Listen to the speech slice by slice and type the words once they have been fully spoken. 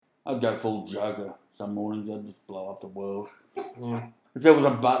I'd go full Joker. Some mornings I'd just blow up the world. Mm. If there was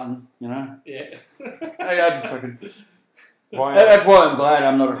a button, you know. Yeah. Hey, I'd just fucking... Why? That's why I'm glad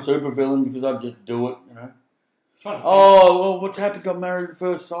I'm not a super villain, because I'd just do it, you know. Trying to Oh, well, what's happened to Married at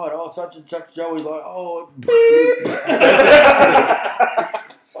First Sight? Oh, such and such Joey, like, oh...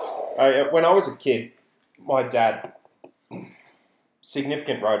 When I was a kid, my dad,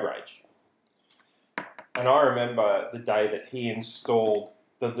 significant road rage. And I remember the day that he installed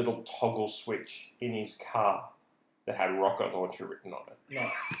the little toggle switch in his car that had rocket launcher written on it.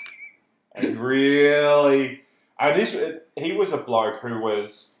 Nice. And really... he was a bloke who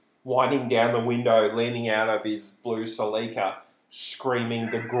was winding down the window, leaning out of his blue Celica,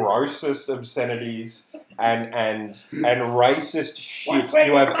 screaming the grossest obscenities and racist shit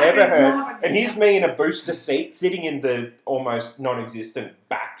you have ever heard. And here's me in a booster seat, sitting in the almost non-existent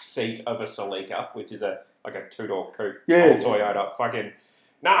back seat of a Celica, which is like a two-door coupe, Yeah. old Toyota. Fucking,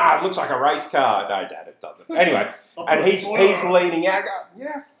 nah, it looks like a race car. No, Dad, it doesn't. Anyway, and he's leaning out, going,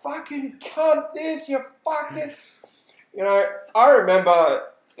 yeah, fucking cunt this, you fucking... You know, I remember,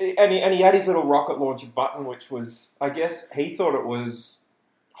 and he had his little rocket launcher button, which was, I guess, he thought it was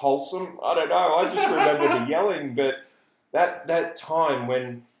wholesome. I don't know. I just remember the yelling. But that time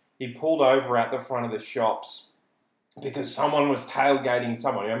when he pulled over at the front of the shops because someone was tailgating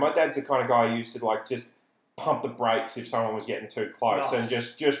someone. You know, my dad's the kind of guy who used to like just pump the brakes if someone was getting too close and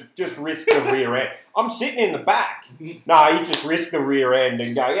just risk the rear end. I'm sitting in the back. No, he just risked the rear end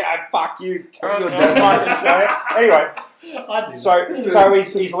and go, yeah, fuck you. Anyway, so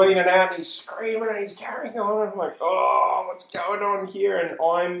he's leaning out and he's screaming and he's carrying on. And I'm like, oh, what's going on here? And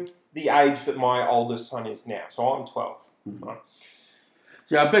I'm the age that my oldest son is now. So I'm 12. Mm-hmm. Right?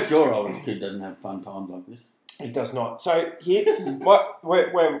 See, I bet your oldest kid doesn't have fun times like this. He does not. So here,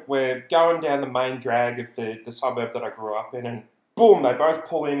 we're going down the main drag of the suburb that I grew up in, and boom, they both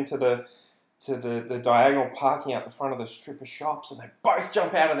pull into the diagonal parking out the front of the strip of shops, and they both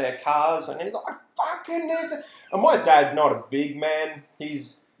jump out of their cars, and he's like, fucking this. And my dad, not a big man,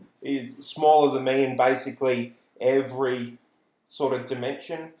 he's smaller than me in basically every sort of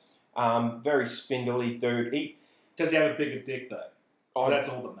dimension. Very spindly dude. Does he have a bigger dick though? That's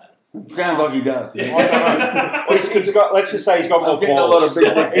all that matters. Sounds like he does. Yeah. I don't know. He's got. Let's just say he's got more balls. A lot of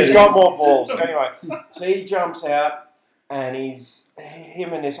big dick. He's got more balls. Anyway, so he jumps out, and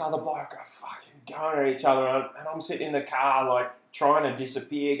him and this other bloke are fucking going at each other, and I'm sitting in the car like trying to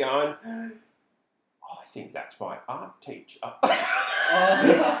disappear, going, oh, I think that's my art teacher.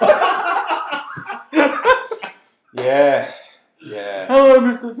 Yeah. Hello,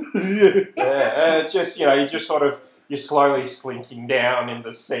 Mr. Yeah. You're slowly slinking down in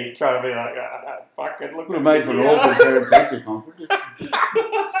the seat, trying to be like, fucking look. Would have made for an awful parent-teacher conference.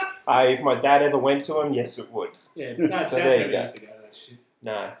 If my dad ever went to him, yes, it would. Yeah, no, So Dad there said you he go. used to go to that shit.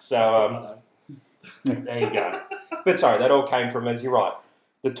 No, so there you go. But sorry, that all came from, as you're right,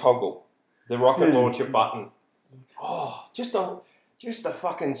 the toggle, the rocket launcher button. Oh, just a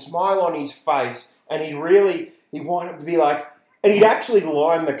fucking smile on his face, and he wanted to be like, and he'd actually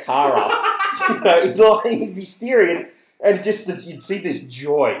line the car up. He'd be steering, and just you'd see this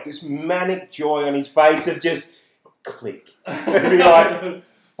joy, this manic joy on his face of just click, and be like,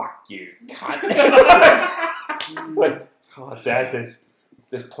 "Fuck you, cunt!" Like, oh, Dad,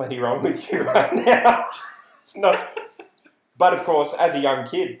 there's plenty wrong with you right now. It's not. But of course, as a young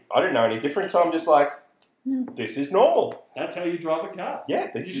kid, I didn't know any different. So I'm just like, this is normal. That's how you drive a car. Yeah,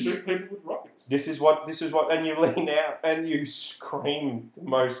 You shoot people with rockets. This is what, and you lean out and you scream the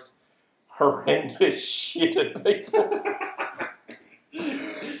most horrendous shit at people.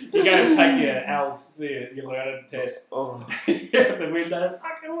 You're going to take your learning test. Oh. The window.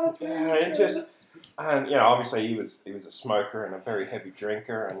 Fucking what's and obviously he was a smoker and a very heavy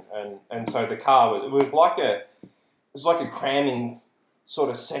drinker, and so the car was like a cramming sort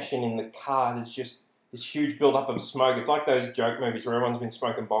of session in the car. There's just this huge build-up of smoke. It's like those joke movies where everyone's been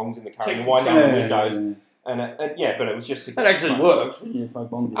smoking bongs in the car and you wind down the windows. And but it was just... That actually works when you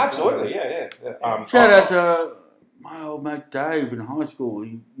smoke bongs. Absolutely, yeah. Shout out to my old mate Dave in high school.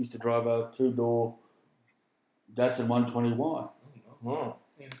 He used to drive a two-door Datsun 120Y. Mm.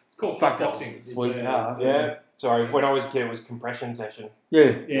 Yeah. It's called Fuck, that boxing. was a sweet car. Yeah. Sorry, when I was a kid, it was compression session.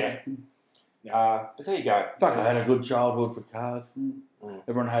 Yeah. But there you go. Fuck, I had a good childhood for cars. Mm.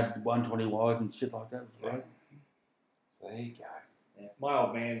 Everyone had 120Ys and shit like that. It was great. So there you go. Yeah. My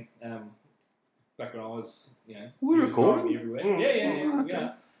old man, back when I was, We recording? driving everywhere. Mm.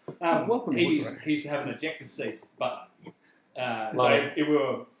 Yeah. Welcome to He Bushra. used to have an ejector seat button. So Love if we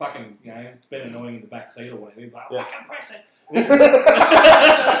were fucking, being annoying in the back seat or whatever, but fucking press it.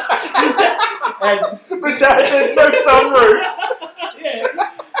 But Dad, there's no sunroof. Yeah.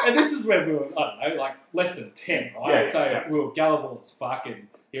 And is when we were, I don't know, like less than 10, right? Yeah, so yeah. we were gullible as fuck, and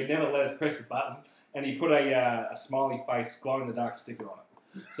he would never let us press the button, and he put a smiley face glow-in-the-dark sticker on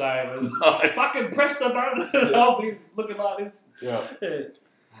it. So it was, Nice. fucking press the button, and I'll be looking like this. Yeah.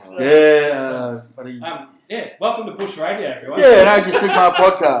 Yeah, buddy. Yeah, welcome to Bush Radio, everyone. Yeah, no, just took my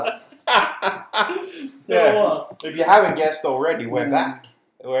podcast. It's been a while. If you haven't guessed already, we're back.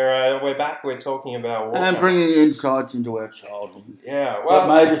 We're back. We're talking about And Warhammer. bringing insights into our childhood. Yeah, What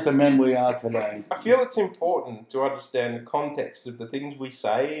well, made us the men we are today. I feel it's important to understand the context of the things we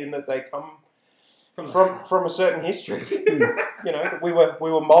say and that they come from a certain history. You know, that we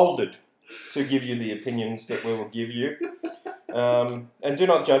were moulded to give you the opinions that we will give you. And do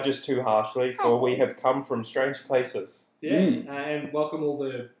not judge us too harshly, for we have come from strange places. Yeah, and welcome all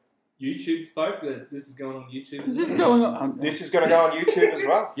the YouTube folk. This is going on YouTube. Is this going on? This is going to go on YouTube as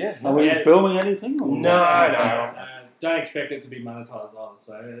well. Yeah. Are we Yeah. filming anything? Or? No. Don't expect it to be monetized either.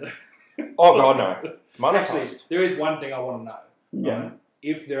 So, Oh God, no. Monetized. actually, there is one thing I want to know. Yeah. Right?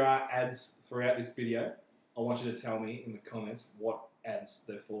 If there are ads throughout this video, I want you to tell me in the comments what ads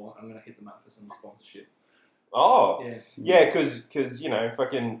they're for. I'm going to hit them up for some sponsorship. Oh. Yeah. Yeah, because you know,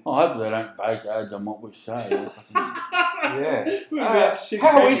 fucking. Well, hopefully they don't base ads on what we say. Yeah. We're about shit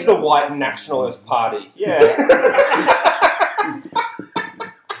How cracking is the up. white nationalist party? Yeah.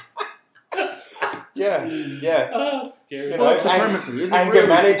 Yeah. Oh, scary. You know, White supremacy, is it anger really?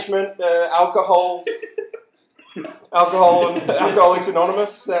 management, alcohol, and Alcoholics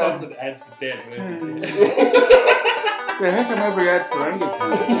Anonymous. Constant ads for dead. Yeah, how come every ad's for anger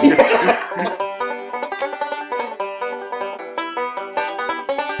management?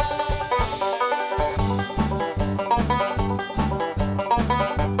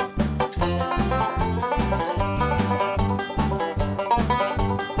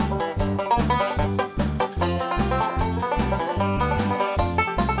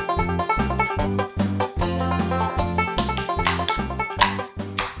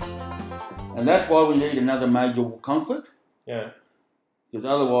 And that's why we need another major conflict. Yeah. Because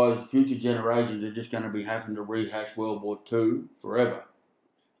otherwise, future generations are just going to be having to rehash World War II forever.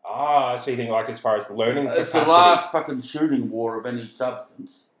 Ah, so you think like as far as learning It's capacity? the last fucking shooting war of any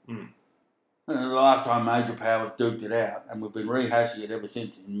substance. Mm. And the last time major powers duked it out, and we've been rehashing it ever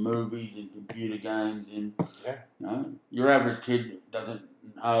since in movies, in computer games, Yeah. you know, your average kid doesn't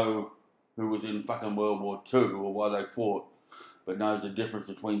know who was in fucking World War II or why they fought, but knows the difference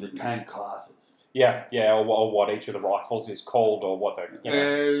between the tank classes. Yeah, or what each of the rifles is called, or what the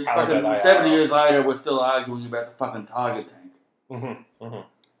caliber Fucking they 70 are. years later, we're still arguing about the fucking Tiger tank. Mm-hmm.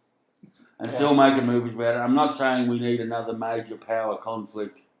 And still making movies about it. I'm not saying we need another major power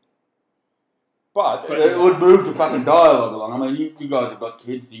conflict. But It would move the fucking dialogue along. I mean, you guys have got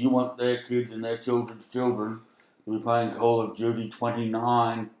kids. Do you want their kids and their children's children to be playing Call of Duty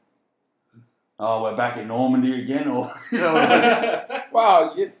 29? Oh, we're back in Normandy again? Or, you know what I mean?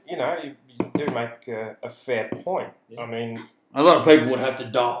 well, you do make a fair point. Yeah. I mean, A lot of people would have to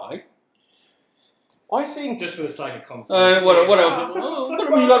die. I think Just for the sake of conversation. What else? What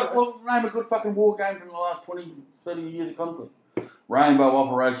have you got? Well, name a good fucking war game from the last 20, 30 years of conflict. Rainbow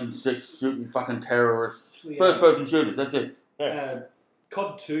Operation 6, shooting fucking terrorists. Yeah. First-person shooters, that's it.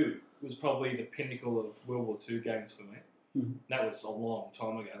 COD 2 was probably the pinnacle of World War II games for me. Mhm. That was a long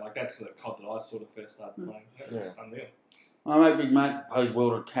time ago. Like, that's the COD that I sort of first started playing. That was unreal. My mate Big Mate plays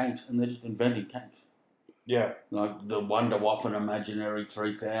World of Tanks, and they're just inventing tanks. yeah, Like the Wonder Waffen Imaginary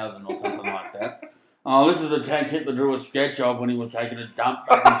 3000 or something like that. Oh, this is a tank Hitler drew a sketch of when he was taking a dump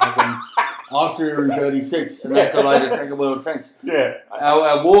back in fucking Austria in 36, and that's the latest tank of World of Tanks. yeah,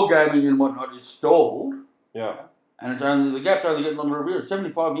 Our wargaming and whatnot is stalled, yeah, and the gap's only getting longer every year.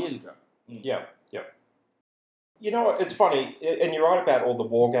 75 years ago. yeah. You know what? It's funny, and you're right about all the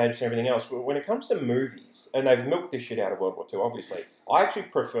war games and everything else. When it comes to movies, and they've milked this shit out of World War II, obviously, I actually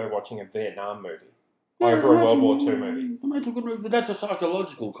prefer watching a Vietnam movie over a World War II movie. It's a good movie, but that's a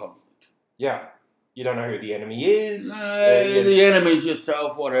psychological conflict. Yeah. You don't know who the enemy is. The enemy's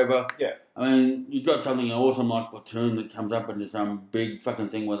yourself, whatever. Yeah. I mean, you've got something awesome like Platoon that comes up into some big fucking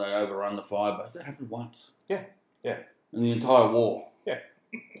thing where they overrun the firebase. That happened once. Yeah. In the entire war.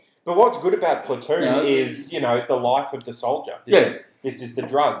 But what's good about Platoon Yeah. is, the life of the soldier. Yes. This is the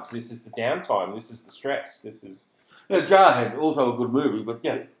drugs. This is the downtime. This is the stress. This is... Yeah, Jarhead, also a good movie, but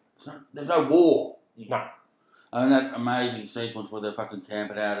Yeah. there's no war. No. And that amazing sequence where they're fucking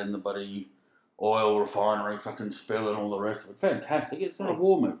camping out in the bloody oil refinery, fucking spill and all the rest of it. Fantastic. It's not a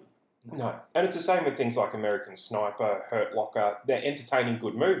war movie. No. And it's the same with things like American Sniper, Hurt Locker. They're entertaining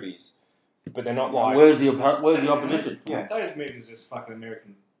good movies, but they're not like... Where's the opposition? Yeah. Those movies are just fucking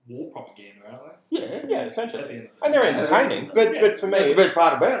American war propaganda, aren't Yeah. Yeah, they? essentially. At the end of And they're entertaining, but for That's the me, best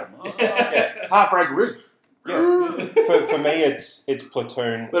part about them. Yeah. Heartbreak Ridge. for me, it's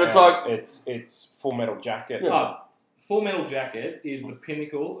Platoon. But it's and like- it's Full Metal Jacket. Yeah. Full Metal Jacket is the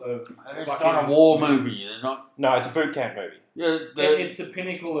pinnacle of It's fucking... not a war movie. It's not. No, it's a boot camp movie. Yeah, It's the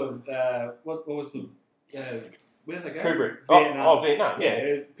pinnacle of what was the where did they go? Kubrick. Vietnam. Vietnam.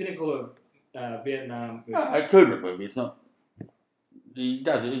 Yeah, pinnacle of Vietnam. a Kubrick movie. It's not. He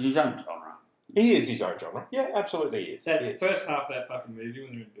does it. It's his own genre. He is his own genre. Yeah, absolutely he is. That He is. first half of that fucking movie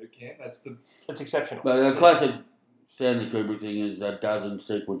when they're in boot camp, that's the It's exceptional. But the classic Stanley Kubrick thing is a dozen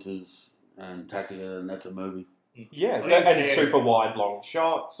sequences and tack it in, and that's a movie. Yeah, I didn't and care. super wide, long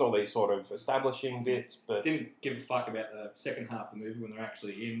shots, all these sort of establishing bits. But didn't give a fuck about the second half of the movie when they're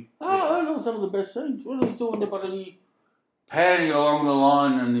actually in. Oh, I know some of the best scenes. What are they doing? They're bloody panning along the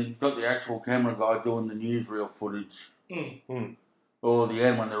line, and he's got the actual camera guy doing the newsreel footage. Mm. Or the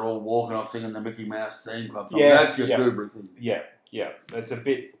end when they're all walking off singing the Mickey Mouse theme club song. Yeah, That's your yeah. Kubrick thing. yeah,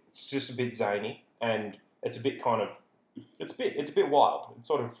 it's just a bit zany, and it's a bit kind of, it's a bit wild. It's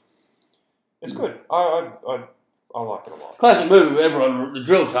sort of, it's good. I like it a lot. Classic movie where everyone, the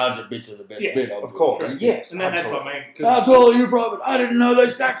drill sergeant bits are the best Yeah, bit. Of course, yes, And then that's absolutely. what I mean. 'cause How tall are you, Private? I didn't know they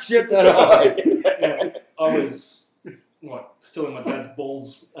stacked shit that high. I was still in my dad's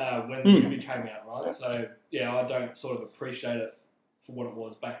balls when the movie came out, right? So yeah, I don't sort of appreciate it for what it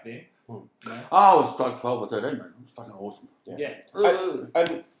was back then. You know? I was like 12 or 13, man. It was fucking awesome. Yeah.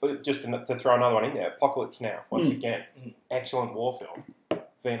 And just to throw another one in there, Apocalypse Now, once again, Mm. excellent war film,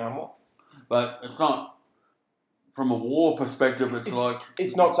 Vietnam War. But it's not, from a war perspective, it's like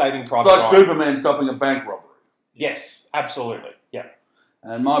Not Saving it's Private like Ryan. Superman stopping a bank robbery. Yes, absolutely. Yeah.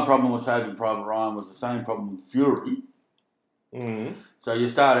 And my problem with Saving Private Ryan was the same problem with Fury. Mm-hmm. So you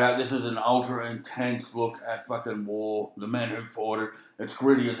start out, this is an ultra intense look at fucking war, the men who fought it. It's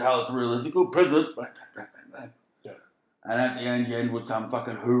gritty as hell, it's realistic. Good prisoners. Yeah. And at the end, you end with some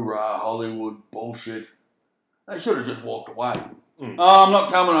fucking hoorah Hollywood bullshit. They should have just walked away. Mm. Oh, I'm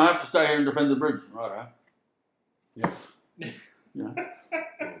not coming, I have to stay here and defend the bridge. Righto. Yeah.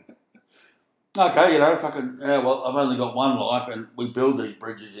 Okay, fucking, yeah, well, I've only got one life and we build these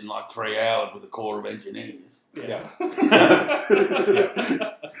bridges in like 3 hours with a corps of engineers. Yeah.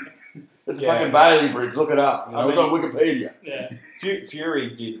 It's a Yeah. fucking Bailey Bridge, look it up. I It's mean- on Wikipedia. Yeah. Fury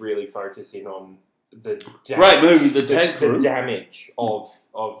did really focus in on the Great movie, The Tank Crew. the damage of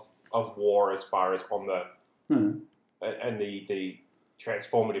war as far as on the Hmm. and the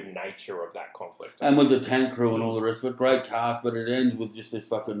transformative nature of that conflict. And with the tank crew and all the rest of it, great cast, but it ends with just this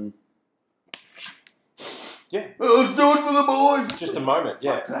fucking... Yeah. Oh, let's do it for the boys! Just a moment,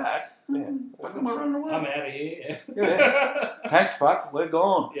 yeah. Fuck that. Yeah. Fucking we're running away. I'm out of here. Yeah. Tanks fuck, we're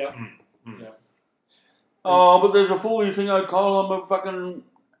gone. Yep. Oh, but there's a fool you think I'd call him a fucking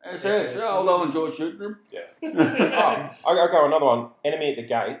SS. SS. Oh, they'll enjoy shooting him. I'll go another one. Enemy at the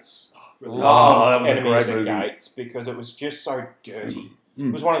Gates. Oh, that was a Enemy great at the movie. Gates because it was just so dirty. Mm.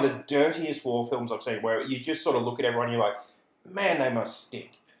 It was one of the dirtiest war films I've seen where you just sort of look at everyone and you're like, man, they must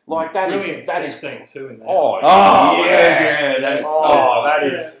stink. Like that Brilliant is that sex is scene too in that. Oh, yeah. yeah, that is Oh, that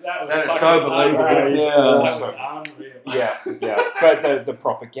Yeah, is that that is fucking so believable. unreal. Yeah. That was unreal. yeah. But the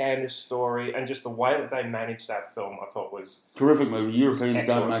propaganda story and just the way that they managed that film, I thought was terrific movie. Europeans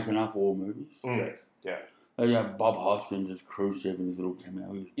Excellent. don't make enough war movies. yeah. Bob Hoskins as Khrushchev in his little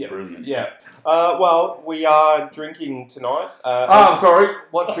cameo. He was Yeah. brilliant. Yeah. Well, we are drinking tonight. Oh, I'm sorry.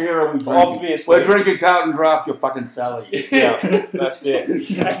 What beer are we drinking? Obviously. We're drinking Carlton Draft, your fucking Sally. Yeah, that's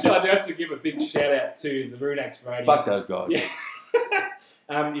it. Actually, I do have to give a big shout out to the Runax Radio. Fuck those guys.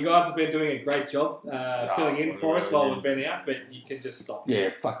 Yeah. You guys have been doing a great job filling in for us while yeah. we've been out, but you can just stop. Yeah,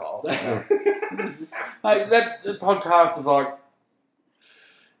 fuck off. So- Hey, the podcast is like,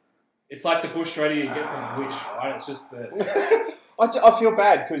 It's like the bush radio you get from Wish, right? It's just the... I feel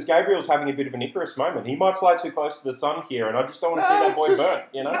bad because Gabriel's having a bit of an Icarus moment. He might fly too close to the sun here, and I just don't want to see No, that boy it's just- burnt.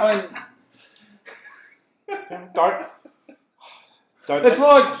 You know, I mean, don't. it's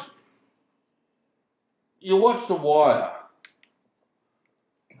like you watch The Wire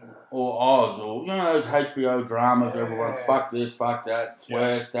or Oz or, those HBO dramas, everyone's fuck this, fuck that,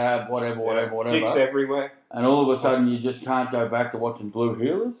 swear, stab, whatever. Dicks everywhere. And all of a sudden you just can't go back to watching Blue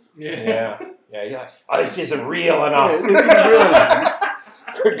Healers. Yeah. You're like, oh, this isn't real enough. Yeah,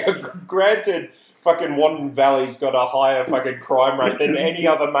 this is real. Granted, fucking Wandon Valley's got a higher fucking crime rate than any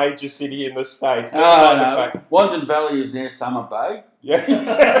other major city in the States. Never mind the fact- Wandon Valley is near Summer Bay. Yeah.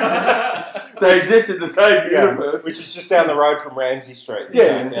 They exist in the same Yeah, universe. which is just down the road from Ramsey Street.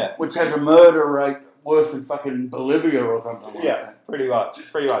 Yeah, Yeah. which has a murder rate worse than fucking Bolivia or something like Yeah, that. Pretty much.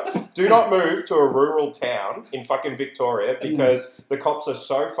 Do not move to a rural town in fucking Victoria because the cops are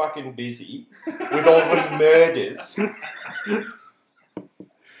so fucking busy with all the murders.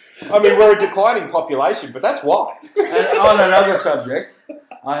 I mean, we're a declining population, but that's why. And on another subject,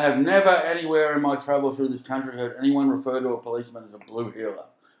 I have never anywhere in my travel through this country heard anyone refer to a policeman as a blue heeler.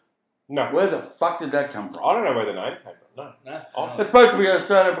 No. Where the fuck did that come from? I don't know where the name came from. No. Oh. It's supposed to be a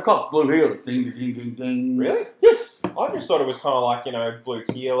surname of a cop. Blue heeler. Ding, ding, ding, ding. Really? Yes. I just thought it was kind of like, blue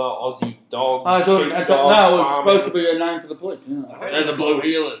heeler, Aussie dog. I thought sheepdog, no, it was farming. supposed to be a name for the police. You know. They're the blue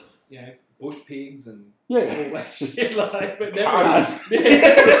heelers. You know, bush pigs and Yeah. all that shit. Like, but Cunts.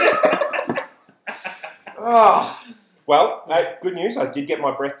 never. Ah. Well, good news. I did get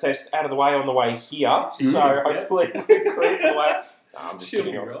my breath test out of the way on the way here, so hopefully we're clear for the way. No, I'm just She'll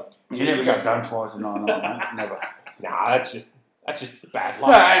kidding. be right. You never got done twice in 9 mate. Never. Nah, that's just bad No,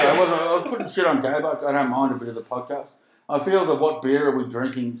 luck. anyway, I was putting shit on Gabe. I don't mind a bit of the podcast. I feel that what beer are we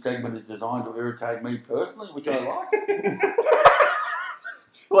drinking segment is designed to irritate me personally, which I like.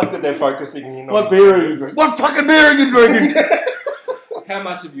 Like that they're focusing in on... What beer are you drinking? What fucking beer are you drinking? How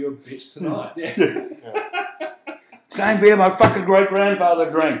much of you a bitch tonight? Yeah. Same beer my fucking great grandfather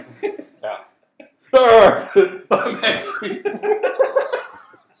drank. Yeah.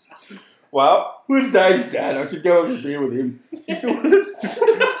 Well, Where's Dave's dad? I should go have a beer with him.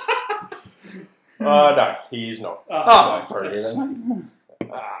 no, he is not. Oh, sorry. It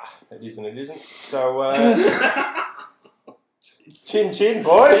isn't. So, chin chin,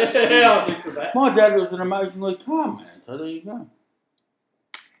 boys. Yeah, I'll think to that. My dad was an amazingly calm man, so there you go.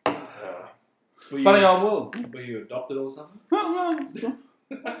 Funny old world. Were you adopted or something? No.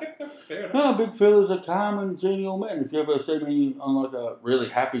 Fair enough. No, big fellas are calm and genial men. If you ever see me on like a really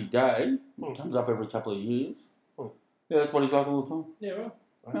happy day, it comes up every couple of years. Yeah, that's what he's like all the time. Yeah, well,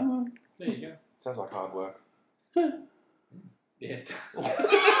 No, there you go. Sounds like hard work. Yeah. yeah,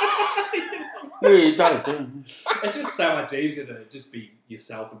 he does. Yeah. It's just so much easier to just be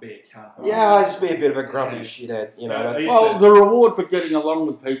yourself and be a cunt. Yeah, I just be a bit of a grumpy Yeah. shithead, Yeah, That's, Well, the reward for getting along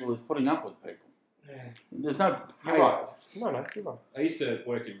with people is putting up with people. Yeah. There's no you're right. No, you're right. I used to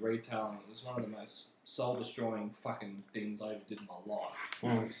work in retail and it was one of the most soul-destroying fucking things I ever did in my life.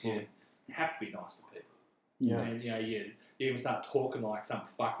 Because you have to be nice to people. Yeah. And, you even start talking like some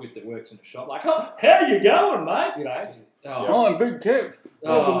fuckwit that works in the shop, like, oh, how you going, mate? Oh, I'm Big Kev.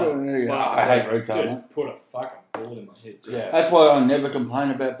 Welcome to fuck, I hate retail. Just mate. put a fucking ball in my head. Yeah. That's why I never complain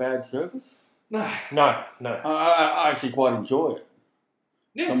about bad service. No. No. I actually quite enjoy it.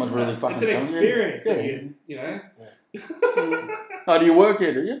 Yeah. Someone's really fucking It's an telling experience. you. You know? Oh, do you work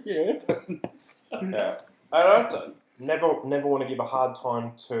here, do you? Yeah. Yeah. I don't never want to give a hard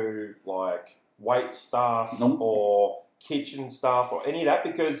time to like wait staff or kitchen staff or any of that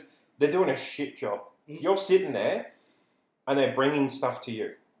because they're doing a shit job. You're sitting there and they're bringing stuff to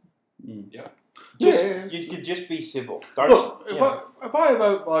you. You could just be civil. Don't. Look, if I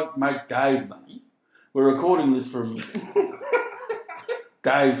ever like make Dave money, we're recording this from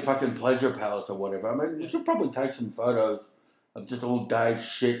Dave's fucking pleasure palace or whatever. I mean, you should probably take some photos of just all Dave's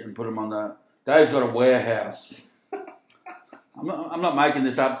shit and put them on the. Dave's got a warehouse. I'm not making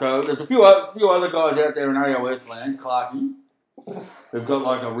this up. So there's a few other guys out there in AOS land, Clarky, who've got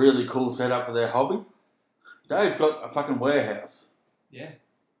like a really cool setup for their hobby. Dave's got a fucking warehouse. Yeah.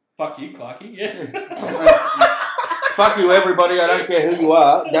 Fuck you, Clarky. Yeah. Fuck you, everybody. I don't care who you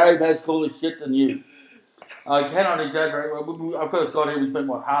are. Dave has cooler shit than you. I cannot exaggerate. When I first got here, we spent,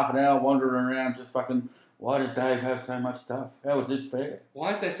 half an hour wandering around just fucking, why does Dave have so much stuff? How is this fair?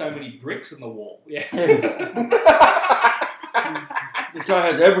 Why is there so many bricks in the wall? Yeah. This guy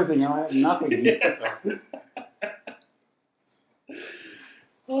has everything. I have nothing.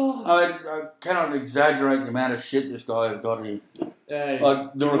 I cannot exaggerate the amount of shit this guy has got here.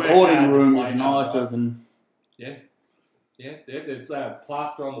 Like, the recording room is nicer than... Yeah, there's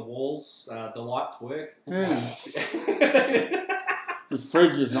plaster on the walls. The lights work. Yeah. This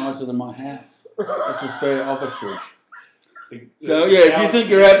fridge is nicer than my house. It's a spare office fridge. So, yeah, if you think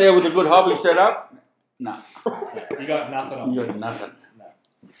you're out there with a good hobby set up, no. You got nothing on You got this. nothing.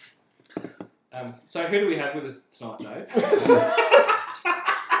 No. So who do we have with us tonight, Dave?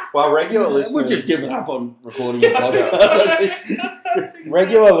 Well, regular listeners... We're just giving up on recording a podcast.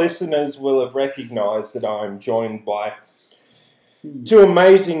 Regular listeners will have recognised that I'm joined by two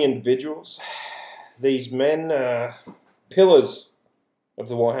amazing individuals. These men are pillars of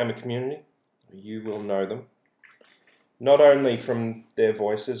the Warhammer community. You will know them. Not only from their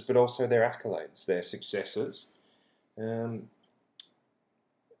voices, but also their accolades, their successes, and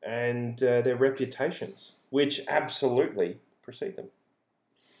their reputations, which absolutely precede them.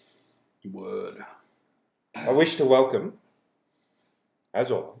 Word. I wish to welcome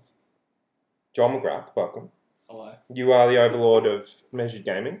as always, John McGrath, welcome. Hello. You are the overlord of Measured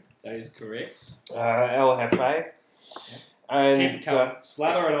Gaming, That is correct. LFA. Keep And it coming.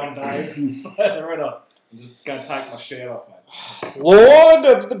 Slather it on, Dave. Slather it on. I'm just going to take my shirt off, mate. Lord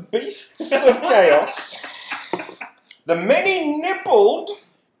of the Beasts of Chaos, the many-nippled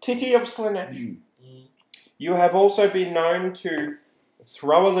Titty of Slanesh. You have also been known to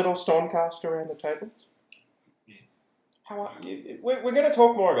throw a little Stormcast around the tables. Yes. How are you? We're going to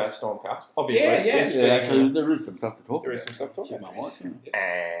talk more about Stormcast, obviously. Yeah. Yes, Yeah, actually, there is some stuff to talk there about. is some stuff to talk Shit, about. my wife, isn't it?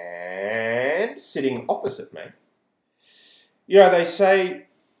 And sitting opposite me, you know, they say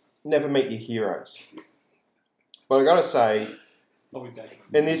never meet your heroes. But I got to say, I'll be back.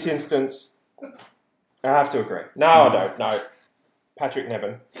 in this instance, I have to agree. No, I don't. No. Patrick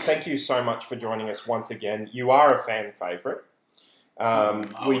Nevin, thank you so much for joining us once again. You are a fan favourite.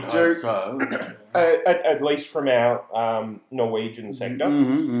 I We would do, hope so. at least from our Norwegian sector.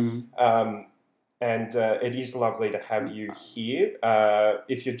 And it is lovely to have you here.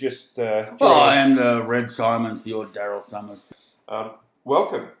 If you're just joining Well, I us, am the Red Simons, the old Daryl Summers.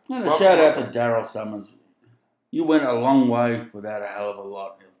 welcome. And a Welcome, shout out to welcome. Daryl Summers. You went a long way without a hell of a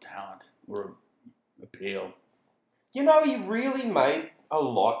lot of talent or appeal. You know, he really made a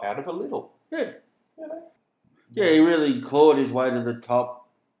lot out of a little. Yeah. You know, Yeah, he really clawed his way to the top.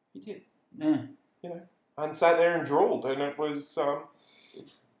 he did. Yeah. And sat there and drawled, and it was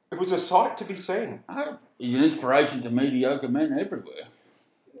a sight to be seen. He's an inspiration to mediocre men everywhere.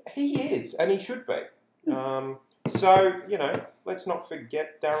 He is, and he should be. So, you know, let's not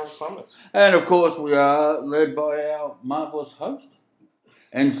forget Daryl Summers. And of course, we are led by our marvellous host,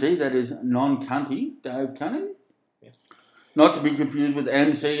 NC, that is non-cunty, Dave Cunning. Yes. Not to be confused with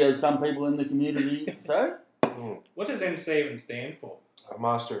MC, as some people in the community say. What does MC even stand for? A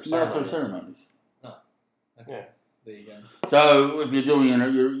master of Master ceremonies. of ceremonies. Okay. Yeah. There you go. So if you're doing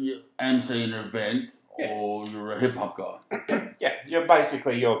you're MC an event, Yeah. or you're a hip hop guy. Yeah, you're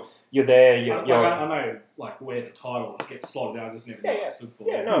basically you're there. I know like where the title gets slotted down. I just never knew what it stood for.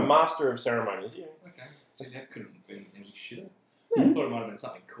 Yeah, no, master of ceremonies. Yeah. Okay. Gee, that couldn't have been any shitter. Yeah. I thought it might have been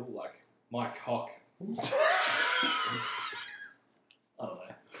something cool like Mike Hock. I don't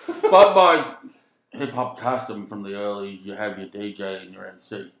know. But by hip hop custom from the early, you have your DJ and your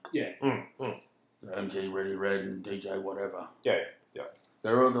MC. So MC Ready Red and DJ whatever. Yeah.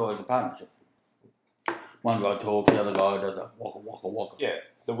 They're always a partnership. One guy talks, the other guy does a waka waka waka. Yeah,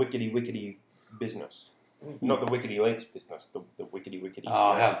 the wickety business. Not the wickety leaks business, the wickety.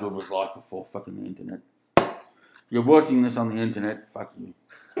 Oh, how good was life before fucking the internet? If you're watching this on the internet, fuck you.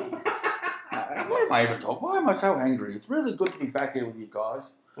 What am I even talking? Why am I so angry? It's really good to be back here with you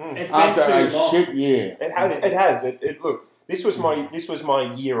guys. It's been After a too long. shit year. It has. It look. This was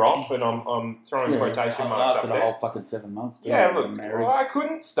my year off, and I'm throwing quotation I marks up lasted a there. whole fucking 7 months. Yeah, look, well, I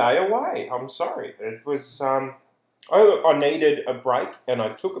couldn't stay away. I'm sorry. It was I needed a break, and I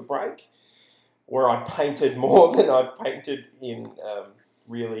took a break where I painted more than I've painted in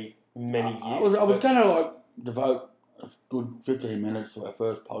really many years. I was going to like devote a good 15 minutes to our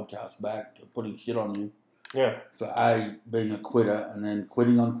first podcast back to putting shit on you. Yeah. For A, being a quitter, and then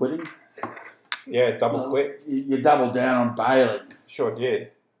quitting on quitting. Yeah, double quit. You doubled down on bailing. Sure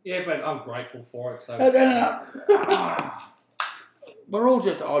did. Yeah, but I'm grateful for it. So And then, we're all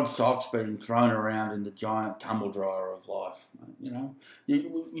just odd socks being thrown around in the giant tumble dryer of life. You know,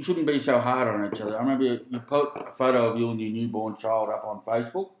 you shouldn't be so hard on each other. I remember you put a photo of you and your newborn child up on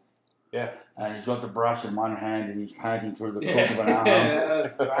Facebook. Yeah. And he's got the brush in one hand and he's painting through the crook of an arm. yeah,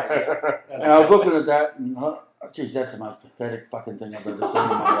 that's great. And I was looking at that and, geez, that's the most pathetic fucking thing I've ever seen in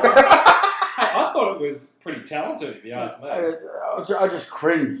my life. Hey, I thought it was pretty talented, if you ask me. I just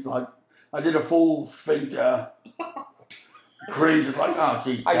cringed. Like, I did a full sphincter cringe. It's like, oh,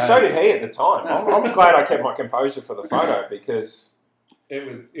 geez. Hey, so did he at the time. I'm glad I kept my composure for the photo because It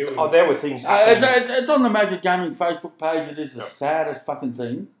was. there were things. It's on the Magic Gaming Facebook page. It is the Yep. saddest fucking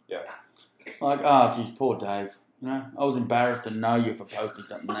thing. Yeah. Like, oh, geez, poor Dave. You know, I was embarrassed to know you for posting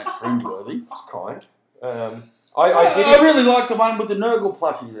something that cringeworthy. That's kind. I really liked the one with the Nurgle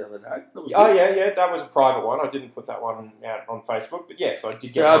plushie the other day. That was Oh good. yeah, that was a private one. I didn't put that one out on Facebook, but yes, I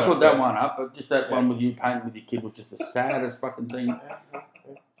did get. Yeah, I one put of that the- one up, but just that one with you painting with your kid was just the saddest fucking thing.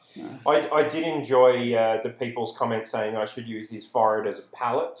 I did enjoy the people's comments saying I should use his forehead as a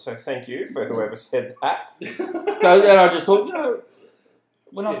palette. So thank you for whoever said that. So then I just thought, you know,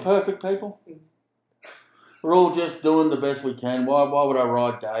 we're not perfect people. We're all just doing the best we can. Why would I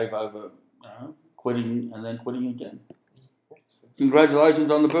ride Dave over quitting and then quitting again?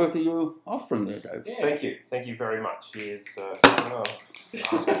 Congratulations on the birth of your offspring there, Dave. Yeah. Thank you very much. He is.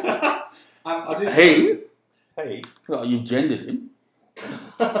 I did He? Hey, Well, you've gendered him.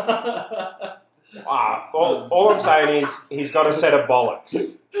 All I'm saying is he's got a set of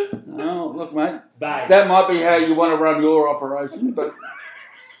bollocks. Oh, look, mate. Bang. That might be how you want to run your operation, but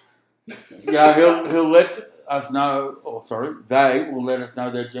he'll let us know. Oh, sorry, they will let us know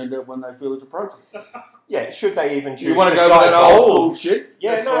their gender when they feel it's appropriate. Yeah, should they even choose You want to to go with that old school divulge? shit?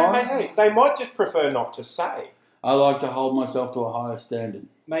 Yeah, That's no, fine. hey, they might just prefer not to say. I like to hold myself to a higher standard.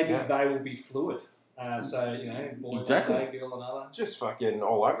 Maybe Yeah. they will be fluid. So, boy Exactly. one day, girl another. Just fucking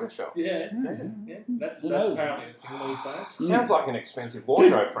all over the shop. Yeah. Yeah. That's Who that's knows? apparently a thing these days. Sounds like an expensive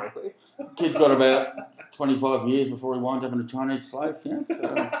wardrobe, frankly. Kid's got about 25 years before he winds up in a Chinese slave camp. So.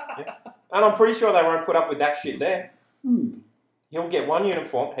 And I'm pretty sure they won't put up with that shit there. Hmm. He'll get one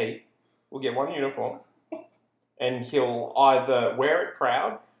uniform, he will get one uniform, and he'll either wear it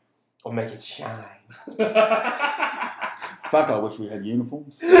proud or make it shine. Fuck, I wish we had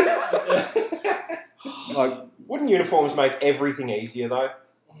uniforms. Like, Wouldn't uniforms make everything easier, though?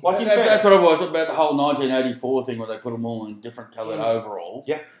 Like in that's fairness, what it was about the whole 1984 thing where they put them all in different coloured overalls.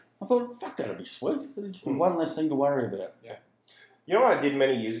 Yeah. I thought, fuck, that'd be sweet. It'd just be one less thing to worry about. you know what I did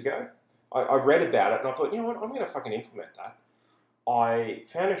many years ago? I read about it and I thought, you know what, I'm going to fucking implement that. I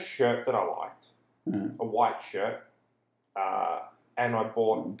found a shirt that I liked, a white shirt, and I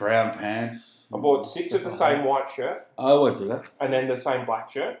bought Brown pants. 6 of the same white shirt, I always do that. and then the same black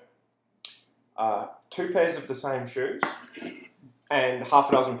shirt, 2 pairs of the same shoes, and half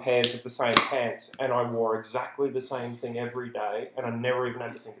a dozen pairs of the same pants, and I wore exactly the same thing every day, and I never even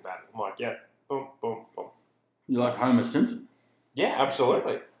had to think about it. I'm like, yeah, boom, boom, boom. You like Homer Simpson. Yeah,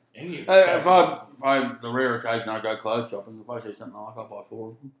 absolutely. If I the rare occasion I go clothes shopping, if I see something I like, I'll buy 4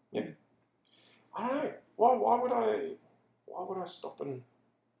 of them. I don't know. Why would I stop and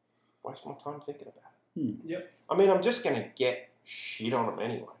waste my time thinking about it? Yep. I mean, I'm just going to get shit on them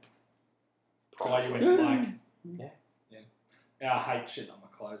anyway. Oh, you went Yeah. black. Yeah. Yeah, I hate shit on my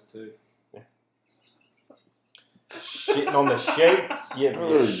clothes too. Shitting on the sheets,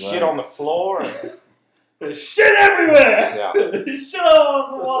 Oh, shit wow. on the floor. There's shit everywhere! Yeah. There's shit all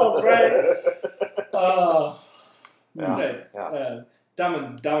over the walls, right? Oh. Yeah, So, yeah. Dumb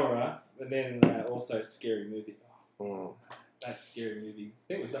and Dumberer, and then also Scary Movie. Oh, Mm. that Scary Movie. I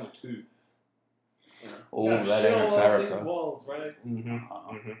think it was number 2. Oh, No, that shit ain't a all over Farrah, these though. walls, right? Mm-hmm.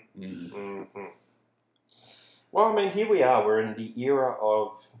 Mm. Mm-hmm. Well, I mean, here we are. We're in the era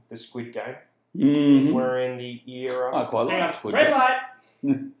of the Squid Game. Mm-hmm. We're in the era. I quite Hang like on, Squid red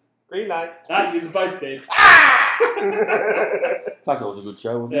Game. Green light! light. Ah, you're both dead. Fuck, it was a good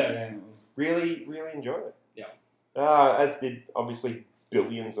show, wasn't Yeah. it? Really, really enjoyed it. Yeah. As did obviously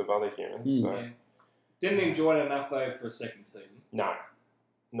billions of other humans. Mm. So Yeah. Didn't enjoy it enough though for a second season. no,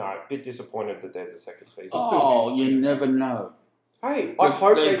 a bit disappointed that there's a second season. Oh, you never know. Hey, I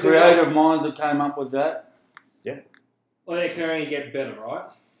hope the they do creative that. mind that came up with that. Well, it can only get better, right?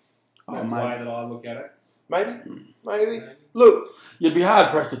 Oh, That's the mate. way that I look at it. Maybe. Look, You'd be hard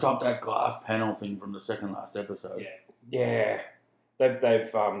pressed to top that glass panel thing from the second last episode. Yeah. yeah, they've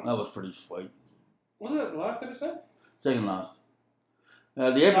That was pretty sweet. Was it the last episode? Second last.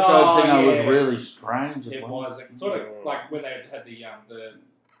 The episode thing was yeah. really strange as It well. was sort of like when they had the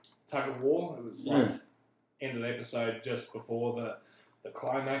tug of war. It was like Yeah. end of the episode just before the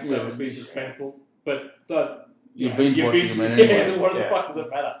climax. Yeah. So it was be suspenseful. But You binge watching them anyway. What the Yeah. fuck does it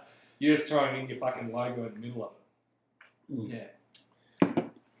matter? You're just throwing in your fucking logo in the middle of it. Mm. Yeah.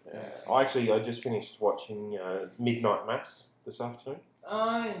 I just finished watching Midnight Mass this afternoon,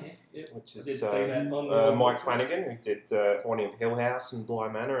 Yeah. which I is did see that on the Mike Flanagan, who did Haunting of Hill House and Bly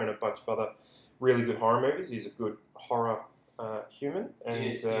Manor and a bunch of other really good horror movies. He's a good horror human. Do And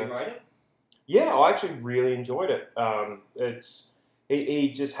you rate it? yeah, I actually really enjoyed it.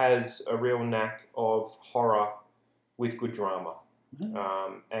 He just has a real knack of horror with good drama.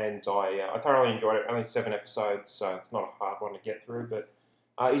 Mhm. And I thoroughly enjoyed it. Only 7 episodes, so it's not a hard one to get through. But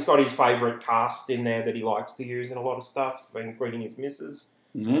he's got his favourite cast in there that he likes to use in a lot of stuff, including his missus.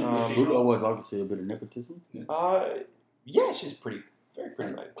 Yeah, that's Um, good. I always like to see a bit of nepotism. Yeah, she's very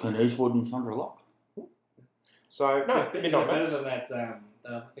pretty lady. Clint Eastwood and Sandra Lock. So no, Is it Midnight better Mass. than that the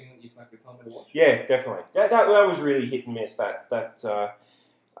other thing that you fucking told me to watch? Yeah, definitely. That was really hit and miss. That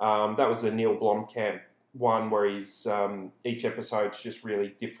was the Neil Blomkamp one where he's each episode's just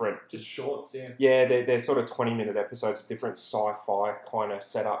really different. Just shorts, yeah. Yeah, they're sort of 20-minute episodes of different sci-fi kind of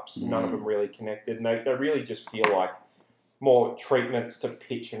setups. None of them really connected. And they really just feel like more treatments to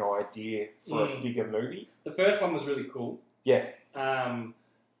pitch an idea for a bigger movie. The first one was really cool. Yeah.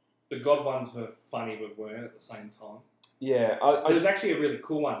 The God ones were funny but weren't at the same time. Yeah. There was actually a really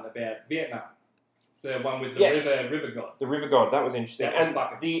cool one about Vietnam. The one with the Yes. river god. The River God, that was interesting. That was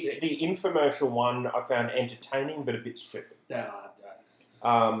fucking the sick. the infomercial one I found entertaining but a bit stupid.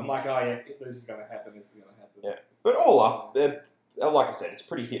 I'm like, oh yeah, this is going to happen. This is going to happen. Yeah. But all up, like I said, it's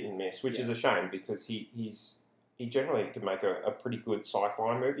pretty hit and miss, which is a shame because he generally can make a pretty good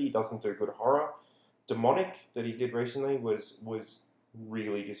sci-fi movie. He doesn't do good horror. Demonic that he did recently was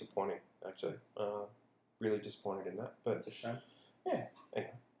really disappointing, actually. Really disappointed in that. But It's a shame. anyway,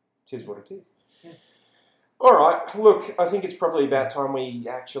 it is what it is. Yeah. All right, look, I think it's probably about time we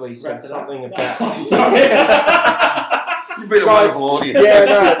actually said Wrapped it something up. about... Sorry. You've been a Guys, wonderful audience. Yeah,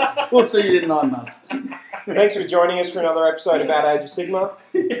 no. We'll see you in 9 months. Thanks for joining us for another episode about Age of Sigma.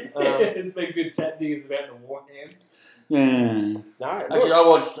 It's been good chatting to you about the war hands. Yeah. No, Actually, look, I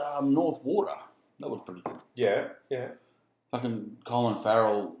watched North Water. That was pretty good. yeah. Fucking Colin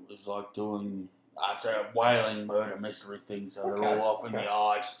Farrell is like doing... it's a whaling murder mystery thing, so Okay, they're all off in the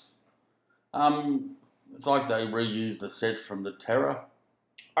ice. It's like they reused the sets from The Terror.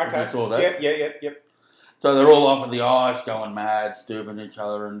 Okay. You saw that? Yep. So they're all off in the ice, going mad, stabbing each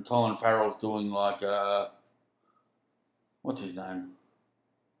other, and Colin Farrell's doing like what's his name?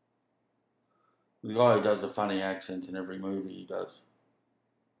 The guy who does the funny accents in every movie he does.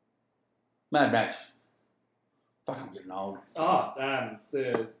 Mad Max. Fuck, I'm getting old. Oh,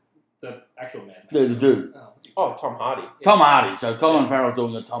 the actual man. The dude. Oh, Tom Hardy. Tom Hardy. So Colin Farrell's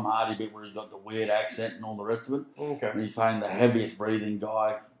doing the Tom Hardy bit where he's got the weird accent and all the rest of it. Okay. And he's playing the heaviest breathing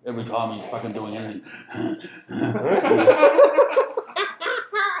guy every time he's fucking doing anything.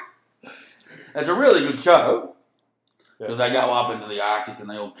 It's a really good show because they go up into the Arctic and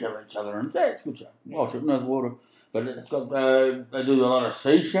they all kill each other, and it's a good show. Watch it, North Water. But it's got they do a lot of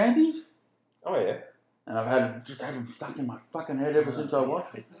sea shanties, Oh, yeah. and I've had them stuck in my fucking head ever since I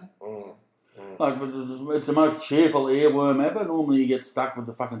watched it. Like, but it's the most cheerful earworm ever. Normally you get stuck with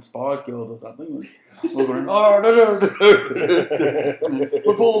the fucking Spice Girls or something. We're going, oh, no.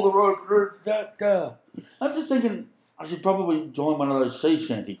 We pull the rope. I'm just thinking I should probably join one of those sea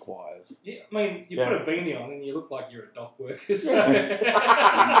shanty choirs. Yeah, I mean, you put a beanie on and you look like you're a dock worker. So.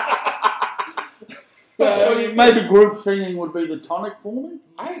 Maybe group singing would be the tonic for me.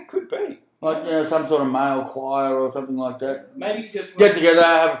 Hey, it could be. Like, some sort of male choir or something like that. Maybe you just Get together,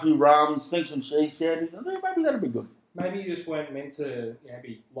 have a few rums, sing some sea shanties. Maybe that'd be good. Maybe you just weren't meant to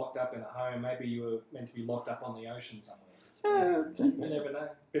be locked up in a home. Maybe you were meant to be locked up on the ocean somewhere. You never know.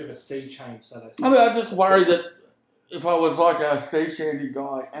 Bit of a sea change, so they say. I mean, I just worry that if I was like a sea shanty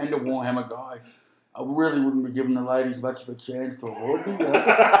guy and a Warhammer guy, I really wouldn't be giving the ladies much of a chance to avoid me.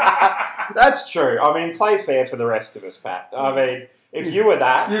 That's true. I mean, play fair for the rest of us, Pat. I mean, if you were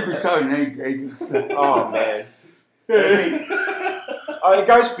that... You'd be so neat, Deacon. Oh, man. It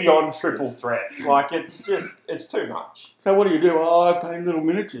goes beyond triple threat. Like, it's too much. So what do? Oh, I paint little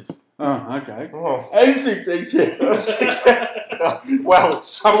miniatures. Oh, okay. Oh. And six Well,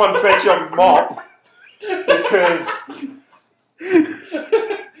 someone fetch a mop because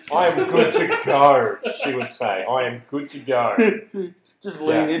I am good to go, she would say. I am good to go. Just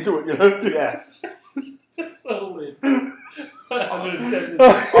lean into it, you know? Yeah. Just a little I'm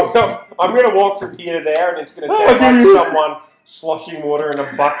going to walk from here to there and it's going to sound like someone sloshing water in a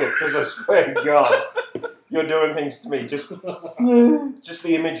bucket because I swear to God, you're doing things to me. Just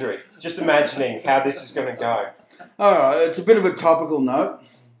the imagery. Just imagining how this is going to go. Alright, it's a bit of a topical note.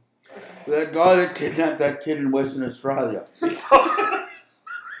 That guy that kidnapped that kid in Western Australia.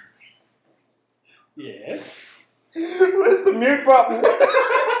 Yes. Where's the mute button?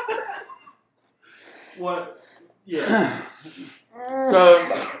 What? Yeah. So,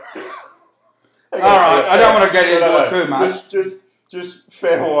 alright, I don't want to get into it too much. Just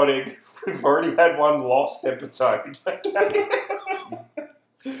fair warning. We've already had one lost episode. I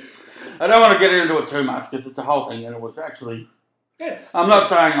don't want to get into it too much because it's a whole thing and it was actually... I'm not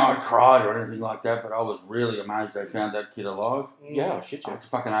saying I cried or anything like that, but I was really amazed they found that kid alive. Yeah, shit, yeah. After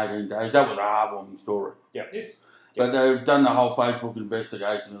fucking 18 days. That was a heartwarming story. Yeah. Yes. But they've done the whole Facebook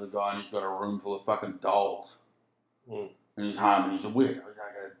investigation of the guy and he's got a room full of fucking dolls. Mm. In his home and he's a weirdo. He's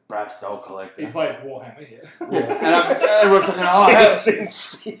like a Bratz doll collector. He plays Warhammer, yeah. Yeah. And everyone's thinking,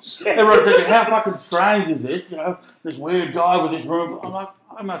 everyone's thinking, how fucking strange is this? You know, this weird guy with this room. I'm like,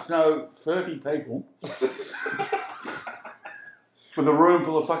 I must know 30 people with a room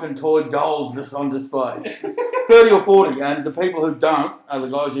full of fucking toy dolls just on display. 30 or 40, and the people who don't are the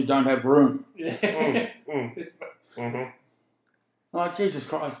guys who don't have room. Yeah. Mm-hmm. Like, Jesus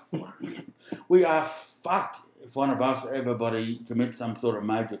Christ. We are fucked if one of us everybody commits some sort of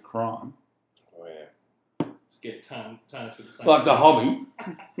major crime. Oh, yeah. Let's get tarnished with the same. Like the hobby,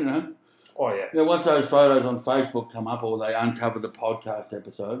 you know. Oh, yeah. Yeah, once those photos on Facebook come up or they uncover the podcast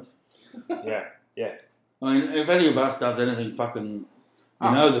episodes. Yeah. I mean, if any of us does anything fucking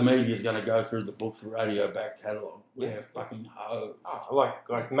You know the media's going to go through the books radio back catalogue. Yeah, fucking ho. Oh,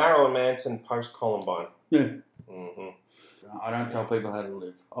 like Marilyn Manson post Columbine. Yeah. Mm-hmm. I don't tell people how to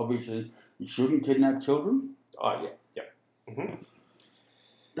live. Obviously, you shouldn't kidnap children. Oh, yeah. Mm-hmm.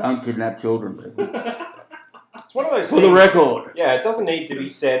 Don't kidnap children, people. It's one of those For things. the record. Yeah, it doesn't need to be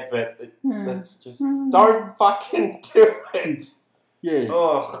said, but let's just don't fucking do it. Yeah.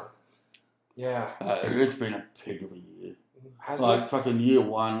 Ugh. Yeah. It's been a pig of a year. Hasn't Like it? fucking year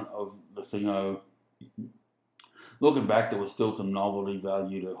one of the thingo. Looking back, there was still some novelty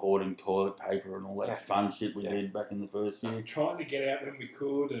value to hoarding toilet paper and all that fun shit we did back in the first year. Trying to get out when we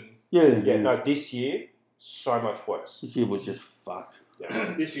could, and Yeah, no, this year, so much worse. This year was just fucked.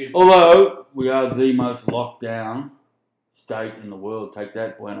 Yeah. this year's Although we are the most locked down state in the world. Take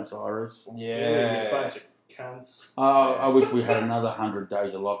that, Buenos Aires. a Yeah. bunch of cunts. I wish we had another 100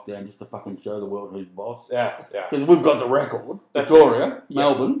 days of lockdown just to fucking show the world who's boss. Yeah. Because we've got the record. That's Victoria,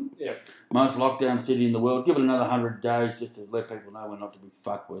 Melbourne, Yeah. most lockdown city in the world. Give it another 100 days just to let people know we're not to be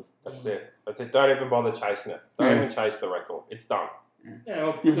fucked with. That's it. Don't even bother chasing it. Don't even chase the record. It's done. Yeah,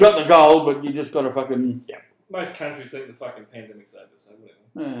 well, You've got the goal, but you just got to fucking... most countries think the fucking pandemic's over, so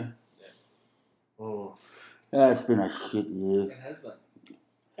whatever. Yeah. Mm. Yeah, it's been a shit year. It has been.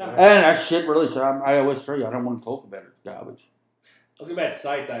 And a shit release. iOS 3, I don't want to talk about it. It's garbage. I was about to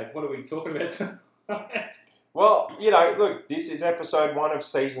say, Dave, what are we talking about tonight? Well, look, this is episode 1 of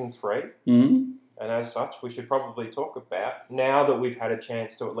season 3. Mm-hmm. And as such, we should probably talk about, now that we've had a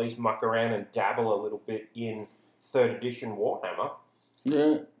chance to at least muck around and dabble a little bit in 3rd edition Warhammer.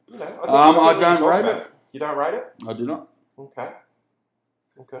 Yeah. I I don't rate about it. You don't rate it? I do not. Okay.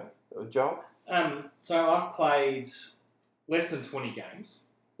 Joel? So I've played less than 20 games.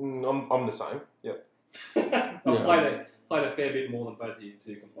 I'm the same. Yep. I've played a fair bit more than both of you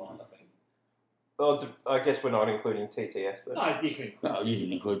two combined, I think. Well, I guess we're not including TTS then. No, you can include No, you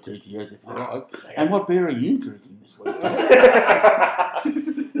can include TTS if you like. Okay. And what beer are you drinking this week?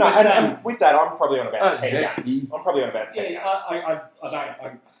 No, and with that, I'm probably on about 10 zesty. games. I'm probably on about 10 Yeah, games. I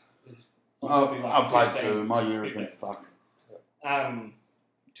don't. I'm probably like I've played 15. 2. My year has been fucked.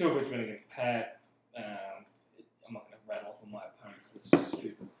 2 of which went against Pat. I'm not going to rattle off on my opponents because it's just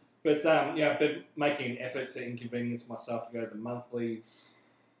stupid. But I've been making an effort to inconvenience myself to go to the monthlies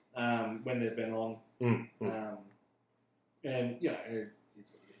when they've been on. And, it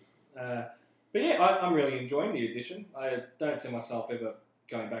is what it is. But yeah, I'm really enjoying the edition. I don't see myself ever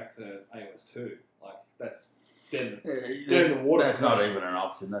going back to AOS 2. Like, that's dead in the water. That's not even an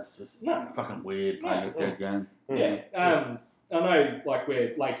option. That's just No. fucking weird playing a dead game. Yeah. I know, like,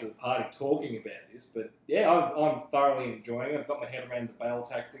 we're late to the party talking about this, but yeah, I'm thoroughly enjoying it. I've got my head around the bail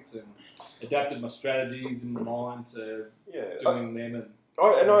tactics and adapted my strategies in my mind to doing them.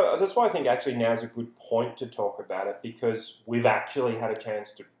 And that's why I think actually now's a good point to talk about it, because we've actually had a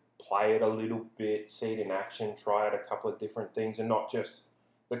chance to play it a little bit, see it in action, try out a couple of different things, and not just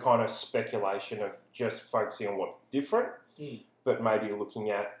the kind of speculation of just focusing on what's different, but maybe looking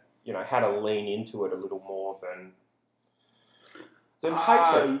at, how to lean into it a little more than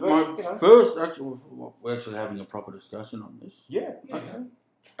hatred. But, First, actually, we're actually having a proper discussion on this. Yeah. Okay.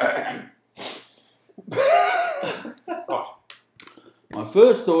 Right. My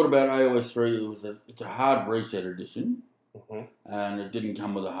first thought about AOS 3 was that it's a hard reset edition, and it didn't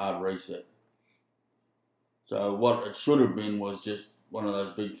come with a hard reset. So what it should have been was just one of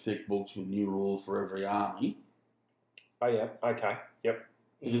those big thick books with new rules for every army. Oh, yeah. Okay. Yep.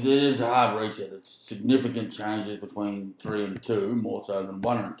 Because it is a hard reset. It's significant changes between 3 and 2, more so than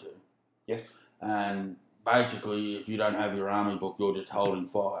 1 and 2. Yes. And basically, if you don't have your army book, you're just holding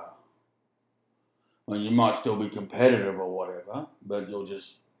fire. Well, you might still be competitive or whatever, but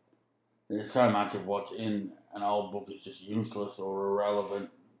there's so much of what's in an old book is just useless or irrelevant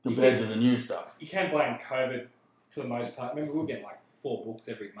compared to the new stuff. You can blame COVID for the most part. Remember, we'll get like 4 books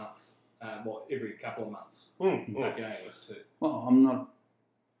every month, every couple of months. Back in AOS 2. Well, I'm not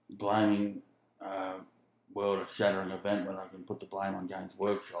blaming World of Shattering event when I can put the blame on Games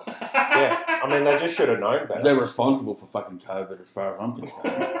Workshop. Yeah. I mean, they just should have known better. They're responsible for fucking COVID as far as I'm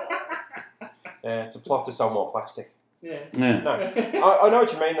concerned. Yeah, it's a plot to sell more plastic. Yeah. No, I know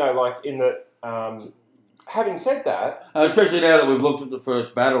what you mean though. Like in the, having said that, Especially now that we've looked at the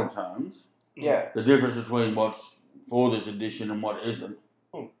first battle tomes, yeah, the difference between what's for this edition and what isn't.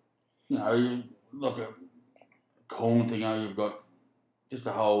 You look at Corn thing, you've got just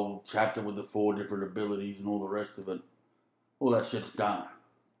a whole chapter with the 4 different abilities and all the rest of it. All that shit's done.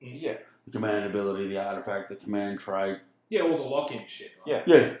 yeah, The command ability, the artifact, the command trait, Yeah, all the lock-in shit, right?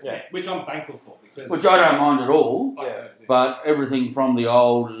 Yeah. Yeah. Which I'm thankful for because Which I don't mind at all. fuck Yeah. those, yeah. But everything from the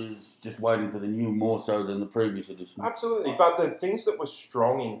old is just waiting for the new more so than the previous edition. Absolutely. But the things that were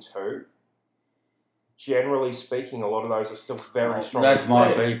strong in 2, generally speaking, a lot of those are still very strong. That's in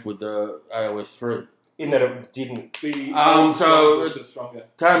my 3, beef with the AOS 3. in that it didn't. The So strong books are stronger.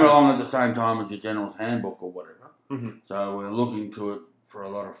 Came along at the same time as the General's Handbook or whatever. Mhm. So we're looking to it for a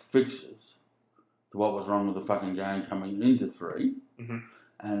lot of fixes to what was wrong with the fucking game coming into 3. Mhm.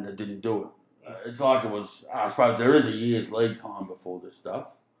 And it didn't do it. It's like it was, I suppose there is a year's lead time before this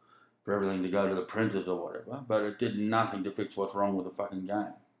stuff for everything to go to the printers or whatever, but it did nothing to fix what's wrong with the fucking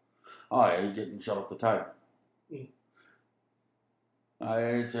game. Oh yeah, you're getting shot off the table. Mm.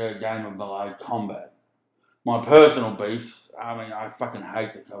 It's a game of melee combat. My personal beefs, I mean, I fucking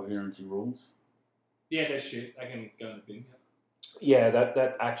hate the coherency rules. Yeah, they're shit. They can go in the bin. Yeah,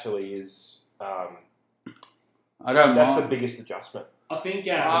 that actually is. I don't That's mind. the biggest adjustment. I think.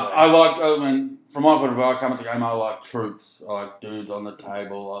 I like, I mean, from my point of view, I come at the game, I like troops, I like dudes on the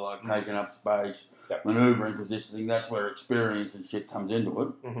table, I like taking up space, Yep. manoeuvring, positioning, that's where experience and shit comes into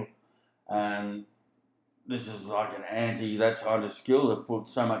it. Mhm. And this is like an anti that kind of skill that put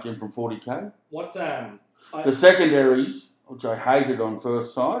so much in from 40k. What's The secondaries, which I hated on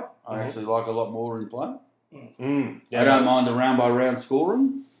first sight, I Mhm. actually like a lot more in play. Yeah, I don't mind the round by round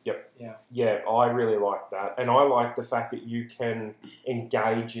scoring. Yeah, I really like that, and I like the fact that you can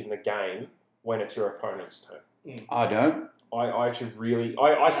engage in the game when it's your opponent's turn. I don't. I actually really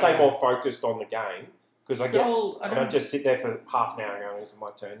I stay more focused on the game because I I don't just sit there for half an hour going, "Is it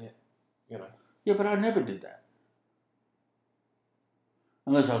my turn yet?" You know. Yeah, but I never did that.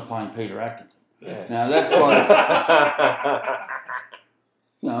 Unless I was playing Peter Atkinson. Yeah. Now that's why.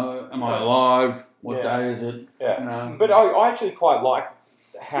 Am I alive? What Yeah. day is it? Yeah. No. But I actually quite like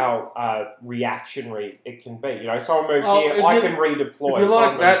how reactionary it can be. You know, someone moves Oh, here, if I you- can redeploy. If you someone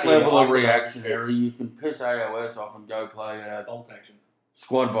like moves that here, level I of can reactionary, you can piss AOS off and go play bolt action?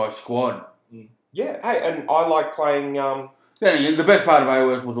 squad by squad. Yeah, hey, and I like playing. Then again, the best part of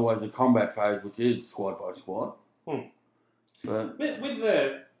AOS was always the combat phase, which is squad by squad. But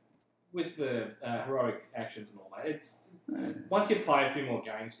With the heroic actions and all that, it's once you play a few more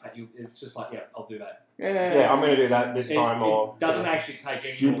games, Pat, it's just like, yeah, I'll do that. Yeah, I'm going to do that this time. Or It doesn't actually take any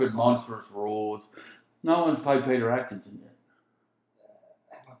more stupid time. monstrous roars. No one's played Peter Atkinson yet.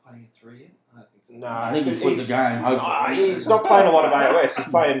 Am I playing it 3 yet? I don't think so. No, I think he's put the game. Hopefully, he's not playing a lot of AOS.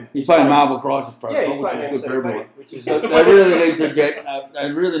 He's playing. Marvel Crisis Yeah, Protocol, he's which playing is good for everyone. MCP, which is But they really need to get.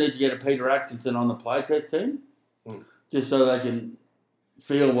 They really need to get a Peter Atkinson on the playtest team, just so they can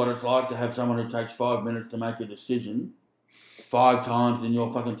feel what it's like to have someone who takes 5 minutes to make a decision 5 times in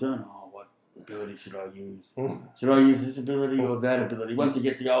your fucking turn. Oh, what ability should I use? Should I use this ability or that ability? Once he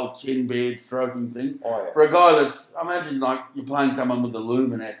gets the old chin beard stroking thing. Oh, yeah. For a guy that's, imagine like you're playing someone with the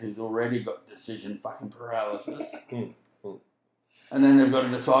Lumineth who's already got decision fucking paralysis. And then they've got to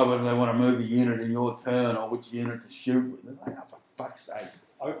decide whether they want to move a unit in your turn or which unit to shoot with. They're like, oh, for fuck's sake.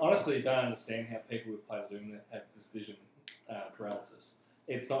 I honestly don't understand how people who play Lumineth have decision paralysis.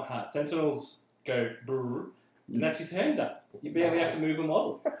 It's not hard. Sentinels go brrr, and that's your turn done. You barely have to move a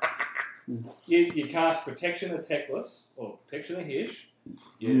model. You cast Protection of Techless or Protection of Hish.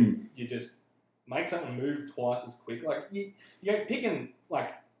 You just make something move twice as quick. Like you're picking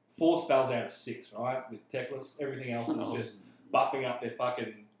like 4 spells out of 6, right? With Techless, everything else is just buffing up their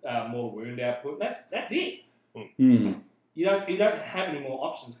fucking mortal wound output. That's it. You don't have any more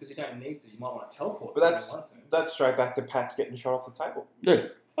options because you don't need to. You might want to teleport. But someone once. that's straight back to Pat's getting shot off the table. Yeah.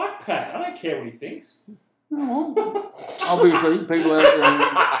 Fuck Pat. I don't care what he thinks. Oh, obviously, people out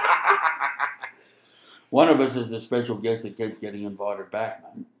there. One of us is the special guest that keeps getting invited back,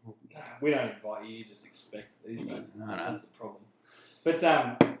 man. We don't invite you. You just expect these days. No. That's the problem. But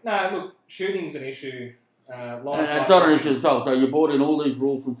no, look, shooting's an issue. And it's not an issue itself. So you brought in all these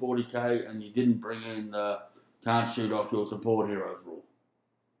rules from 40k and you didn't bring in the can't shoot off your support heroes rule.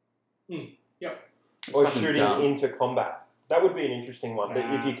 Yep. It's Or fucking shooting dumb. into combat. That would be an interesting one.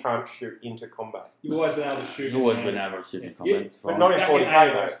 That if Nah. you can't shoot into combat. You've always been able to shoot. You've always in been there. able to shoot in Yeah. combat. It's But fine. not in Back 40k,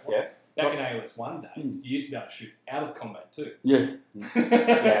 in though. AOS. Yeah? Back in AOS 1 day, you used to be able to shoot out of combat too. Yeah.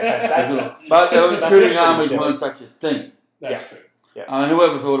 That's But that's shooting pretty armies silly. weren't such a thing. That's true. I mean,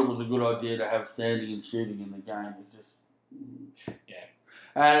 whoever thought it was a good idea to have standing and shooting in the game is just... Yeah.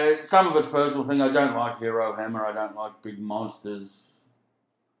 Some of it's personal thing. I don't like Hero Hammer. I don't like big monsters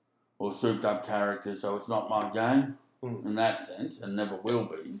or souped up characters, so it's not my game in that sense, and never will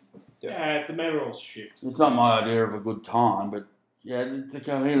be. Yeah, the meta rules shift. It's not my idea of a good time, but yeah, the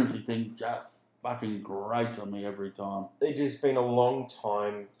coherency thing just fucking grates on me every time. It has been a long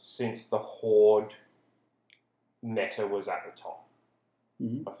time since the Horde meta was at the top.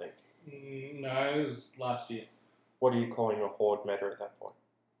 Mhm. I think. No, it was last year. What are you calling a horde meta at that point?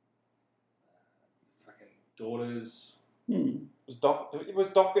 Fucking daughters. Was Doc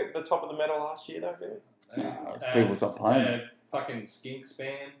at the top of the meta last year though? Really? People stopped playing. Fucking skink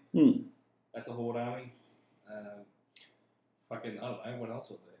spam. That's a horde army. Fucking, I don't know, what else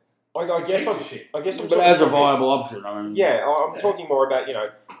was there? I guess I'm But talking as a about- viable option, I mean. Yeah, I'm talking more about,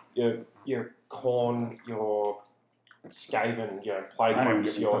 your Khorne, your Skaven, Plague I don't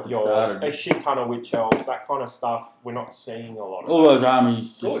Ones, get me fucking your started. a shit ton of Witch Elves, that kind of stuff. We're not seeing a lot of. All those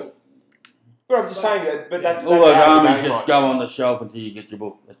armies Good. just, But I'm just saying that. But that's all those how the armies game just right go now. on the shelf until you get your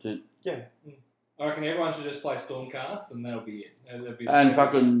book. That's it. I reckon everyone should just play Stormcast and that'll be it. That'll be And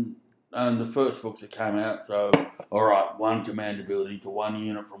fucking the first books that came out, so alright, one command ability to one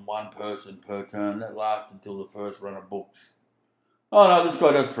unit from one person per turn. That lasts until the first run of books. Oh no, this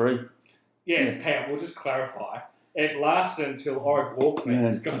guy does 3. Yeah, Pam, we'll just clarify. It lasts until Auric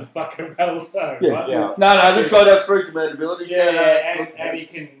Warclare's got a fucking battle zone, Yeah. right? Yeah. No, this guy does 3 command abilities. Yeah, no, it's good. and he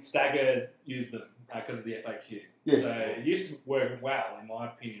can stagger use them because of the FAQ. Yeah. So it used to work well, in my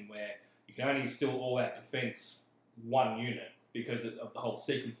opinion, where you can only still all out defense one unit because of the whole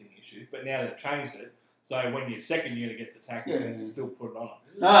sequencing issue. But now they've changed it, so when your second unit gets attacked, you can still put it on.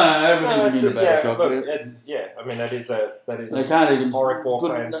 No, everything's in the battle shop. look, I mean that is a They can't even. Auric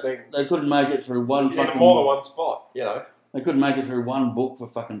Warclare's thing. They couldn't make it through one It's in fucking. more than one spot, They couldn't make it through one book for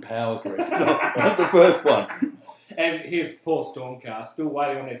fucking power creep. Not the first one. And here's poor Stormcast, still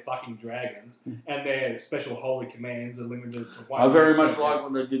waiting on their fucking dragons, and their special holy commands are limited to one. I very much per like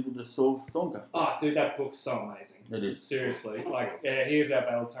what they did with the Stormcast. Oh, dude, that book's so amazing. It is. Seriously. Like, here's our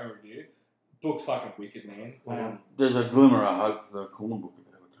Battletome review. Book's fucking wicked, man. There's a glimmer of hope for the Khorne book if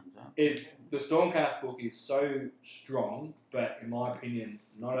it ever comes out. The Stormcast book is so strong, but in my opinion,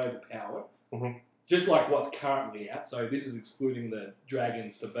 not overpowered. Mhm. Just like what's currently out. So this is excluding the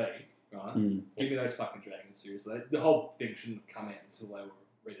dragons to be, right? Give me those fucking dragons, seriously. The whole thing shouldn't have come out until they were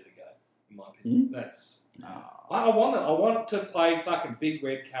ready to go, in my opinion. That's... I want them. I want to play fucking big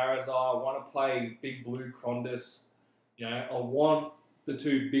red Karazai. I want to play big blue Krondus. I want the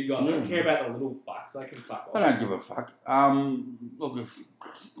 2 big guys. I don't care about the little fucks. They can fuck off. I don't give a fuck. Look, if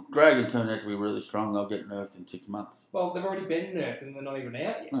Dragon turns out to be really strong, they'll get nerfed in 6 months. Well, they've already been nerfed and they're not even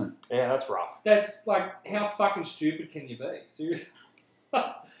out yet. Yeah, that's rough. That's like, how fucking stupid can you be? Seriously?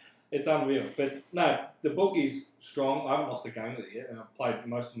 It's unreal. But no, the book is strong. I haven't lost a game with it yet, and I've played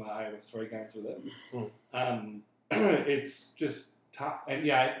most of my AOS 3 games with it. It's just tough. And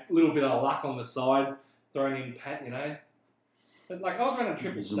a little bit of luck on the side, thrown in pat, But like, I was running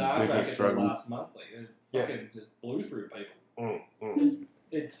triple Some Star bitter Drake at the struggle. last monthly. It fucking just blew through people.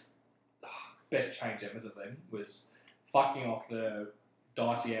 It's best change ever to them was fucking off the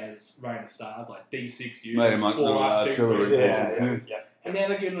dicey as Rain of Stars, like D6 units. Made 'em like little artillery. Yeah. And now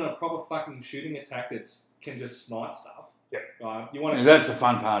they're getting a proper fucking shooting attack that can just snipe stuff. Yep. Right? You want And that's the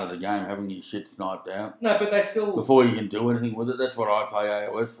fun part of the game, having your shit sniped out No, but they still... before you can do anything with it. That's what I play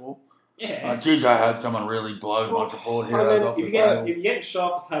AOS for. Yeah. Geez, I hope someone really blows my support I mean, heroes off If the you get table.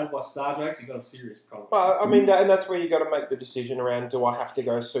 shot off the table by Star Drakes, you've got a serious problem. Well, I mean, and that's where you got to make the decision around: do I have to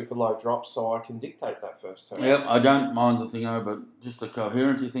go super low drop so I can dictate that first turn? Yep, I don't mind the thingo, but just the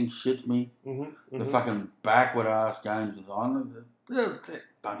coherency thing shits me. The fucking backward ass games design. They're a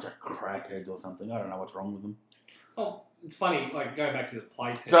bunch of crackheads or something. I don't know what's wrong with them. Oh, it's funny, like, going back to the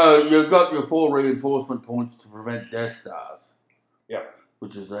play test. So you've got your 4 reinforcement points to prevent Death Stars. Yep.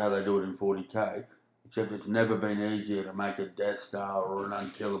 Which is how they do it in 40k. Except it's never been easier to make a Death Star or an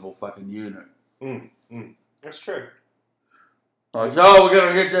unkillable fucking unit. That's true. Like, oh, we're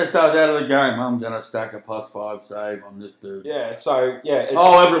going to get Death Stars out of the game. I'm going to stack a +5 save on this dude. Yeah. So it's,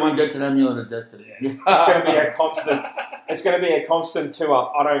 Everyone gets an Amulet of Destiny. it's going to be a constant. It's going to be a constant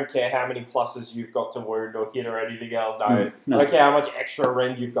 2-up. I don't care how many pluses you've got to wound or hit or anything else. No. I don't care how much extra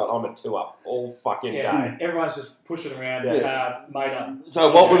rend you've got. I'm a 2-up all fucking day. Everyone's just pushing around, made up.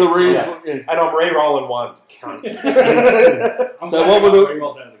 So what were the reinforcements? And I'm re-rolling ones. Cunt. I'm So glad what I were got the-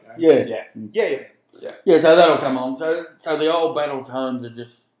 rerolls out of the game. Yeah. Yeah, so that'll come on. So the old battle tones are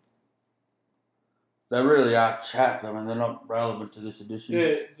just... They really are chaff. I mean, they're not relevant to this edition.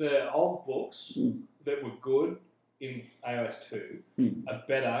 The old books that were good in AOS 2 are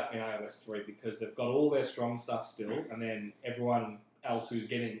better in AOS 3 because they've got all their strong stuff still, and then everyone else who's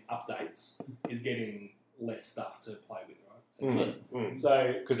getting updates is getting less stuff to play with, right?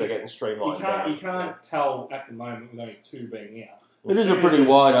 So Because they're getting streamlined. you can't tell at the moment with only 2 being out. It is a pretty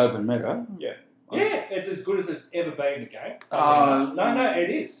wide open meta. Yeah, it's as good as it's ever been in the game. No, it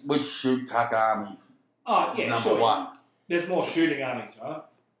is. Which shoot tuck army Oh, is yeah, number sure. 1. There's more shooting armies, right?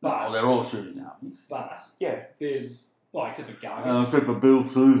 No, they're all shooting armies. But Yeah. there's, well, except for Gargants. Except for Bill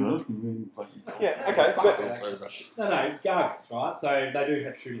Sousa. Yeah, okay, Fuck but- Bill Sousa. No, Gargants, right? So they do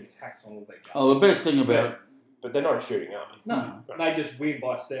have shooting attacks on all their Gargants. Oh, the best thing about But they're not a shooting army. No, they just win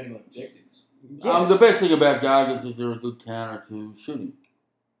by standing on objectives. Yes. the best thing about Gargants is they're a good counter to shooting.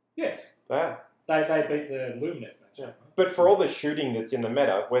 Yes. They are. They beat the Lumineth match. Yeah. Right? But for all the shooting that's in the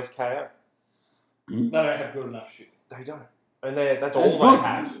meta, where's KO? They don't have good enough shooting. They don't. And that's all And they good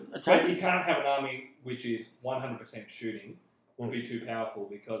have. But you can't have an army which is 100% shooting would be too powerful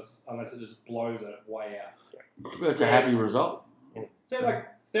because unless it just blows it way out. That's a happy result. So like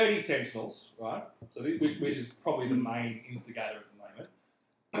 30 Sentinels, right? So which is probably the main instigator at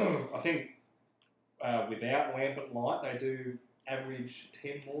the moment. I think without Lamp and Light, they do average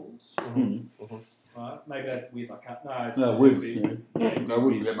 10 mortals, right? Maybe that's with, I can't, no, it's No, with, they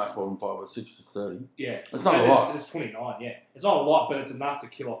wouldn't get much more than 5 or 6 to 30. yeah. It's not a lot. It's 29, yeah. It's not a lot, but it's enough to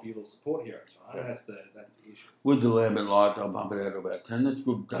kill off your little support heroes, right? And that's the issue. With the Lambent Light, they'll bump it out to about 10. That's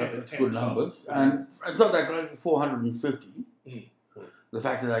good. 10, That's 10, good 12. numbers. And it's not that great for 450. Mm. The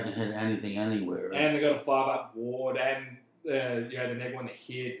fact that they can hit anything anywhere. And they've got a 5-up ward and the neg one that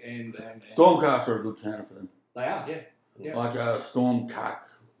hit and Stormcasts are a good counter for them. they are, yeah. Yeah. Like a Stormcuck,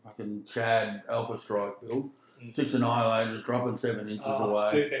 fucking Chad Alpha Strike build. 6 Annihilators dropping 7 inches away.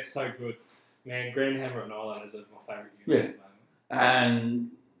 Dude, they're so good. Man, Greenhammer and Islanders are my favourite units Yeah. at the moment.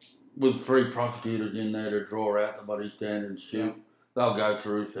 And with 3 prosecutors in there to draw out the body stand and shoot, they'll go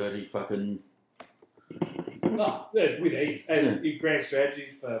through 30 fucking. Oh, yeah, with ease. And grand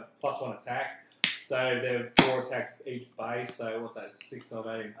strategy for +1 attack. So they're 4 attacks each base. So what's that? 6, 12,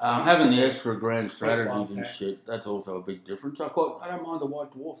 18. Having the extra grand strategies and attacks. shit, that's also a big difference. I don't mind the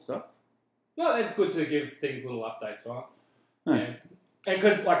White Dwarf stuff. No, that's good to give things little updates, right? Yeah. Yeah. And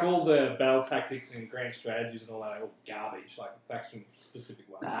because like all the battle tactics and grand strategies and all that are all garbage, like the faction specific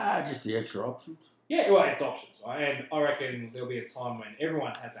ones. Just the extra options. Yeah, well, it's options, right? And I reckon there'll be a time when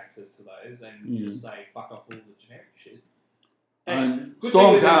everyone has access to those, and you just say fuck off all the generic shit. And good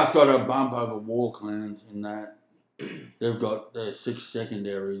thing with Stormcast got a bump over War Clans in that they've got their 6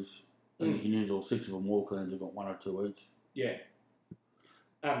 secondaries, and you can use all 6 of them. War Clans have got 1 or 2 each. Yeah.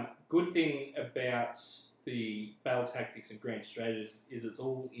 Good thing about the battle tactics and grand strategies is it's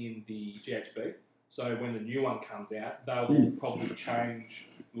all in the GHB. So when the new one comes out, they'll probably change.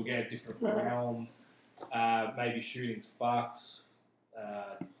 We'll get a different realm. Maybe shooting's fucked.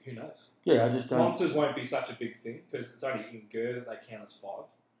 Who knows? Yeah, I just don't. Monsters won't be such a big thing because it's only in Gur that they count as 5.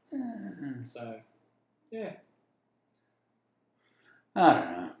 So, yeah. I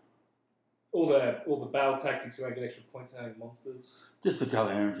don't know. All the battle tactics won't get extra points out of monsters. Just the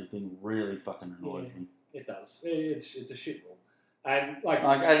coherency thing really fucking annoys me. It does. It's a shit rule. And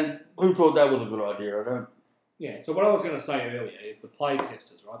And who thought that was a good idea? I don't. yeah, so what I was going to say earlier is the play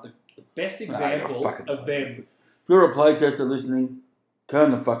testers, right? The best example of them, If you're a playtester listening,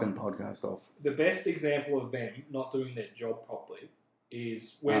 turn the fucking podcast off. the best example of them not doing their job properly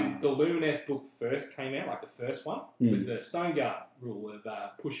is when the Lumineth book first came out, like the first one, with the Stoneguard rule of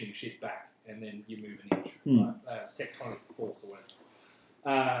pushing shit back and then you move an inch, right? Tectonic force or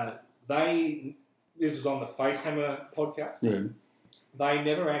whatever. This was on the Facehammer podcast. Yeah. They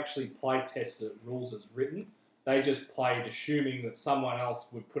never actually play tested rules as written. They just played assuming that someone else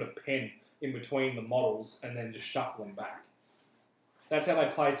would put a pen in between the models and then just shuffle them back. That's how they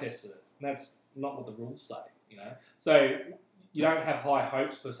play tested it. And that's not what the rules say, you know. So you don't have high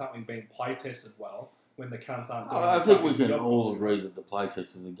hopes for something being play tested well when the cunts aren't doing I the think we fucking can job all properly. agree that the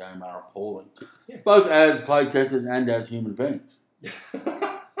playtesters of the game are appalling. Yeah. Both as playtesters and as human beings.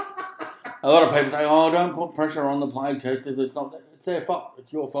 A lot of people say, "Oh, don't put pressure on the playtesters. It's their fault.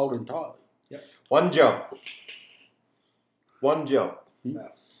 It's your fault entirely." Yep. One job. Yeah.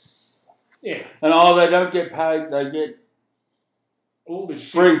 And they don't get paid. They get All the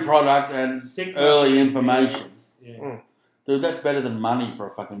free shit. product and 6 early months information. Yeah. Dude, that's better than money for a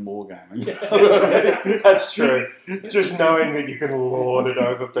fucking war game. That's true. Just knowing that you can lord it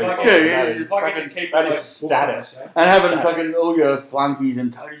over people. Like, Yeah, if it's I get fucking- to keep that all is those books on status. myself. And having fucking all your flunkies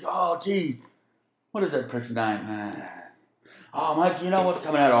and toadies. Oh, gee, what is that prick's name? Oh, mate, do you know what's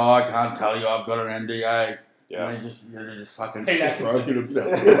coming out? Oh, I can't tell you. I've got an NDA. Yeah. And they just fucking Hey, that's- broken himself.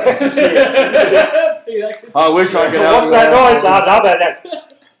 Hey, that could- I wish I could help What's you that out. noise? That.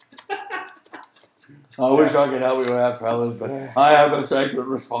 I wish I could help you out, fellas, but I have a sacred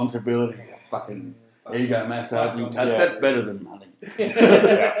responsibility. Fucking ego massaging touch. Yeah. That's better than money.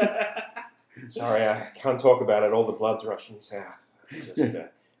 Sorry, I can't talk about it. All the blood's rushing south.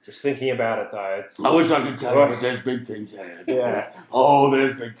 Just thinking about it though, it's I wish I could tell you, but there's big things ahead. Yeah. Oh,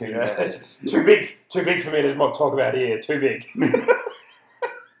 there's big things yeah, ahead. too big for me to talk about here. Too big.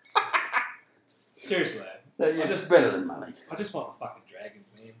 Seriously, It's better than money. I just want the fucking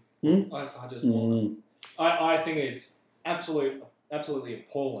dragons, man. I just want them. I think it's absolutely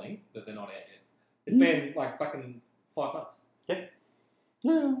appalling that they're not out yet. It's been like fucking 5 months.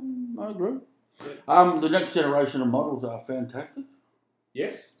 Yeah, I agree. Yeah. The next generation of models are fantastic.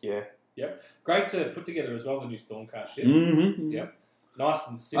 Yes. Yeah. Yep. Great to put together as well, the new Stormcast shit. Mm-hmm. Yep. Nice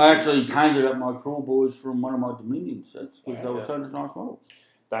and simple. I actually painted up my Crawl Boys from one of my Dominion sets because they were Yeah. so nice models.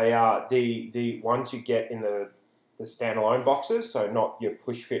 They are the ones you get in the standalone boxes, so not your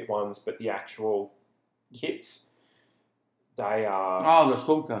push fit ones, but the actual kits. They are Oh, the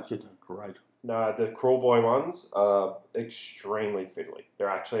Stormcast kits are great. no, the Crawl Boy ones are extremely fiddly. They're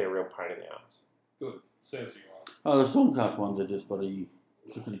actually a real pain in the ass. Good. Serves you right. Oh, the Stormcast ones are just bloody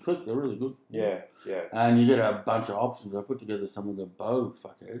clickety-click. They're really good. Yeah. And you get a bunch of options. I put together some of the bow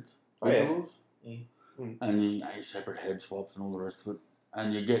fuckheads. Oh, yeah. Visuals. Mm. And you separate head swaps and all the rest of it.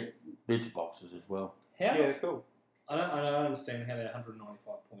 And you get bits boxes as well. How? Yeah, cool. I don't understand how they're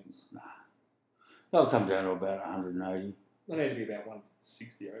 195 points. They'll come down to about 180. They need to be about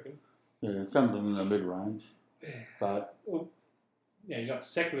 160, I reckon. Yeah, something in the mid-range. But, Well, yeah, you got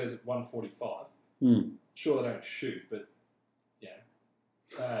Sequitors at 145. mm. Sure, they don't shoot, but yeah.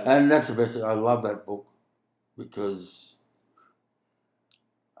 And that's the best. I love that book because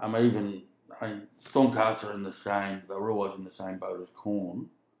Stormcast are in the same. They were always in the same boat as Khorne,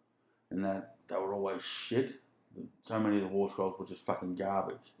 in that they were always shit. So many of the War Scrolls were just fucking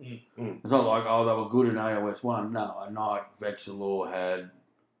garbage. It's not like they were good in AOS 1. No, a Knight Vexilor had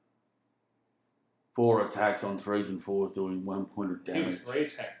 4 attacks on 3s and 4s doing 1 point of He damage. was 3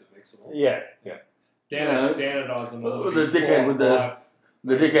 attacks at Vexilor. Yeah. Down to standardise them all. The dickhead with the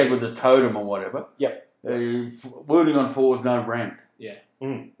dickhead with his totem or whatever. Yep. Wounding on 4s, no rent. Yeah.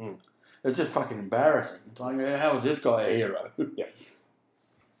 It's just fucking embarrassing. It's like, how is this guy a hero? Yeah.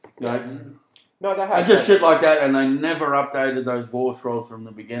 Like, No, they have. and just shit like that, and they never updated those War Scrolls from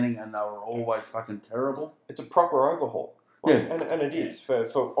the beginning, and they were always fucking terrible. It's a proper overhaul. Like, Yeah. And it is. For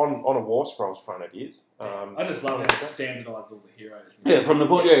on a War Scrolls front, it is. I just love how they standardised all the heroes. Yeah, from the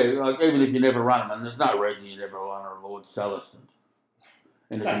point, like even if you never run them, and there's no reason you never run a Lord Celestin.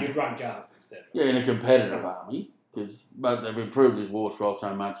 No, you'd run guards instead. Yeah, in a competitive army, but they've improved his War Scroll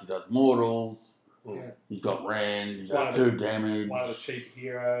so much. He does mortals. Yeah. He's got rend. He It's one does of 2 damage. One of the cheap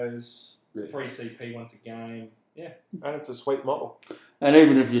heroes. Yeah. Free CP once a game. Yeah. And it's a sweet model. And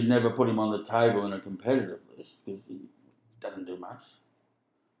even if you'd never put him on the table in a competitive list, because he doesn't do much,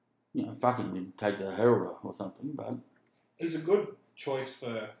 fuck him, you'd take the Heraldor or something, but... He's a good choice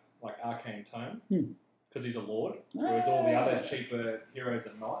for, like, Arcane Tome, Hmm. because he's a Lord, whereas all the other cheaper heroes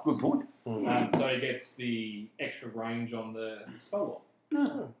are Knights. Good point. So he gets the extra range on the spell wall. Yeah.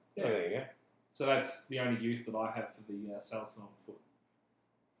 Yeah, there you go. So that's the only use that I have for the Salson on foot.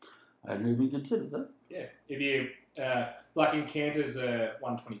 I hadn't even considered that. Yeah. If you, like, Incanters are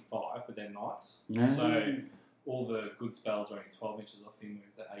 125, but they're Knights. Yeah. So all the good spells are only 12 inches off him,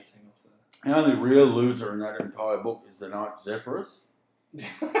 whereas they're 18 off the... The only real loser in that entire book is the Knight Zephyrus.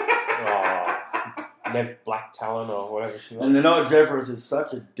 Nev Black Talon or whatever she was. And the Knight Zephyrus is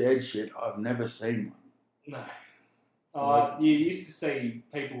such a dead shit, I've never seen one. No. You used to see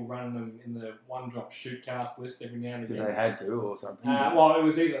people running them in the one-drop shoot cast list every now and Because again. they had to or something. Well, it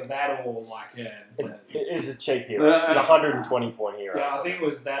was either that or like It is a cheap hero. It's a 120 point hero. yeah, I think it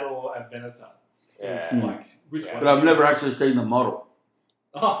was that or a Venator. It's Yeah. like which one? But I've never actually seen the model.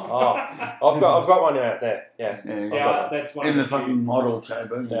 Oh, I've got one out there. Yeah. yeah, that's one In of the few- fucking model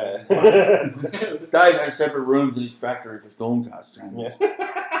chamber. Yeah. Dave has separate rooms in his factory for Stormcast chambers.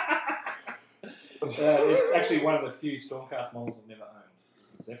 It's actually one of the few Stormcast models I've never owned. Is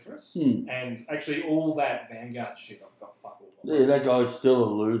the Zephyrus, and actually all that Vanguard shit I've got fuck all. Yeah, that guy's still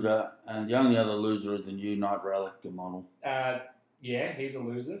a loser, and the only other loser is the new Knight Relic model. Yeah, he's a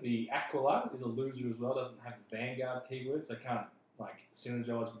loser. The Aquila is a loser as well. Doesn't have the Vanguard keyword, so can't like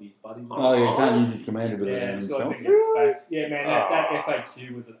synergize with his buddies. Oh, yeah, he can't use his commander ability Yeah, on it's sort of himself. thing gets facts. Yeah, man, that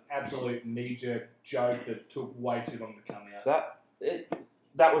FAQ was an absolute knee-jerk joke that took way too long to come out.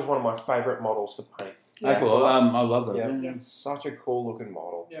 That was one of my favourite models to paint. Yeah. Aquila, I love those. Yeah. Yeah. It's such a cool looking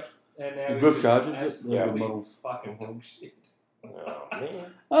model. And now Good he's charges, just yeah, absolutely good models. fucking dog shit. Oh, man.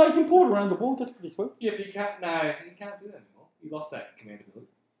 Oh, you can port around the board, that's pretty sweet. Yeah, but you can't do that anymore. He lost that command ability.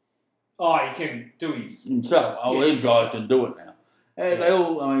 Oh, he can do his... Himself. Oh, Yeah, these guys can do it now. And they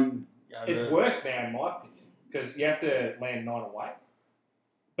all, I mean... It's worse now, in my opinion, because you have to land 9 away.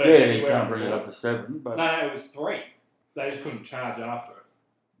 Yeah, it's you anywhere can't on bring it the up to 7, but... No, it was 3. They just couldn't charge after it.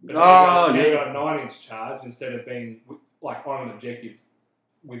 But Oh, now yeah. you got a 9-inch charge instead of being like on an objective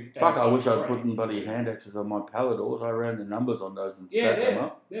with Fuck, I wish I'd outside put bloody hand axes on my Paladors. I ran the numbers on those and Yeah, stats them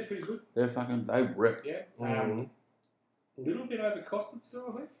up. they're pretty good. They rip. Yeah. Mm. A little bit overcosted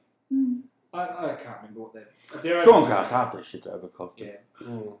still, I think. Mm. I can't remember what they're Stormcast, half their shit's overcosted. Yeah.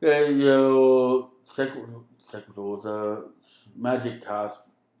 Mm. Yeah, your Sequitors, Magic Cast,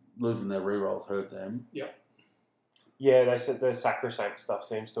 losing their rerolls hurt them. Yeah, they said the Sacrosanct stuff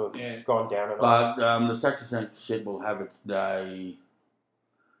seems to have gone down a notch. But the Sacrosanct shit will have its day.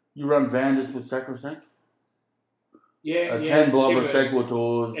 You run Vandus with Sacrosanct? Yeah, 10 blob of give it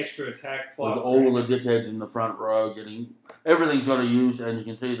Sequitors extra attack, with fly all the dickheads in the front row getting... Everything's got to use, and you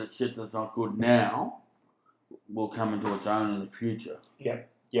can see that shit that's not good now will come into its own in the future. Yep.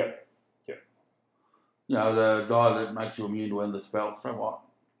 You know, the guy that makes you immune to end the spell, so what?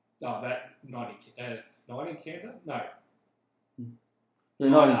 Oh, that Night Encounter? No. You're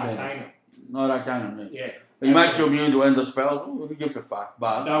not Night in Arcanum. Not Arcanum, yeah. Yeah. He makes you immune to end the spells. Who gives a fuck?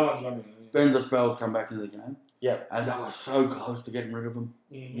 But No one's running them. then the spells come back into the game. Yeah. And that was so close to getting rid of them.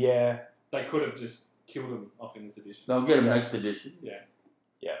 Yeah. They could have just killed them off in this edition. They'll get them next edition. Yeah.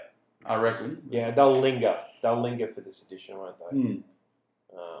 I reckon. Yeah, they'll linger. They'll linger for this edition, won't they? Hmm.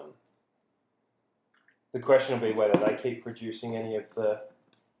 The question will be whether they keep producing any of the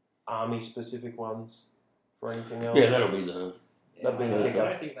army-specific ones for anything else. Yeah, that'll be the... That'd be I the don't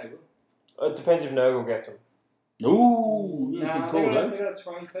kicker. think they will. It depends if Nurgle gets them. Ooh, you Nah, can they call got that. a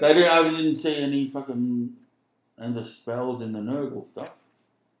terrain piece. I didn't see any fucking end the spells in the Nurgle stuff.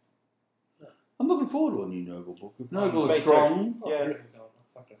 I'm looking forward to a new Nurgle book. If Nurgle Me is too. strong, Oh, Yeah. really don't.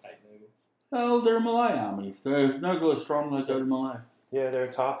 I fucking hate Nurgle. well, they're a Malay army. If Nurgle is strong, they go to Malay. Yeah, they're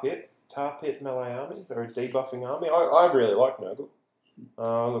a tar pit melee army. They're a debuffing army. I really like Nurgle.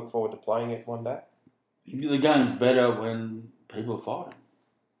 I look forward to playing it one day. The game's better when people are fighting.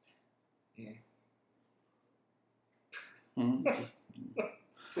 Yeah. I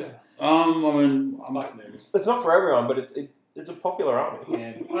mean, I like Nurgle. It's not for everyone, but it's a popular army. Yeah,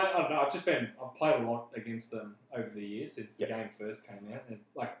 I don't know. I've played a lot against them over the years since the game first came out, and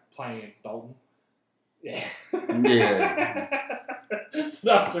like playing against Dalton. Yeah. Yeah. It's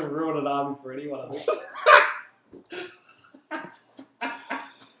enough to ruin an army for anyone. I think.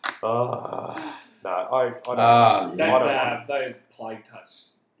 No, I don't. yeah. That those plague touch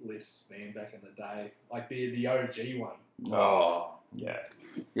lists, man, back in the day, like the OG one. Oh. Yeah.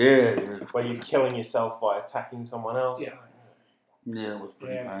 Yeah. Where you're killing yourself by attacking someone else. Yeah. Yeah, it was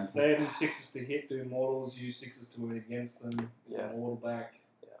pretty painful. They had 6s to hit, do mortals, use 6s to win against them, get a mortal back.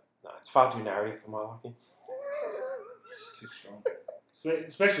 No, it's far too narrative for my liking. It's just too strong.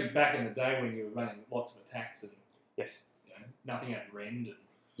 Especially back in the day when you were running lots of attacks and Yes. nothing had rend and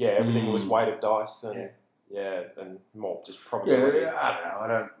Yeah, everything was weight of dice and and more just probability. Yeah, I don't know. I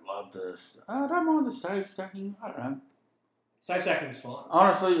don't love this. I don't mind the save stacking. I don't know. safe stacking's fine.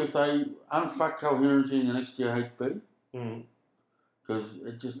 Honestly, if they unfuck coherency in the next year HP, Mm. because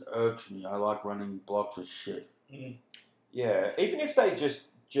it just irks me. I like running blocks of shit. Mm. Yeah, even if they just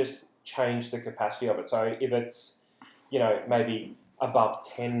change the capacity of it. So if it's, maybe above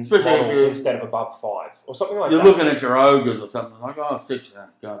 10 Especially if models you're- instead of above 5 or something like You're that. looking at your ogres or something like, 6.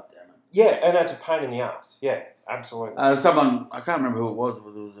 God damn it. Yeah, and that's a pain in the ass. Yeah, absolutely. Someone, I can't remember who it was,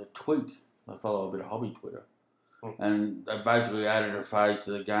 but there was a tweet. I follow a bit of hobby Twitter. And they basically added a phase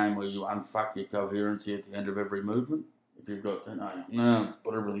to the game where you unfuck your coherency at the end of every movement. If you've got,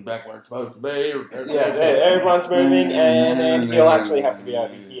 put everything back where it's supposed to be. Everyone's moving, and then he'll actually have to be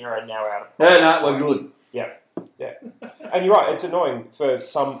over here and now out of Yeah, no, we're good. And you're right, it's annoying for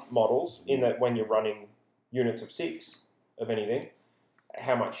some models in that when you're running units of 6 of anything,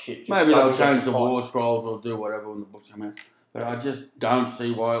 how much shit just Maybe they'll doesn't get change to the fight. war scrolls or do whatever when the books come out. But I just don't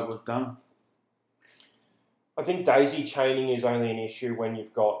see why it was done. I think daisy chaining is only an issue when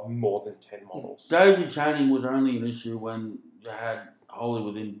you've got more than 10 models. Daisy chaining was only an issue when you had Holy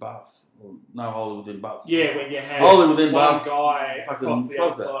Within buffs. Or no Holy Within buffs. Yeah, when you had Only within one buffs, guy fucking across the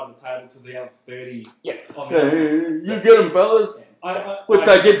love other side of the table to the other 30 Yeah. on the Yeah, other side. you get them, fellas. Yeah. Which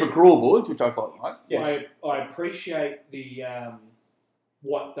they did for Cruel Boys, which I quite like. Yes. I appreciate the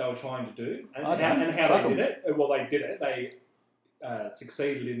what they were trying to do and I how, don't. and how Fuck they 'em. did it. Well, they did it. They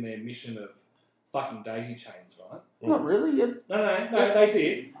succeeded in their mission of fucking daisy chains, right? Not really. No, they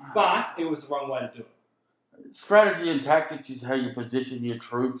did, but it was the wrong way to do it. Strategy and tactics is how you position your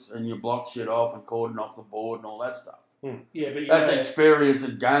troops and you block shit off and cordon off the board and all that stuff. Yeah, but That's experience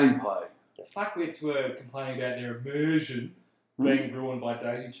and gameplay. fuckwits were complaining about their immersion being ruined by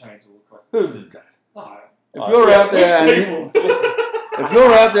daisy chains all across. Who did that? No, If you're out there and people. if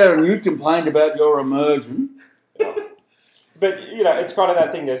you're out there and you complained about your immersion, But, it's kind of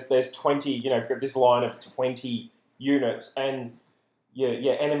that thing, there's 20, you've got this line of 20 units, and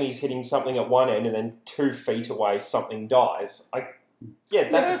enemies hitting something at one end and then 2 feet away something dies.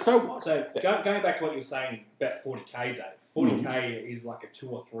 So what? So going back to what you were saying about 40k, Dave. 40k is like a 2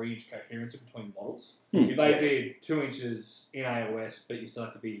 or 3 inch coherence between models. If they did 2 inches in AOS, but you still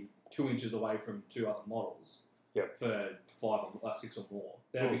have to be 2 inches away from 2 other models for 6 or more,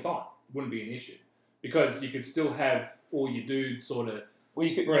 then it'd be fine. Wouldn't be an issue because you could still have all your dudes sort of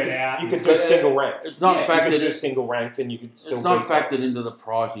spread out. You could do single rank. It's not You factored could do in. single rank, and you could still. It's not reflex. factored into the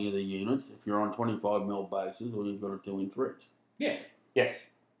pricing of the units if you're on 25mm bases or you've got a 2-inch reach. Yeah. Yes.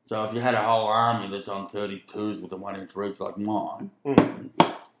 So if you had a whole army that's on 32s with a 1-inch reach like mine, Yeah.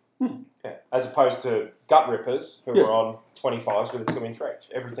 As opposed to gut rippers who are on 25s with a 2-inch reach.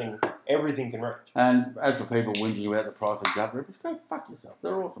 Everything can reach. and as for people whinging about the price of gut rippers, go fuck yourself.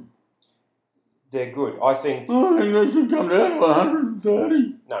 They're awesome. They're good. I think. I think they should come down to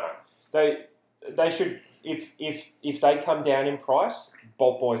 130. No. They should. If they come down in price,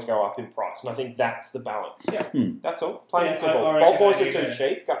 Bolt Boys go up in price, and I think that's the balance. Yeah. That's all. Plain and Yeah, simple. I Bolt reckon Boys they are too need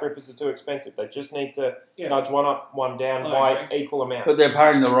cheap. Gut Rippers are too expensive. They just need to Yeah. nudge one up, one down I by agree. equal amount. But they're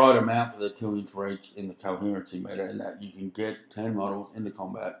paying the right amount for the 2-inch reach in the coherency meta, and that you can get 10 models into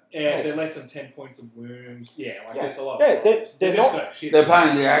combat. Yeah, they're less than 10 points of wounds. Yeah, there's a lot. Yeah, of they're just not. got shit. They're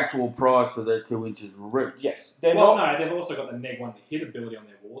paying the actual price for their 2 inches reach. Yes, they're Well, not. no, they've also got the neg 1 to hit ability on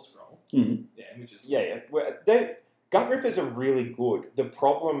their war scroll. Mhm. Yeah, which is Yeah. Gut Rippers are really good. The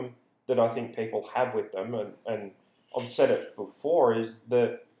problem that I think people have with them, and I've said it before, is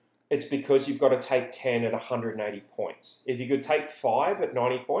that it's because you've got to take 10 at 180 points. If you could take 5 at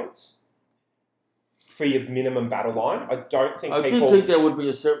 90 points for your minimum battle line, I don't think I people... did think there would be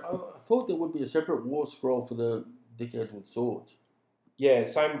a separate. I thought there would be a separate war scroll for the dickheads with swords. Yeah,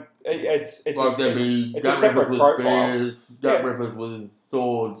 same... It's Like there'd be it's a gut separate rippers with profile. spears, gut Yeah. rippers with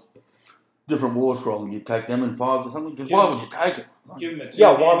swords, different war scroll, and you take them in 5s or something. Because Yeah. why would you take it? give them a 2.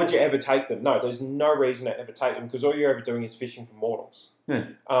 Yeah, why would you ever take them? No, there's no reason to ever take them because all you're ever doing is fishing for mortals. Yeah.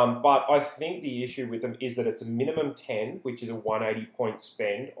 But I think the issue with them is that it's a minimum 10, which is a 180 point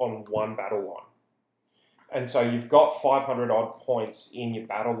spend on one battle line. And so you've got 500 odd points in your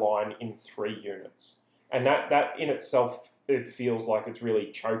battle line in 3 units. And that in itself, it feels like it's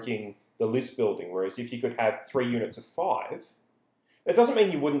really choking the list building. Whereas if you could have 3 units of 5, it doesn't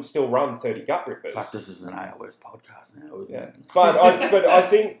mean you wouldn't still run 30 gut rippers. Fuck, this is an AOS podcast now, isn't it? But I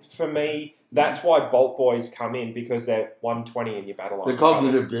think for me, that's why Bolt Boys come in because they're 120 in your battle line. The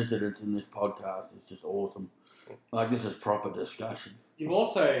cognitive dissonance in this podcast is just awesome. Like, this is proper discussion. You've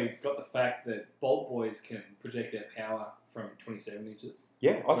also got the fact that Bolt Boys can project their power from 27 inches.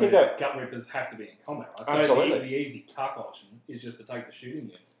 Yeah, I think whereas that Gut Rippers have to be in combat. Right? So Absolutely. the easy cuck option is just to take the shooting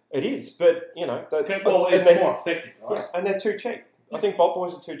unit. it is, but Well, and it's they're- more effective, right? yeah, and they're too cheap. I think Bolt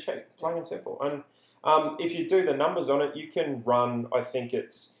Boys are too cheap, plain and simple. And if you do the numbers on it, you can run. I think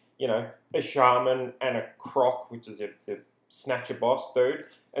it's a shaman and a croc, which is a snatcher boss dude,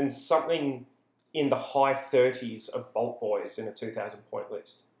 and something in the high 30s of Bolt Boys in a 2,000 point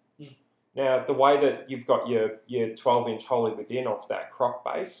list. Now, the way that you've got your 12-inch Holy Within off that croc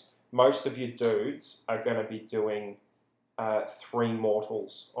base, most of your dudes are going to be doing 3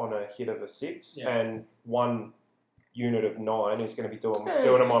 mortals on a hit of a 6, and 1 unit of 9 is going to be doing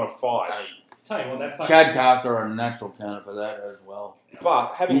them on a 5. Hey, Tell you what, that fucking... Chadcaster are a natural counter for that as well.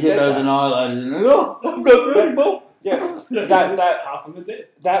 But having You get said those that, annihilators and I've got 30 more. yeah, half of them are dead.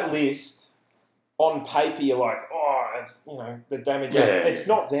 that list on paper, you're like, it's, the damage. Yeah. It's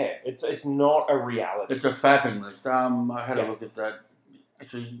not there. It's not a reality. It's a fapping list. I had Yeah. a look at that.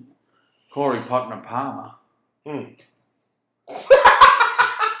 Actually, Corey Putnam Palmer.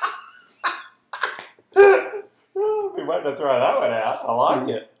 We waiting to throw that one out. I like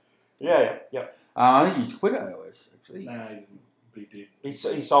it. Yeah. I think he's quit AOS, actually. No, he did. He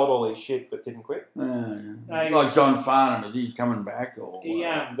sold all his shit but didn't quit. Like John Farnham, is he's coming back? Or He,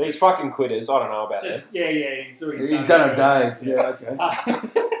 These fucking quitters, I don't know about just, that. yeah, he's already he's done a his Dave. Yeah,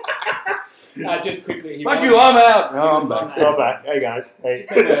 okay. just quickly, he Fuck won- you, I'm out. No, I'm was back. on I'm back. Hey guys. Hey.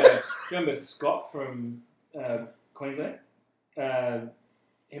 Do you remember Scott from Queensland? Him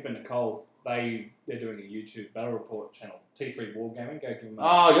and Nicole, they're doing a YouTube battle report channel, T3 Wargaming. Go give them a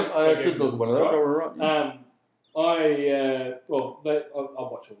Oh, yep, I Okay, did look at one of those. right. All right. I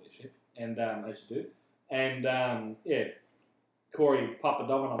watch all this shit, and as you do, and Corey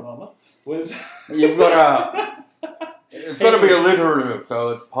Papadopoulos was. You've got a. It's got to be alliterative, so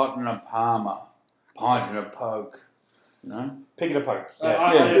it's Putnam Palmer, pint and a poke. Pig and a poke.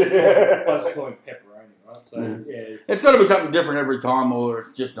 I Yeah. just call him pepperoni, right? So yeah, It's got to be something different every time, or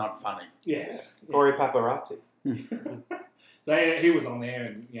it's just not funny. yes. Corey Paparazzi. So he was on there,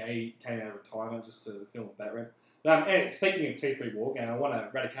 and he came out of retirement just to film a bat rep. And speaking of T3 Wargame, I want a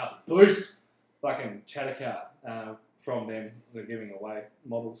Radical Boost fucking chatter card from them. They're giving away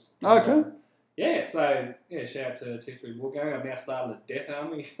models. Okay. So shout out to T3 Wargame. I've now started a Death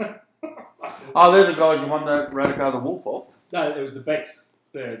Army. Oh, they're the guys you won the Radical the Wolf off. No, it was the Beast.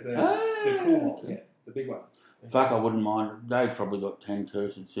 The cool model. Yeah, the big one. Fuck, I wouldn't mind. Dave's probably got 10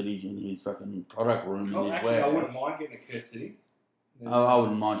 cursed cities in his fucking product room in his Actually, I warehouse. wouldn't mind getting a Cursed City. I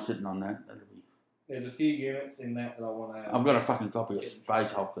wouldn't mind sitting on that. There's a few units in that I want to... I've got a fucking copy of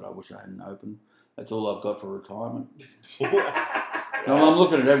Space Hulk that I wish I hadn't opened. That's all I've got for retirement. So I'm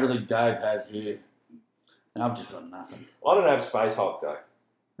looking at everything Dave has here, and I've just got nothing. I don't have Space Hulk though.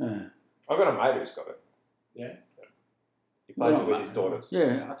 Yeah. I've got a mate who's got it. Yeah. He plays it with his daughters.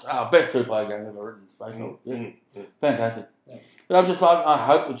 Yeah, best two-player game ever written. Space Hulk. Yeah. Fantastic. Yeah. But I'm just like, I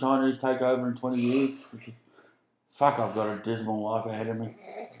hope the Chinese take over in 20 years. Fuck, I've got a dismal life ahead of me.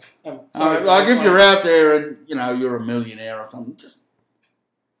 Like if you're out there and you're a millionaire or something, just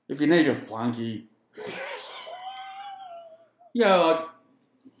if you need a flunky, like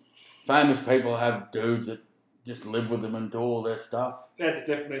famous people have dudes that just live with them and do all their stuff. That's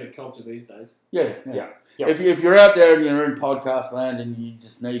definitely the culture these days. Yeah. Yep. If you're out there and you're in podcast land and you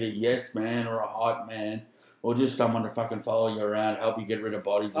just need a yes man or a hype man or just someone to fucking follow you around, help you get rid of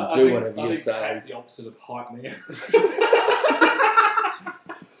bodies and do whatever you say. That's the opposite of hype man.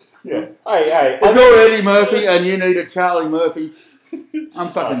 Yeah. Hey. If you're Eddie Murphy and you need a Charlie Murphy, I'm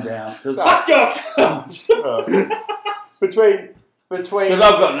fucking down. Fuck your cunt! Between Because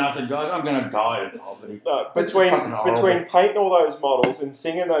I've got nothing, guys. I'm going to die of poverty. No, This is fucking horrible. between painting all those models and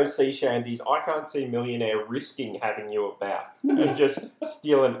singing those sea shanties, I can't see Millionaire risking having you about and just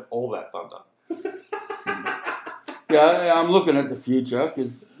stealing all that thunder. Yeah, I'm looking at the future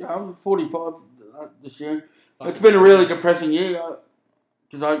because I'm 45 this year. It's been a really depressing year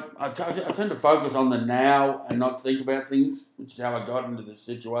because I tend to focus on the now and not think about things, which is how I got into this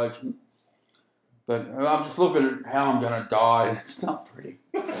situation. But I'm just looking at how I'm going to die, and it's not pretty.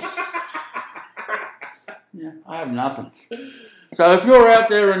 Yeah, I have nothing. So if you're out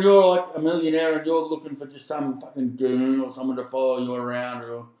there and you're like a millionaire and you're looking for just some fucking goon or someone to follow you around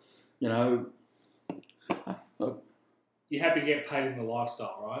or, look, You're happy to get paid in the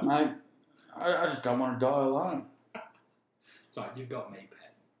lifestyle, right? mate, I just don't want to die alone. Sorry, you've got me,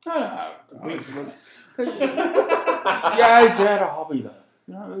 Pat. I don't know. Weakness. Yeah, it's out a hobby though.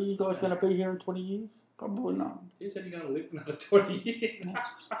 Are you guys going to be here in 20 years? Probably not. You said you're going to live for another 20 years.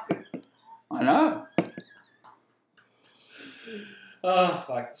 I know. Oh,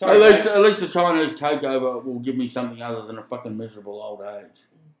 fuck. Sorry, At least the Chinese takeover will give me something other than a fucking miserable old age.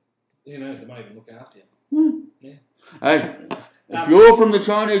 Who knows? They might even look after you. Yeah. Hey, if you're from the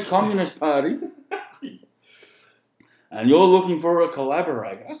Chinese Communist Party and you're looking for a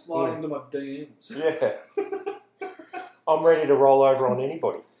collaborator, Slide into my DMs. Yeah. I'm ready to roll over on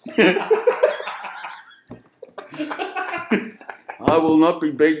anybody. I will not be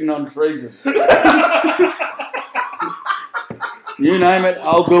beaten on treason. You name it,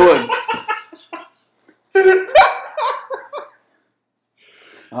 I'll do it.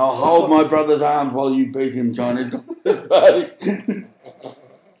 I'll hold my brother's arms while you beat him, Chinese Communist Party.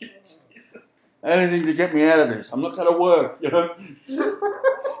 Anything to get me out of this. I'm not going to work,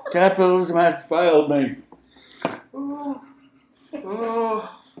 Capitalism has failed me.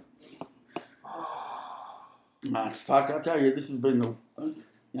 Fuck, I tell you, this has been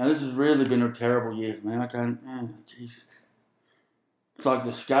this has really been a terrible year for me. I can't, jeez. It's like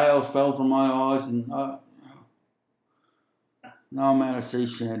the scales fell from my eyes and no amount of sea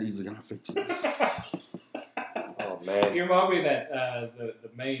shanties are going to fix this. Oh, man. You remind me of that, the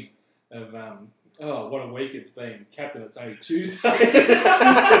meme of, what a week it's been. Captain, it's only Tuesday.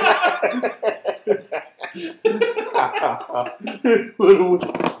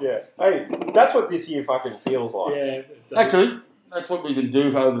 Yeah. Hey, that's what this year fucking feels like. Yeah. Actually, that's what we can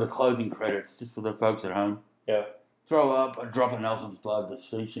do over the closing credits, just for the folks at home. Yeah. Throw up a drop of Nelson's Blood, the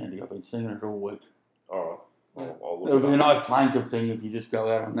sea shanty. I've been singing it all week. All right. I'll look It'll it be a up. nice plaintive thing if you just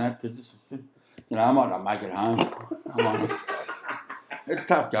go out on that, because this is, I might not make it home. I'm honest. It's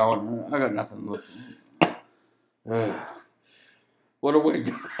tough going. I got nothing left. What a week.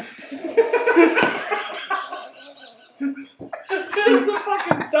 It's the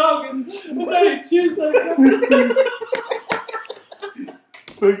fucking dog. It's only Tuesday.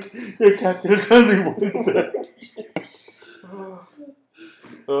 Yeah, Captain, it's only Wednesday.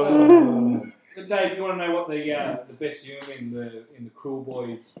 Dave, you want to know what the best unit in the Cruel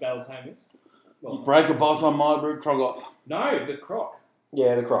Boys battle tome is? Well, Break a boss on my route, Trogoth. no, the Croc.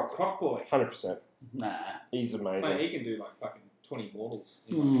 Yeah, the Croc. Croc Boy. 100%. Nah. He's amazing. Mate, he can do like fucking 20 mortals.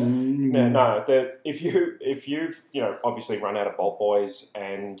 No. If you've obviously run out of Bolt Boys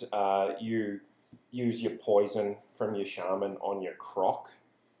and you use your poison from your shaman on your croc,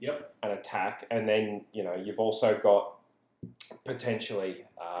 Yep. an attack, and then you've also got potentially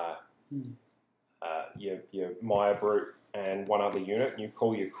your Maya Brute and one other unit, and you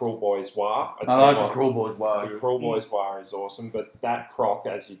call your Cruel Boys War. I like the Cruel Boys War. The Cruel Boys War is awesome, but that croc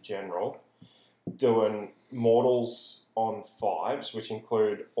as your general, doing mortals on 5s, which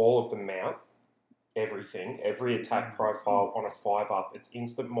include all of the mount, everything, every attack profile on a 5-up, it's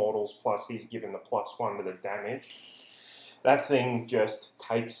instant mortals, plus he's given the +1 to the damage. That thing just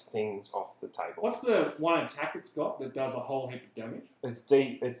takes things off the table. What's the one attack it's got that does a whole heap of damage? It's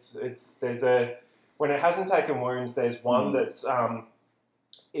deep. There's a when it hasn't taken wounds. There's one that's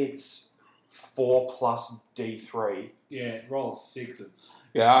it's 4+ D3. Yeah, roll a 6. It's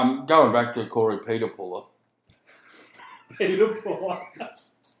Yeah, I'm going back to Corey Peter Puller. Peter Puller.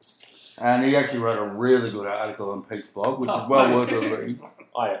 And he actually wrote a really good article on Pete's blog, which is well worth a read.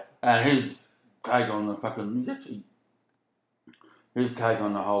 Oh yeah. And his take on his take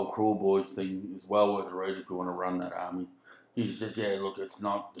on the whole Cruel Boys thing is well worth a read if you want to run that army. He says, yeah, look, it's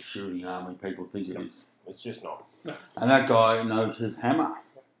not the shooting army people think it is. It's just not. And that guy knows his hammer.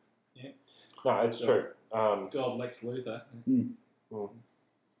 Yeah. No, it's true. God, Lex Luthor.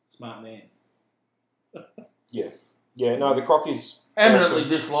 Smart man. Yeah, no, the croc is Eminently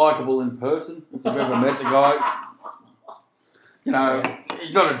dislikable in person, if you've ever met the guy.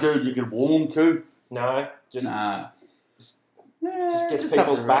 He's not a dude you can warm to. No, just Just gets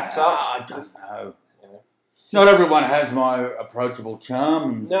people's backs up. I don't know. Not everyone has my approachable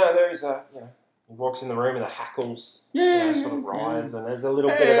charm. No, there is he walks in the room and the hackles sort of rise, and there's a little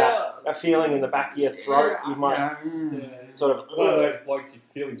bit of a feeling in the back of your throat. You might sort of one of those blokes you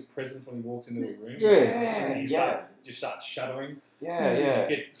feel his presence when he walks into a room. Yeah, Just start shuddering. Yeah.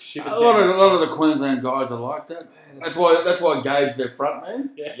 Get shivers a lot of the Queensland guys are like that. That's why Gabe's their front man.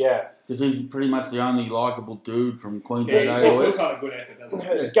 Yeah. Because he's pretty much the only likeable dude from Yeah, Queensland he puts AOS. on a good effort, doesn't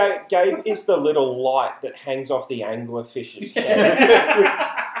he? Gabe is the little light that hangs off the angler fishes.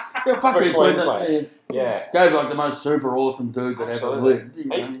 Yeah, fuck For these Queensland. Queensland. Yeah. Gabe's like the most super awesome dude that Absolutely.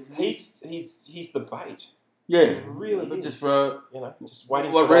 ever lived. He's the bait. Yeah, He really but is. just for Just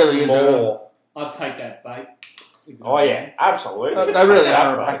waiting what for really that is more. I'd take that bait. Oh yeah, absolutely. they really Take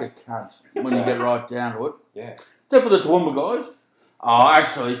are a that pack bait. of cunts when you get right down to it. Yeah. Except for the Toowoomba guys. Oh,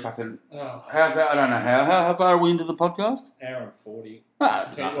 actually, fucking. Oh, I don't know how far are we into the podcast? hour and 40. Ah,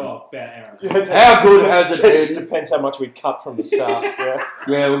 it's Well, nothing. about hour and 40. How good has it been? Depends how much we cut from the start. Yeah.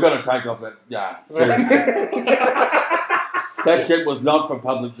 Yeah, we've got to take off that. Yeah, seriously. That shit was not for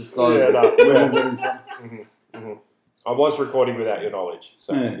public disclosure. Yeah, no, We yeah. won't get in trouble. I was recording without your knowledge,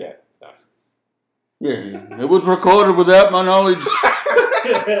 so Yeah. no. Yeah, it was recorded without my knowledge.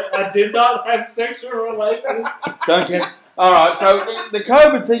 I did not have sexual relations. Don't care. All right, so the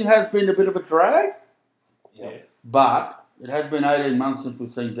COVID thing has been a bit of a drag, Yes. but it has been 18 months since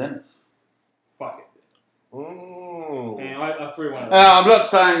we've seen Dennis. Fuck it. Mm. And I threw one. I'm not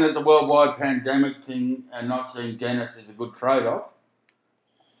saying that the worldwide pandemic thing and not seeing Dennis is a good trade-off.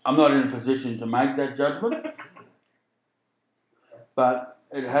 I'm not in a position to make that judgment. But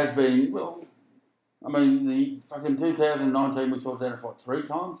it has been, I mean, the fucking 2019 we saw Dennis, 3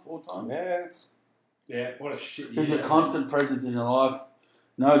 times, 4 times? Yeah, What a shit He's year. a constant presence in your life.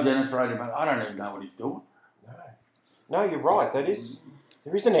 No Dennis rating, but I don't even know what he's doing. No, you're right. There is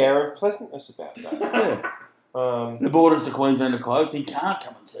an air of pleasantness about that. Yeah. The borders to Queensland are closed. He can't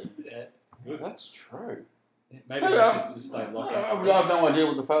come and see me. Yeah, good. That's true. Maybe we should just stay locked I have no idea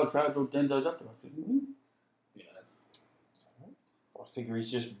what the failed charge or Denzo's up to. Yeah, that's... I figure he's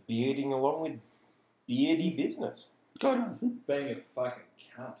just bearding along with beardy business. God knows. Being a fucking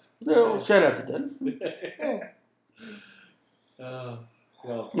cunt. Yeah, well, shout out to Dennis. Oh,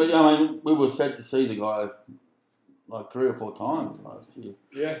 God. But, I mean, we were set to see the guy like 3 or 4 times last year.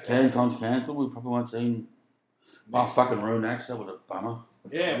 Yeah. CanCon's cancelled. We probably won't see him. Oh, fucking Runax. That was a bummer.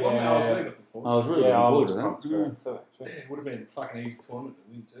 Yeah, well, I was really looking forward I was really I looking was forward pumped to for that. it too, actually. Yeah, it would have been a fucking easy tournament to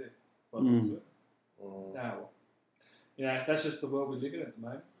win too. Well, that's just the world we live in at the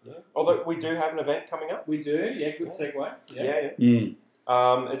moment. Yeah. Although we do have an event coming up. We do, yeah, good segue. Yeah. Mm.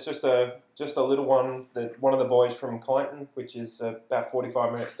 It's just a little one that one of the boys from Clinton, which is about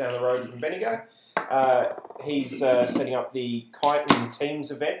 45 minutes down the road from Bendigo. He's setting up the Kyneton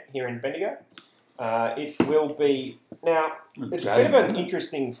Teams event here in Bendigo. It will be now. It's a bit of an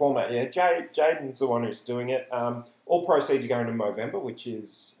interesting format. Yeah, Jaden's the one who's doing it. All proceeds are going to Movember, which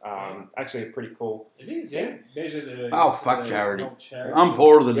is actually a pretty cool. It is, thing. yeah. Fuck charity. I'm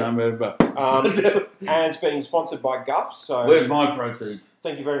poorer than November. And it's being sponsored by Guff. So Where's my proceeds?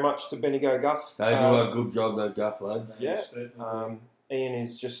 thank you very much to Bendigo Guff. They do a good job, though, Guff lads. Yeah. Ian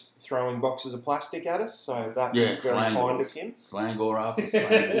is just throwing boxes of plastic at us, so that's Yeah, very kind of him. Slangor after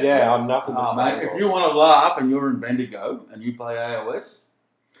Slangor. Yeah, I'm nothing but Oh, mate, Slangor. if you want to laugh and you're in Bendigo and you play AOS,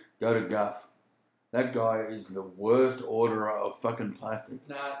 go to Guff. That guy is the worst orderer of fucking plastic.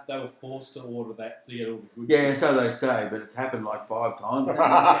 Nah, they were forced to order that to get all the good Yeah, shit. so they say, but it's happened like 5 times.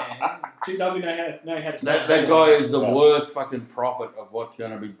 Yeah. GW know how to sell That guy is the Yeah. worst fucking prophet of what's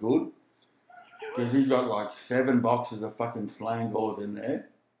going to be good. Because he's got like 7 boxes of fucking Slangors in there.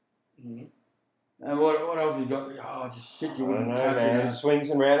 Mhm. And what else he got? Oh, just shit you I don't wouldn't know, touch. man. It. Swings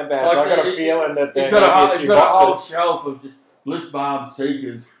and roundabouts. Like, I got a he- feeling that He's there got, might be he's few got a whole boxes. shelf of just Bliss Barb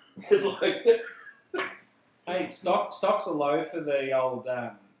Seekers. Like, Hey, stocks are low for the old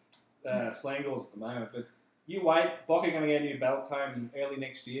Slangors at the moment, but you wait, Bock are going to get a new belt home early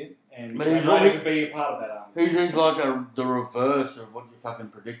next year, and But they he's might already- even be a part of that army. he's like the reverse of what you fucking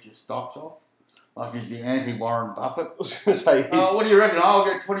predict your stocks off. Like he's the anti-Warren Buffett. I was going to say, Oh, what do you reckon? I'll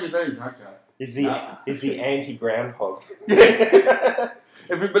get 20 of these. Okay. he's the anti-groundhog.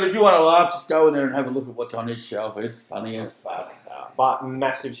 But if you want to laugh, just go in there and have a look at what's on his shelf. It's funny as fuck. But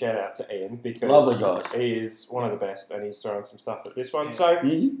massive shout out to Ian because Lovely guys. he is one of the best and he's throwing some stuff at this one. Yeah. So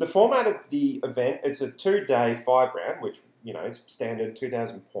Mhm. the format of the event, it's a 2-day 5-round, which is standard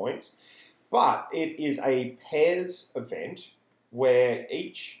 2,000 points, but it is a pairs event where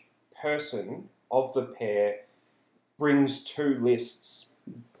each person of the pair brings 2 lists,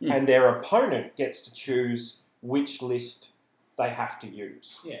 Hmm. and their opponent gets to choose which list they have to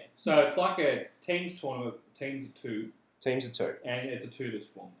use. Yeah, so it's like a teams tournament, teams of 2, Teams of 2. and it's a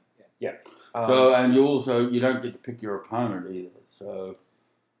 2-list format. Um, So, and you don't get to pick your opponent either. So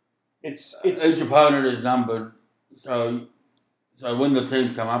it's each opponent is numbered. So when the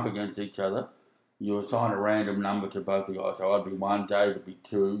teams come up against each other, you assign a random number to both the guys. So I'd be 1, Dave would be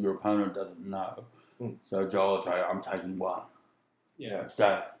 2. Your opponent doesn't know. Hmm. So Joel would say, I'm taking 1. Yeah. It's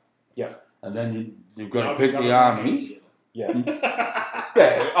Dave. Yeah. And then you've got to pick the armies. yeah.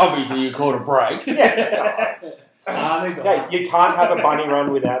 Yeah, obviously you caught a break. Yeah. I need the Yeah, one. you can't have a bunny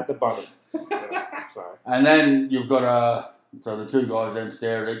run without the bunny. So And then you've got so the 2 guys then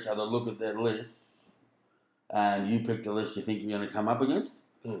stare at each other, look at their lists, and you pick the list you think you're going to come up against.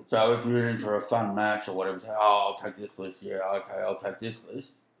 Mm. So if you're in for a fun match or whatever, say, oh, I'll take this list. Yeah, okay, I'll take this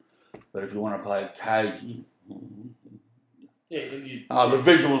list. But if you want to play cagey, Yeah, you, the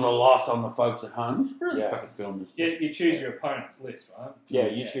visuals are lost on the folks at home. It's really Yeah. fucking film this. you choose your opponent's list, right? yeah,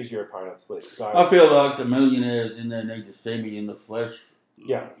 you choose your opponent's list. So I feel like the millionaires in there need to see me in the flesh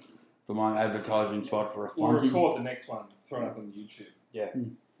yeah, for my advertising spot for a We'll funky. record the next one, throw it up on YouTube.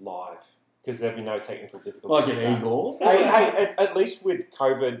 live because there'll be no technical difficulties. Like an Igor. Hey, at least with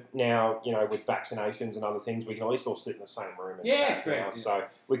COVID now, with vaccinations and other things, we can at least all sit in the same room. And Yeah, chat correct, now, yeah. So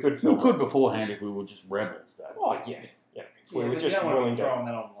we could We film. could beforehand if we were just rebels, though. Oh yeah. If we Yeah, were but just you don't want to willing be to. throwing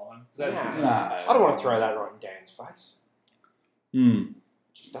that online. 'cause that- Nah. I don't want to throw that right in Dan's face.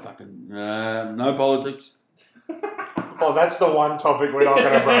 Just don't. Fucking no politics. Well, that's the one topic we're not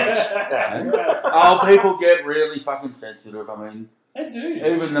going to broach. Yeah. Oh, people get really fucking sensitive. I mean, They do.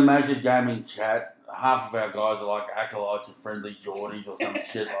 even the Magic Gaming chat, half of our guys are like acolytes of Friendly Geordies or some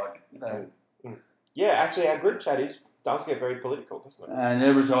shit like that. Yeah, actually, our group chat does get very political, doesn't it? And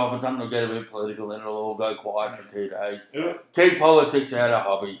every so often something will get a bit political, then it'll all go quiet for 2 days. It Keep politics out of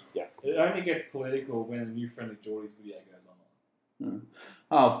hobby. only gets political when a new Friendly Geordies video goes online.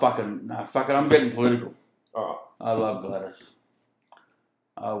 Oh, fucking, no, fuck it, I'm getting political. All I love Gladys.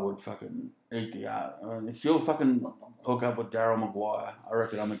 I would fucking eat the art. I mean, if she'll fucking hook up with Daryl Maguire, I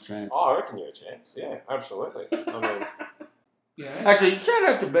reckon I'm a chance. Oh, I reckon you're a chance. Yeah, absolutely. I mean, Yeah. Actually, shout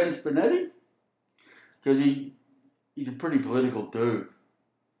out to Ben Spinetti, because he's a pretty political dude.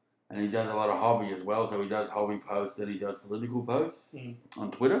 And he does a lot of hobby as well. So he does hobby posts and he does political posts on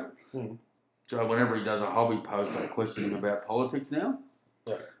Twitter. Mm. So whenever he does a hobby post, I question him about politics now.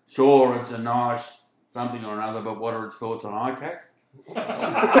 Yeah. Sure, it's a nice something or another, but what are its thoughts on ICAC?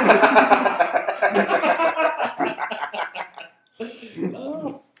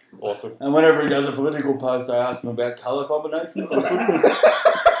 awesome. And whenever he does a political post, I ask him about colour combinations.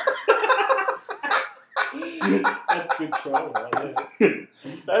 That's good troll, right? That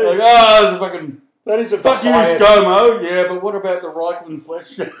Like, is, oh, fucking that is a fuck you, highest- ScoMo. Yeah, but what about the Reichland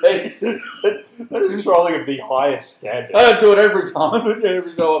flesh? That is trolling of the highest standard. I don't do it every time, but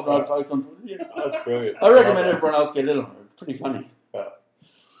every so often I post on Twitter. Yeah. That's brilliant. I recommend everyone else get in on it. It's pretty funny.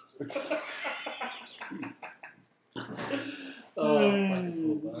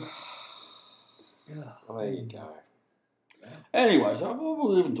 Oh, yeah. Oh, there you go. Anyway, so what were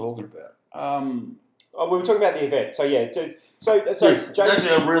we even talking about? Oh, we were talking about the event. So yeah, so Yes, James, it's actually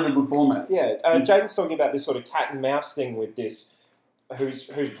a really good format. yeah, Jaden's talking about this sort of cat and mouse thing with this. Who's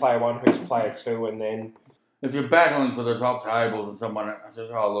player one, who's player two, and then If you're battling for the top tables and someone says,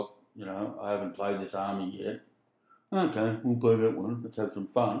 oh, look, you know, I haven't played this army yet. Okay, we'll play that one. Let's have some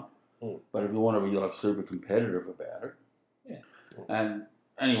fun. But if you want to be like super competitive about it, and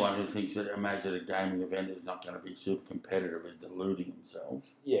anyone who thinks that imagine a gaming event is not going to be super competitive is deluding themselves.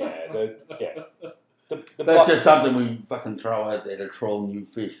 That's just something we fucking throw out there to troll new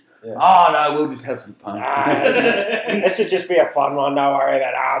fish. Yeah. Oh no, we'll just have some fun. This should just be a fun one. Don't worry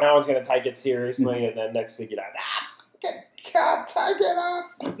about it. No one's going to take it seriously. And then next thing you know, can't take it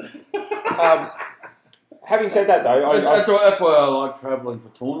off. Having said that, though, That's why I like travelling for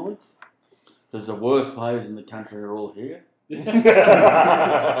tournaments, because the worst players in the country are all here.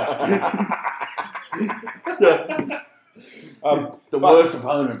 The worst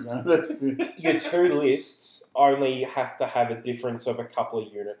opponents. That's your two lists only have to have a difference of a couple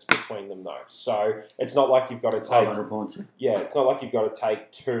of units between them, though. So it's not like you've got to take 500 points. it's not like you've got to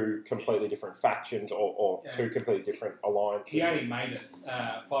take two completely different factions or two completely different alliances. He only made it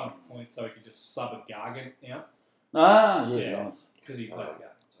 500 points so he could just sub a Gargan out Nice. because he plays Gargan.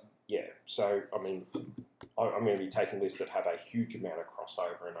 So. Yeah, so I mean, I'm going to be taking lists that have a huge amount of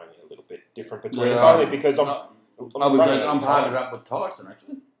crossover and only a little bit different between them, only because I'm partnered up with Tyson,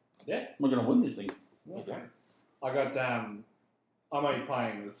 actually. Yeah. We're going to win this thing. Okay. I got. I'm only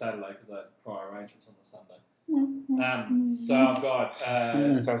playing the Saturday because I had prior arrangements on the Sunday. So I've got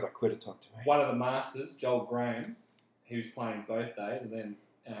Sounds like quitter talk to me. one of the masters, Joel Graham, who's playing both days, and then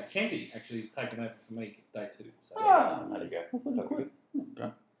Kenty actually has taken over for me day 2. So There you go.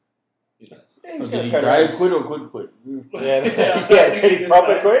 Okay. he does. Yeah, he's Did going he to turn around. Dave quit or quit? Did he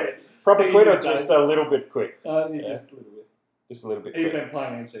proper quit? Proper quit or just a little bit quit? Just a little bit. Just a little bit He's quit. been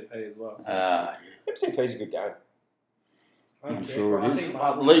playing MCP as well. So MCP's a good game. I'm sure it is.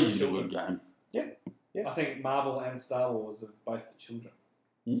 Marvel's Legion's a children. good game. Yeah. I think Marvel and Star Wars are both for children.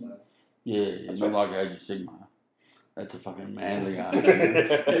 So. Yeah, it's not like Age of Sigmar. That's a fucking manly ass.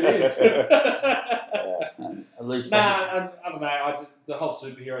 It is. At least I don't know. The whole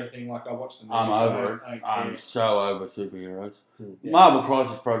superhero thing, like I watched the movies. I'm over it. I don't I'm care. so over superheroes. Yeah. Marvel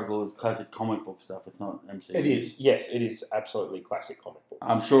Crisis Protocol is classic comic book stuff. It's not MCU. It is. Yes, it is absolutely classic comic book.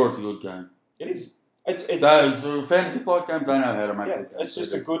 I'm sure it's a good game. It is. It's Those fantasy flight games, they know how to make good games. it's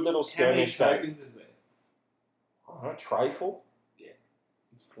just a good little How many skirmish game. tokens is there? Oh, a tray full?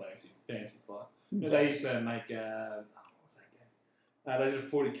 It's fancy flight. They used to make what was that game? They did a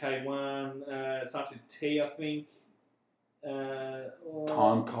 40k one. It starts with T, I think.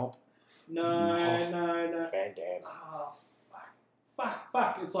 Time Cop. No. Van Damme. Oh,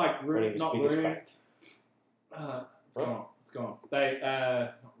 fuck. It's like When he Rune, was not big as Rune. fuck. It's gone. They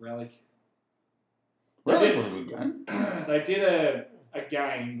not Relic. Relic was a good game. They did a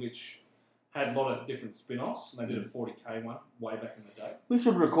game which had a lot of different spin-offs. And they did a 40k one way back in the day. We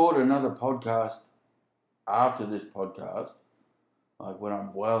should record another podcast after this podcast, like when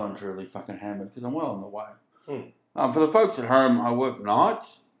I'm well and truly fucking hammered, because I'm well on the way. For the folks at home, I work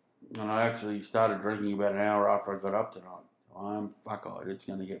nights, and I actually started drinking about an hour after I got up tonight. I'm fuck-eyed. It's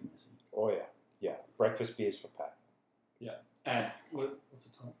going to get messy. Oh, yeah. Yeah. Breakfast beers for Pat. And what's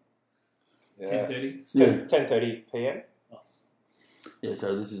the time? Yeah. 10:30. It's 10:30 p.m. Nice. Yeah,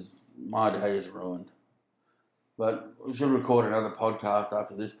 so this is, my day is ruined. But we should record another podcast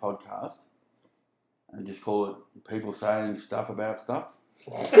after this podcast and just call it people saying stuff about stuff.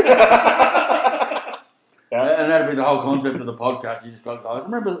 And that'd be the whole concept of the podcast. You just got guys,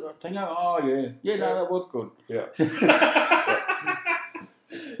 remember the thing? Oh, yeah. Yeah, no, that was good. Yeah.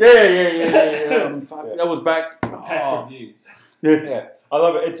 Yeah. Fuck, that was back. Patch reviews. Yeah. I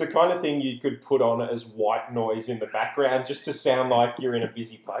love it. It's the kind of thing you could put on as white noise in the background just to sound like you're in a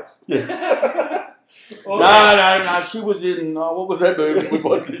busy place. No. She was in, what was that movie we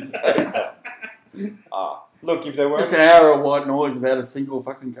watched? Look, if there weren't Just an hour of white noise without a single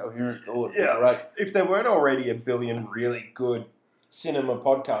fucking coherent thought. Yeah. Right. if there weren't already a billion really good cinema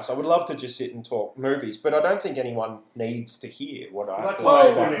podcasts, I would love to just sit and talk movies, but I don't think anyone needs to hear what I have to say.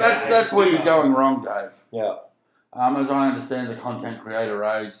 Well, about it. that's where you're going wrong, Dave. Yeah. As I understand the content creator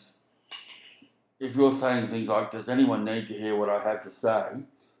age, if you're saying things like, does anyone need to hear what I have to say,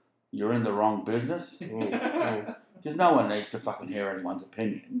 you're in the wrong business. Because no one needs to fucking hear anyone's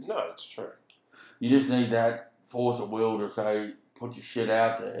opinions. No, it's true. You just need that force of will to say, put your shit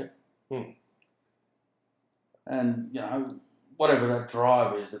out there. And, you know, whatever that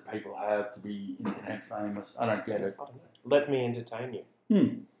drive is that people have to be internet famous, I don't get it. I don't know. Let me entertain you.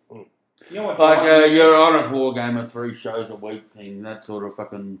 You know what? Like your Honest Wargamer 3 shows a week thing, that sort of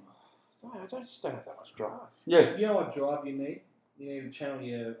fucking... I just don't have that much drive. Yeah. You know what drive you need? You need to channel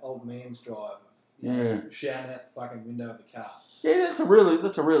your old man's drive. Shouting out the fucking window of the car. Yeah, that's a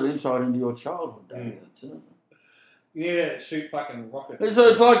real insight into your childhood, David. You need to shoot fucking rockets.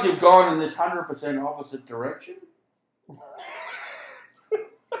 It's like you've gone in this 100% opposite direction.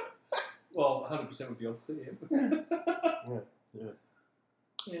 Well, 100% would be opposite,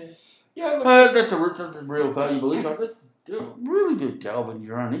 Yeah. Look, That's a real valuable insight. Really do delve into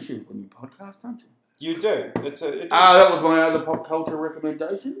your own issues when you podcast, don't you? you do. That was my other pop culture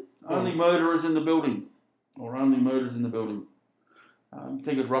recommendation. Only Murderers in the Building. Or Only Murders in the Building. I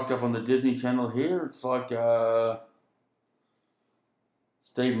think it rocked up on the Disney Channel here. It's like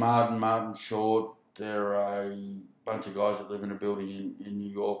Steve Martin, Martin Short. They're a bunch of guys that live in a building in New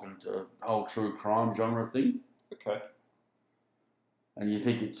York, and it's a whole true crime genre thing. Okay. And you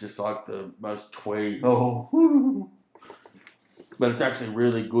think it's just like the most twee. Oh. But it's actually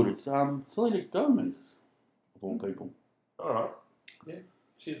really good. It's Selena Gomez, of all people. All right. Yeah.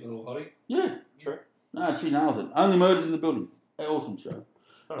 She's a little hottie. Yeah. True. No, she nails it. Only Murders in the Building. Awesome show.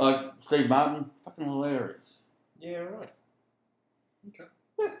 Oh. Like Steve Martin, fucking hilarious. Yeah, right. Okay.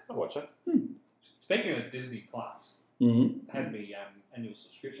 Yeah, I'll watch it. Speaking of Disney Plus, had me annual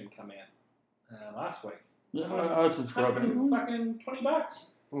subscription come out last week. Yeah, I subscribe. Fucking $20.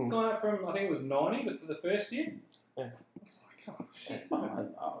 It's gone up from, I think it was 90 for the first year. Yeah. It's like, oh shit.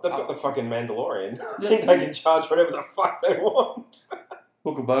 They've got the fucking Mandalorian. Yeah. They can charge whatever the fuck they want.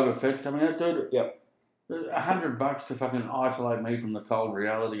 Book of Boba Fett's coming out, dude. Yep. $100 to fucking isolate me from the cold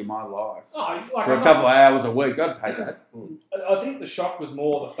reality of my life. Oh, like For a couple of hours a week, I'd pay that. I think the shock was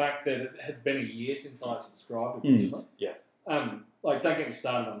more the fact that it had been a year since I subscribed originally. Yeah. Like, don't get me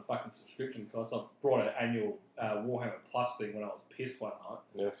started on fucking subscription costs. I brought an annual Warhammer Plus thing when I was pissed one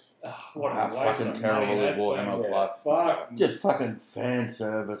night. Yeah. What How a waste fucking of terrible money is Warhammer that's been. Plus? Fuck. Just fucking fan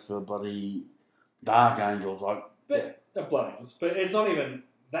service for bloody Dark Angels. Like, Blood Angels. But it's not even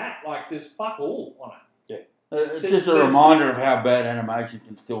that. Like, there's fuck all on it. it's just a reminder of how bad animation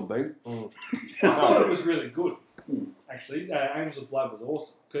can still be. I thought it was really good, actually. Angels of Blood was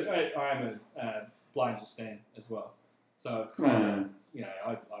awesome. 'Cause I am a Blood Angel stan as well. So it's kind of, you know,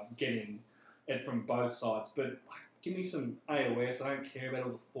 I'm getting it from both sides. But like, give me some AOS. I don't care about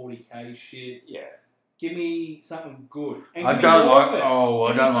all the 40k shit. Yeah. Give me something good. And I give me don't more like. of it. Oh, I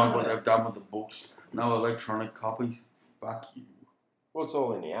Give me don't some like of what it. they've done with the books. No electronic copies. Fuck you. Well, it's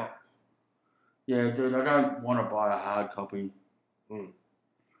all in the app. Yeah, dude, I don't want to buy a hard copy.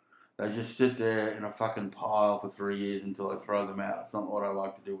 They just sit there in a fucking pile for 3 years until I throw them out. It's not what I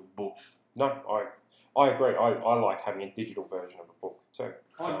like to do with books. No, I agree. I like having a digital version of a book too.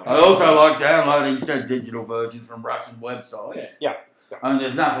 I also like downloading said digital versions from Russian websites. Yeah. I mean,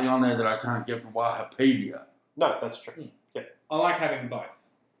 there's nothing on there that I can't get from Wikipedia. No, that's true. Yeah. I like having both.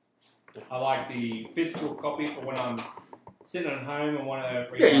 I like the physical copy for when I'm sitting at home and want to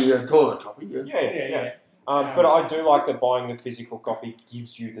read. Yeah, you got a toilet copy. Yeah. Yeah. But I do like that buying the physical copy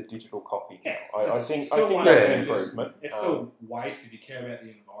gives you the digital copy. Yeah, I think still that's an advantageous. improvement. It's still waste if you care about the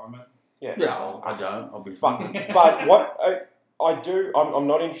environment. Yeah. I don't, obviously. But what I do, I'm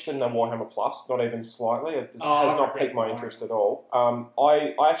not interested in the Warhammer Plus, not even slightly. It has not piqued my interest at all.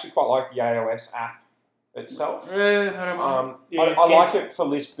 I actually quite like the AOS app itself. Yeah, I don't mind. I like it for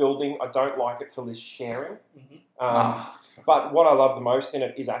list building. I don't like it for list sharing. But what I love the most in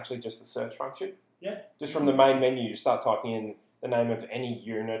it is actually just the search function. Yeah. Just from the main menu, you start typing in the name of any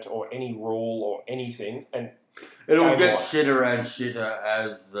unit or any rule or anything, and It'll Game get Boy. shitter and shitter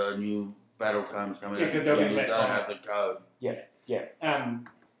as the new battle tomes come out. Yeah, 'cause there'll be you less don't on have the code.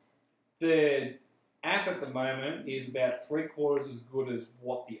 The app at the moment is about 3/4 as good as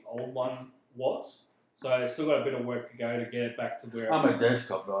what the old one was. So it's still got a bit of work to go to get it back to where I'm it a was.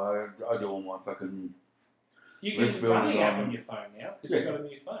 desktop guy. I do all my fucking... You can list run the building app on- on your phone now because you've got a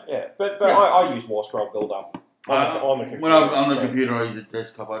new phone. yeah. But Yeah. I use War Scroll Builder on the computer. When I'm on the so- computer, I use a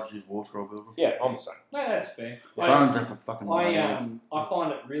desktop. I just use War Scroll Builder. Yeah, I'm the same. No, that's fair. Phones are for fucking millennials. I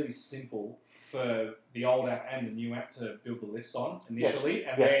find it really simple for the old app and the new app to build the lists on initially,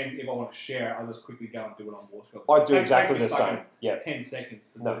 and then if I want to share it, I'll just quickly go and do it on War Scroll. I do Takes exactly me the same. fucking Yeah. 10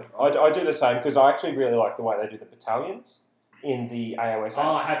 seconds to do No, it. Right? I do the same because I actually really like the way they do the battalions in the AOS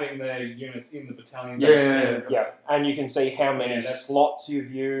app. Having the units in the battalion. Yeah. Yeah, and you can see how many Yeah, that's- slots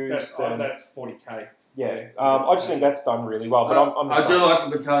you've used. That's 40k. Yeah, I just think that's done really well. But I'm the I do same.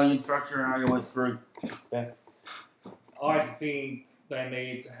 like the battalion structure and how you went through. I think they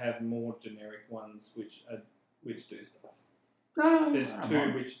need to have more generic ones which do stuff. No, There's no, two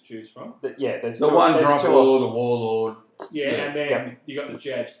no. which to choose from. There's The two, one there's drop two lord, the warlord. Yeah, Yeah. and then Yep. you got the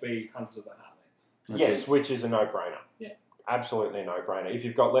GHB Hunters of the Heartlands. That's Yes, it. which is a no-brainer. Yeah. Absolutely a no-brainer. If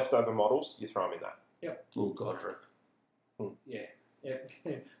you've got leftover models, you throw them in that. Oh, Godric. Yeah.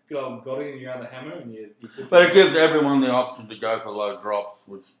 Good old Gotti and your other hammer, and you. But it gives everyone the option to go for low drops,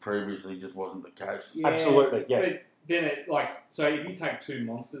 which previously just wasn't the case. Yeah, Absolutely, yeah. But then it so if you take 2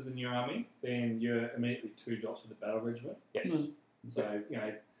 monsters in your army, then you're immediately 2 drops with the battle regiment. Yes. Mm. So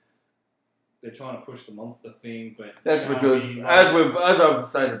they're trying to push the monster thing, but That's because, as I've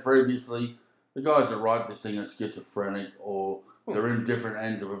stated previously, the guys that write this thing are schizophrenic or they're in different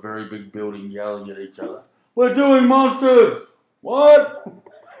ends of a very big building yelling at each other. We're doing monsters! What?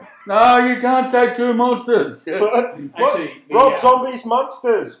 No, you can't take 2 monsters. actually, Rob Zombie's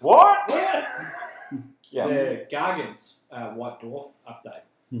monsters. What? Yeah. The Gargants White Dwarf update.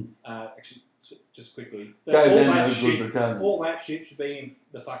 Hmm. Actually, just quickly, Gave all them that no shit, good battalions. all that shit should be in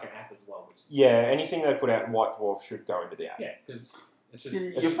the fucking app as well. Which is, Yeah, anything they put out in White Dwarf should go into the app. yeah, because it's just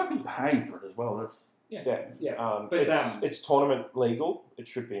You're fucking paying for it as well. That's Yeah. yeah. But it's tournament legal. It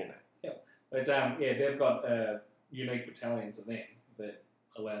should be in there. But they've got unique battalions of them that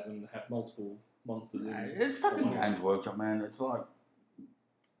allows them to have multiple monsters in. it's fucking one. Games Workshop, man. It's like,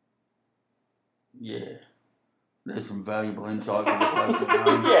 yeah, there's some valuable insight for the folks at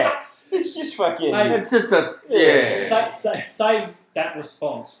home. Yeah, it's just fucking. Hey, It's just a yeah. Save that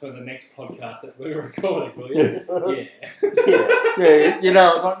response for the next podcast that we're recording, will you? Yeah. Yeah.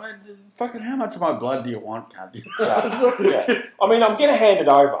 Yeah, it's like, man, fucking, how much of my blood do you want, cunt? Yeah. I mean, I'm going to hand it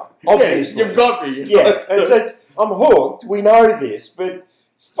over. Obviously, you've got me. It's Yeah, like- it's I'm hooked. We know this, but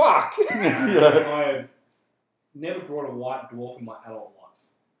fuck. I've never brought a white dwarf in my adult life.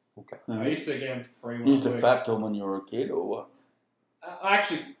 Okay. I used to get them for free when You used I to worked. fap to them when you were a kid, or what? I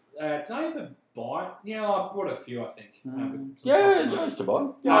actually, did I even buy? Yeah, I brought a few, I think. with some Yeah, fucking I money. used to buy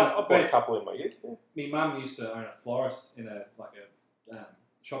them. Yeah, I bought but- a couple in my youth. Yeah. My mum used to own a florist in a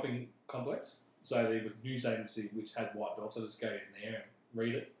shopping complex. So there was a news agency which had white dwarfs. So I just go in there and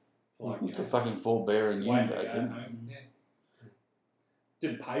read it. For It's a fucking forbearing waiting unit, to go actually. home. Yeah.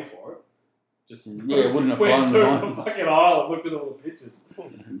 Didn't pay for it. Just Yeah, it wouldn't have went flown through the the fucking aisle and looked at all the pictures.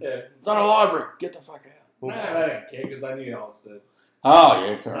 Yeah. It's not a library. Get the fuck out. No, they didn't care because they knew I was the Oh,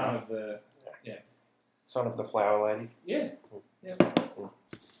 yeah, fair son enough. of the. Son of the flower lady. Yeah. Yeah.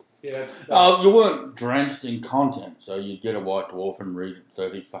 Yeah, that's Oh, you weren't drenched in content, so you'd get a white dwarf and read it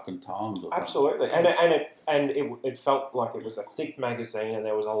 30 fucking times or something. Absolutely, and it felt like it was a thick magazine, and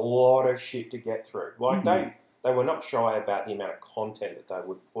there was a lot of shit to get through. Like they were not shy about the amount of content that they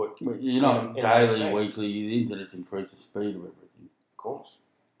would put. But you're not in a daily, magazine. weekly, the internet's increased the speed of everything. Of course.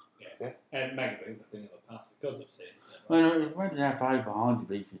 and magazines have been in the past because of series. I mean, imagine how far behind you'd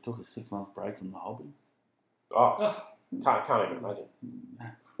be if you took a 6-month break from the hobby. Oh, can't even imagine.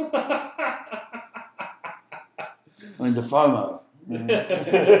 I mean, the FOMO.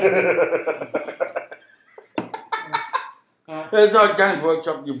 It's like Games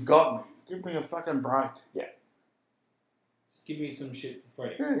Workshop, you've got me. Give me a fucking break. Just give me some shit for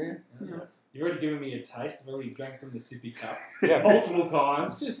free. Yeah. You've already given me a taste. I've already drank from the sippy cup Yeah. multiple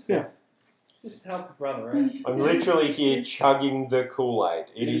times. Just help the brother out. I'm literally here chugging the Kool-Aid.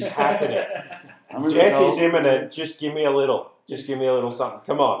 It is happening. I mean, Death the is imminent. Just give me a little. Just give me a little something.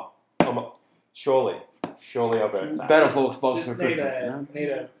 Come on. Surely I've earned that. Battle Forks box Just for need Christmas, a you know? need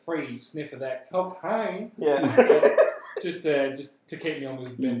a free sniff of that cocaine. Yeah. just to keep me on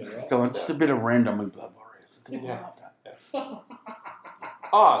this bender, right? Come on, just a bit of random with Blood Warriors. That's all I Yeah. after.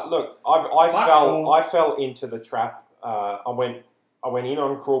 Look, Fuck. I fell into the trap. I went in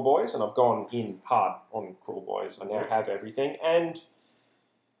on Cruel Boys, and I've gone in hard on Cruel Boys. I now have everything, and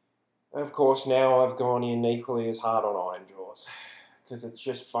of course now I've gone in equally as hard on Iron Jaws because it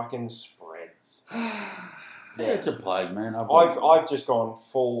just fucking spreads. Yeah, it's a plague, man. I've just gone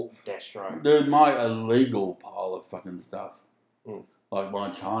full Destro. Dude, my illegal pile of fucking stuff, Mm. like my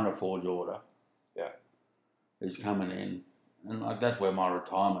China Forge order, Yeah. is coming in, and like that's where my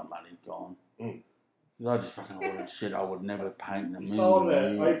retirement money's gone. Mm. 'Cause I just fucking ordered shit I would never paint in a You million sold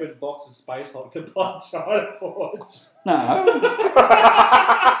an years. open box of Space Hulk to buy China Forge. No.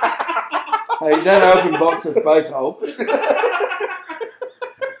 Hey, that open box of Space Hulk.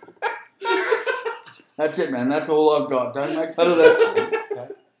 That's it, man. That's all I've got. Don't make fun of that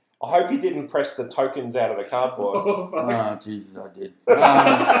shit. I hope you didn't press the tokens out of the cardboard. Oh, Jesus, I did.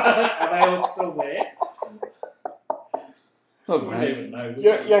 Are they all still there? Look, I man, don't even know.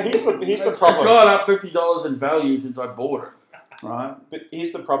 Yeah. Here's the it's problem. gone up $50 in value since I bought it. Right? But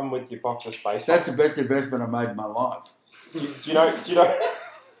here's the problem with your box of space. That's the best investment I've made in my life. Do you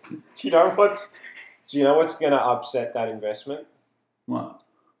know what's going to upset that investment? What?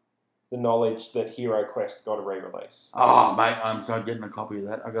 The knowledge that Hero Quest got a re-release. Oh, mate, I'm so getting a copy of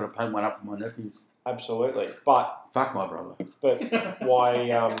that. I've got to paint one up for my nephews. Absolutely, but Fuck my brother.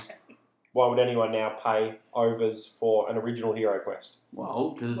 why would anyone now pay overs for an original Hero Quest?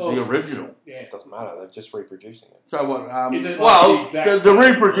 Well, because it's Oh. the original. Yeah. It doesn't matter. They're just reproducing it. So what? Is it like well, the exact the same?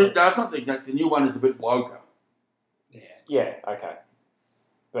 reproduce. That's not the exact. The new one is a bit woker. Yeah. Yeah. Okay.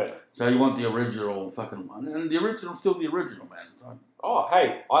 But So you want the original fucking one, and the original's still the original, man. So,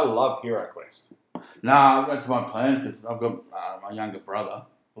 hey, I love Hero Quest. nah, that's my plan because I've got my younger brother,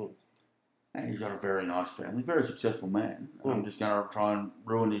 Mm. and he's got a very nice family, very successful man. And I'm Mm. just going to try and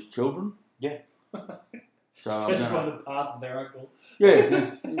ruin his children. Yeah. So I'm Set them going on to. the path of their uncle.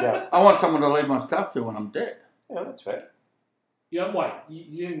 Yeah. Yeah. I want someone to leave my stuff to when I'm dead. Yeah, that's fair. You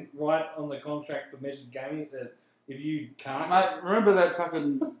didn't write on the contract for Measured Gaming that if you can't... Mate, remember that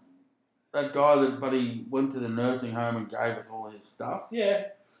guy that buddy went to the nursing home and gave us all his stuff? Yeah.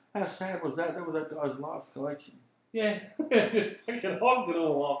 How sad was that? That was that guy's last collection. Yeah. Just fucking hogged it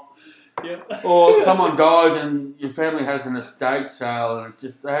all off. Yep. Or someone dies and your family has an estate sale and it's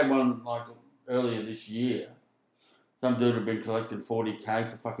just, they had one like earlier this year. Some dude had been collecting $40K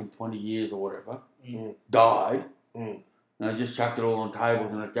for fucking 20 years or whatever. Mm. Died. Mm. And they just chucked it all on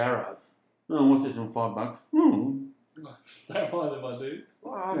tables in a garage. Oh, what's this one, $5? Hmm. Don't mind them, I do.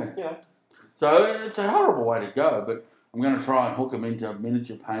 Well, Yeah. you know. So it's a horrible way to go, but I'm going to try and hook him into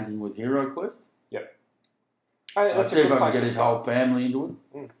miniature painting with Hero Quest. Hey, I'll that's see a if good I can place get to his start. whole family into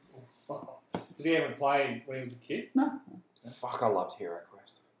it. Did he ever play when he was a kid? Fuck, I loved Hero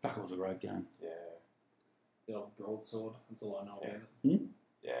Quest. Fuck, it was a great game. Yeah. The old broadsword. That's all I know Yeah. about it.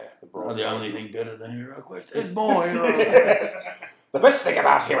 Yeah. The Oh, broad. the only thing better than Hero Quest is more Hero Quest. The best thing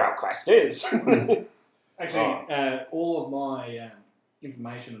about Hero Quest is. Actually, all of my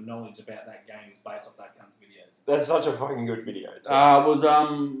information and knowledge about that game is based off that cunt's videos. That's such a fucking good video. Too.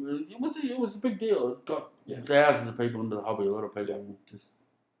 It was a big deal. It got thousands of people into the hobby. A lot of people just.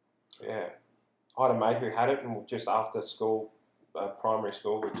 Yeah. I had a mate who had it, and just after school, primary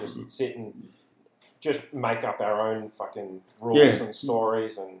school, we'd just sit and just make up our own fucking rules Yeah. and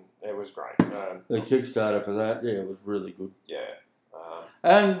stories, and it was great. The Kickstarter for that, yeah, it was really good. Yeah.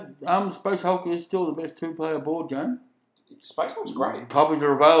 And Space Hulk is still the best two-player board game. Space Hulk's great. Copies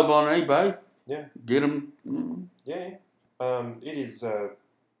are available on eBay. Yeah. Get them. Yeah. It is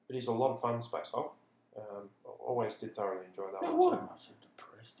a lot of fun, Space Hulk. Always did thoroughly enjoy that Now, one. why too. am I so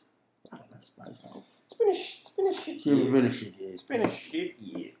depressed? I don't know, Space Hulk. It's been a shit It's year. been a shit year. It's been a shit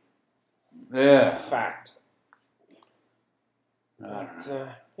year. Yeah. Fact. I don't But, know.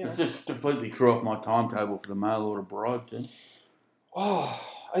 you know. It's just completely threw off my timetable for the mail order bride thing. Oh,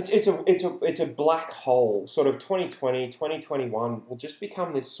 it's a black hole. Sort of 2020, 2021 will just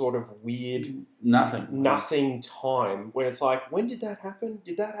become this sort of weird nothing time when it's like, when did that happen?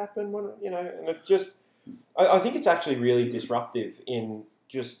 Did that happen? When, and it just, I think it's actually really disruptive in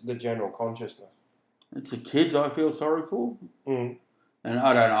just the general consciousness. It's the kids I feel sorry for. Mm. And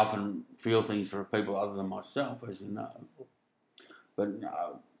I don't often feel things for people other than myself, as you know. But,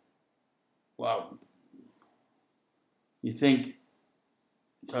 well, you think,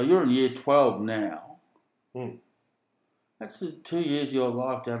 so you're in year 12 now. Mm. That's the 2 years of your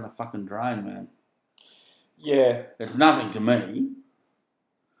life down the fucking drain, man. Yeah. It's nothing to me,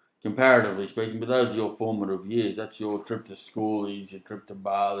 comparatively speaking, but those are your formative years. That's your trip to schoolies, your trip to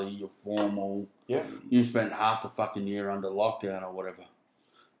Bali, your formal. Yeah. You spent half the fucking year under lockdown or whatever.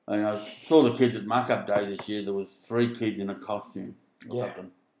 And I saw the kids at Muck-Up Day this year. There was 3 kids in a costume or Yeah.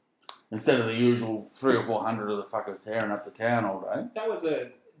 something. Instead of the usual 300 or 400 of the fuckers tearing up the town all day.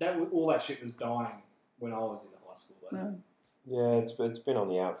 All that shit was dying when I was in high school. Though. Yeah. Yeah, it's been on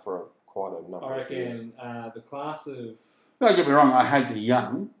the out for quite a number I of years. reckon the class of Don't get me wrong, I hate the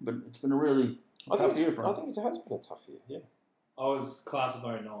young, but it's been a really I tough think year for it us. has been a tough year, yeah. I was class of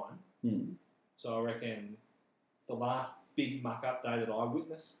 09, Hmm. so I reckon the last big muck-up day that I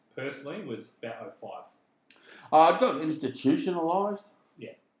witnessed personally was about 05. It got institutionalised.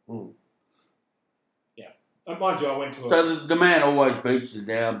 Mm. And mind you, I went to So the man always beats you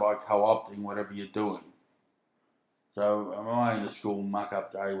down by co-opting whatever you're doing. So my end of school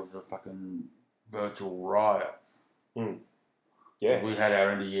muck-up day was a fucking virtual riot. Yeah. 'Cause we had our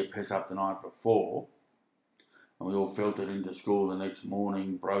end of year piss up the night before. And we all filtered into school the next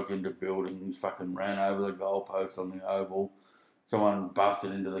morning, broke into buildings, fucking ran over the goalpost on the oval. Someone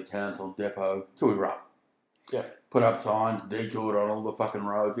busted into the council depot. Till we were up. Yeah. Put up signs, detoured on all the fucking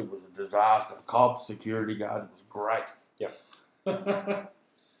roads. It was a disaster. Cops, security guards, it was great.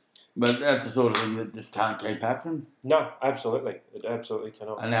 But that's the sort of thing that just can't keep happening. No, absolutely. It absolutely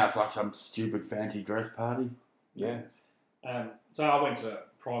cannot. And now it's like some stupid fancy dress party. Yeah. So I went to a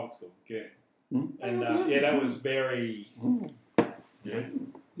private school, Girton. Mm. And that was very... Yeah.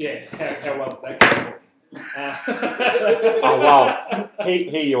 Yeah, how well that goes. Oh, well,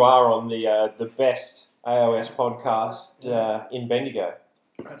 here you are on the best AOS podcast in Bendigo.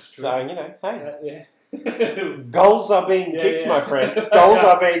 That's true. So, you know, hey, Yeah. goals are being Yeah, kicked, yeah. my friend. Goals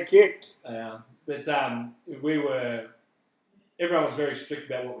are being kicked. But everyone was very strict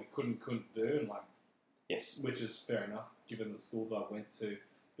about what we could and couldn't do, and Yes. which is fair enough given the schools I went to.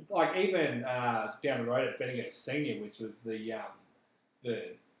 But even down the road at Bendigo Senior, which was the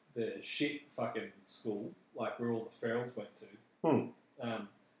shit fucking school, where all the ferals went to.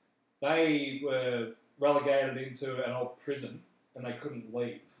 They were relegated into an old prison, and they couldn't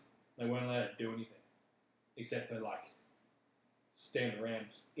leave. They weren't allowed to do anything except for stand around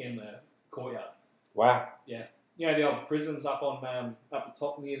in the courtyard. Wow. You know the old prisons up on up the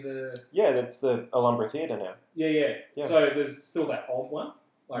top near the Yeah, that's the Alumbra Theatre now. yeah. Yeah. So there's still that old one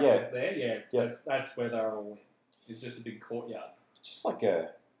Yeah. that's there. Yeah. That's where they're all in. It's just a big courtyard. Just like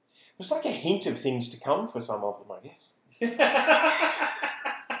it was like a hint of things to come for some of them, I guess.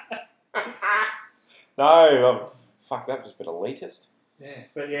 No, fuck, that was a bit elitist. Yeah,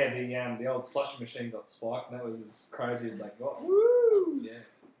 but the old slushy machine got spiked, and that was as crazy as they got. Woo! Yeah.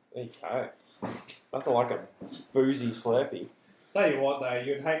 There you go. Nothing like a boozy Slurpee. Tell you what, though,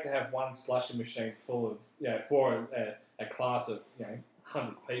 you'd hate to have one slushy machine full of for a class of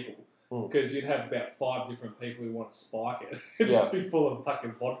 100 people, because you'd have about 5 different people who want to spike it. It'd just be full of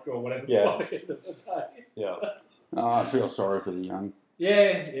fucking vodka or whatever. Yeah. By the end of the day. Yeah. Oh, I feel sorry for the young.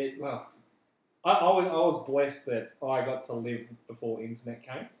 Well, I was blessed that I got to live before internet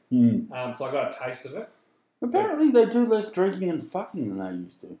came. So I got a taste of it. Apparently they do less drinking and fucking than they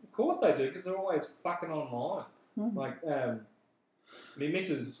used to. Of course they do, because they're always fucking online. My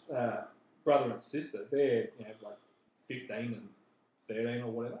missus' brother and sister, they're 15 and 13 or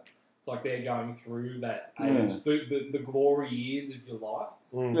whatever. It's like they're going through that age, the glory years of your life.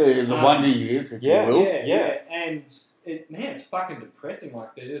 Yeah, the wonder years, if you will. Yeah. And it's fucking depressing.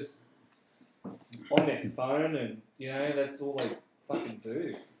 They're just on their phone, and that's all they fucking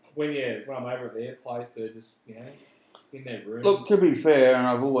do. When I'm over at their place, they're just in their rooms. Look, to be fair, and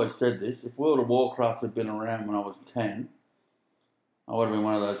I've always said this, if World of Warcraft had been around when I was 10, I would have been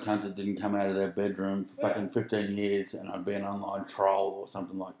one of those cunts that didn't come out of their bedroom for fucking 15 years, and I'd be an online troll or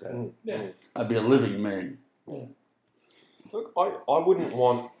something like that. I'd be a living meme. Look, I wouldn't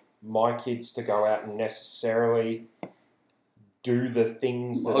want my kids to go out and necessarily do the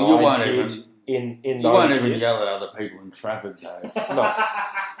things that I did in those You won't even years. yell at other people in traffic, Dave. No.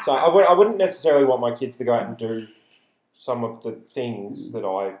 So I wouldn't necessarily want my kids to go out and do some of the things that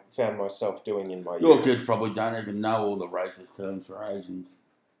I found myself doing in my Your youth. kids probably don't even know all the racist terms for Asians.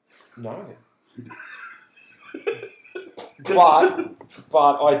 No.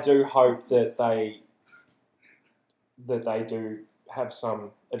 but I do hope that they do have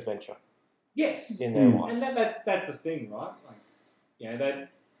some adventure Yes. in their life. And that's the thing, right? That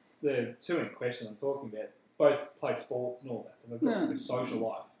the two in question I'm talking about both play sports and all that, so they've got this social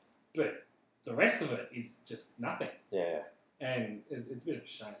life, but the rest of it is just nothing. Yeah. And it's a bit of a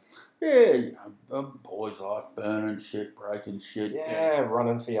shame. Yeah, a boy's life, burning shit, breaking shit. Yeah,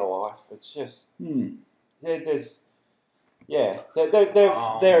 running for your life. It's just there's there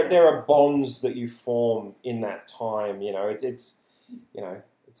are bonds that you form in that time. It's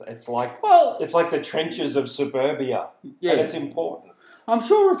like the trenches of suburbia. Yeah, and it's important. I'm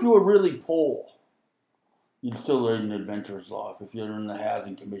sure if you were really poor, you'd still lead an adventurous life if you're in the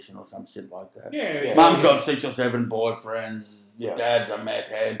housing commission or some shit like that. Yeah. Mum's got 6 or 7 boyfriends. Yeah. Dad's a meth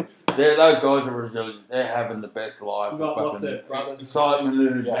head. Those guys are resilient. They're having the best life. You've got lots of brothers. Excitement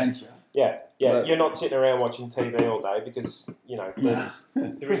and adventure. Yeah. But- You're not sitting around watching TV all day because there's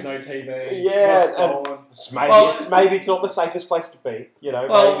There is no TV. Yeah, Got stolen. maybe it's not the safest place to be.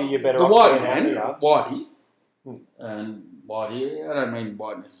 Well, maybe you're better the off white being out man, here. Whitey, and Whitey, I don't mean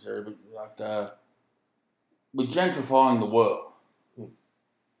white necessarily, but we're gentrifying the world,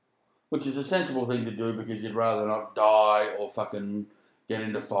 which is a sensible thing to do because you'd rather not die or fucking get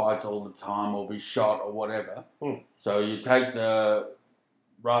into fights all the time or be shot or whatever. So you take the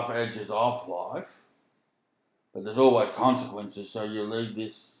rough edges off life, but there's always consequences, so you lead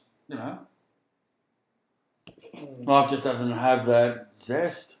this, life just doesn't have that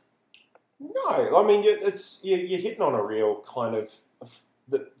zest. No, I mean you're hitting on a real kind of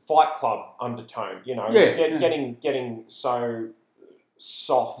Fight Club undertone. Getting so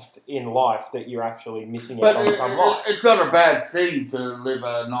soft in life that you're actually missing out on some life. It's not a bad thing to live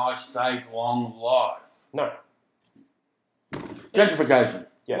a nice, safe, long life. No. Gentrification.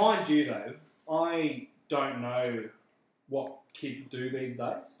 Yeah. Mind you, though, I don't know what kids do these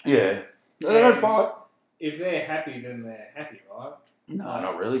days. Yeah. They don't fight. If they're happy, then they're happy, right? No,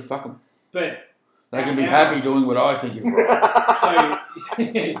 not really. Fuck them. But They can be happy doing what I think is right.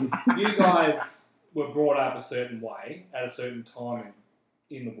 so you guys were brought up a certain way at a certain time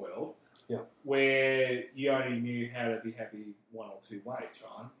in the world, where you only knew how to be happy one or two ways,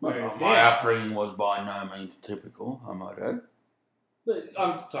 right? Whereas My now, upbringing was by no means typical, I might add. but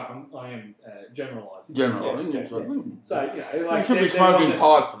I am generalising. Generally. Yeah. So, like you should be there smoking wasn't-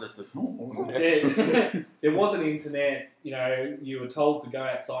 pipes for this. there was an internet, you were told to go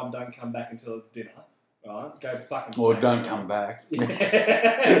outside and don't come back until it's dinner, right? Go fucking Or play. don't come back.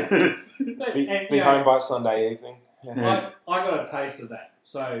 Yeah. Be home by Sunday evening. I got a taste of that.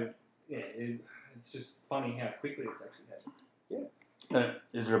 So, it's just funny how quickly it's actually happened.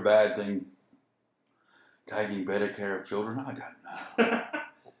 Is it a bad thing taking better care of children? I don't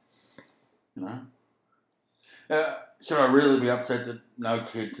know. Should I really be upset that no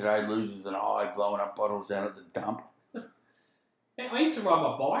kid today loses an eye blowing up bottles down at the dump? I used to ride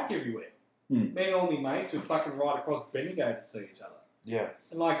my bike everywhere. Hmm. Me and all my mates would fucking ride across Bendigo to see each other. Yeah.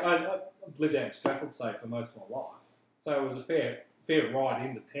 And I lived out in Stratford, say, for most of my life. So it was a fair ride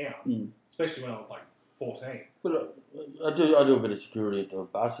into town, especially when I was like 14. But I do a bit of security at the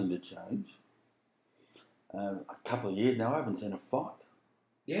bus interchange. A couple of years now, I haven't seen a fight.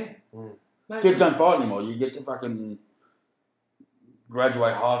 Yeah. Mate, Kids don't fight anymore. You get to fucking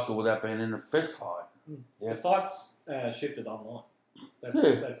graduate high school without being in a fist fight. The fights shifted online.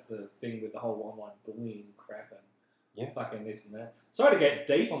 That's the thing with the whole online bullying crap and fucking this and that. Sorry to get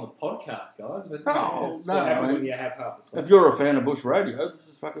deep on the podcast, guys, but that's what happens when you have half a sleep. If you're a fan of Bush Radio, this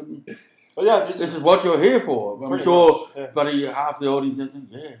is fucking... Well, yeah, this is what you're here for. I'm pretty sure, much, yeah. buddy, half the audience is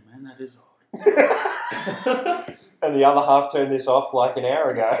thinking, yeah, man, that is hard. And the other half turned this off like an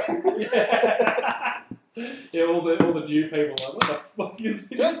hour ago. Yeah, all the new people are like, what the fuck is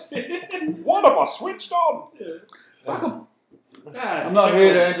this shit? What have I switched on? Yeah. Fuck them. Nah, I'm not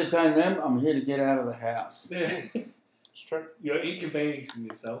here to entertain them. I'm here to get out of the house. Yeah. It's true. You're inconveniencing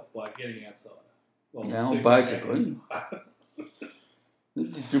yourself by getting outside. Well, Yeah, basically.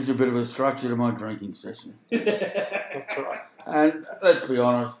 It just gives you a bit of a structure to my drinking session. That's right. And let's be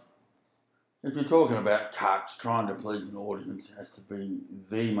honest, if you're talking about cucks, trying to please an audience has to be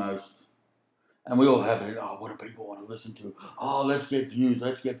the most... And we all have it, what do people want to listen to? Oh, let's get views,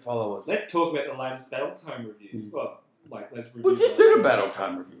 let's get followers. Let's talk about the latest Battletome review. Well, let's review. We just did a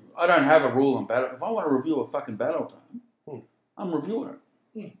Battletome review. I don't have a rule on Battle. If I want to review a fucking Battletome, I'm reviewing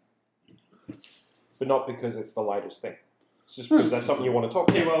it. But not because it's the latest thing. It's just because that's something you want to talk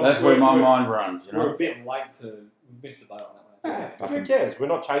about. Yeah, well, That's where my mind runs, We're a bit late to miss the boat on that one. Who cares? We're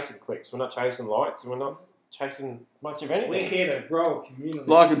not chasing clicks. We're not chasing likes. We're not chasing much of anything. We're here to grow a community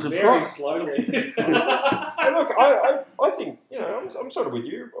Like and very subscribe. slowly. Hey, look, I think, I'm sort of with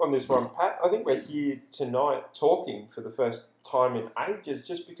you on this one, Pat. I think we're here tonight talking for the first time in ages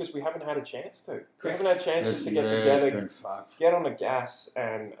just because we haven't had a chance to. We haven't had chances to get together, get on the gas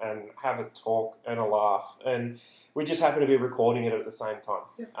and have a talk and a laugh. And we just happen to be recording it at the same time.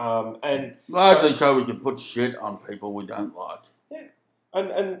 Yeah. And largely so we can put shit on people we don't like. Yeah.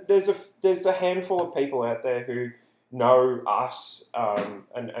 And there's a handful of people out there who know us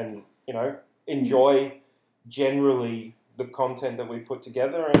and enjoy generally the content that we put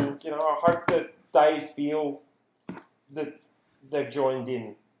together, and I hope that they feel that they've joined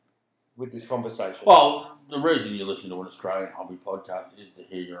in with this conversation. Well, the reason you listen to an Australian hobby podcast is to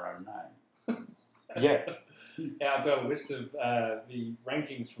hear your own name. Yeah. Yeah, I've got a list of the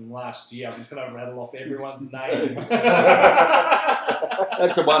rankings from last year. I'm just going to rattle off everyone's name.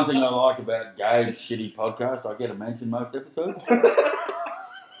 That's the one thing I like about Gabe's shitty podcast. I get a mention most episodes.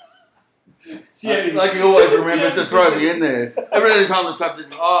 Like he always remembers to throw me in there. Every time the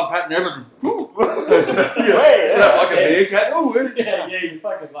subject, Pat Neverton. It's like a meerkat. Yeah, you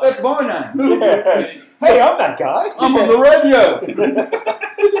fucking like That's my name. Yeah. Hey, I'm that guy. I'm on the radio.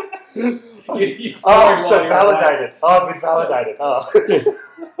 I'm so validated. I've been validated. I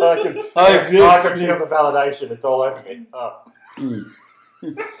can feel the validation. It's all over me.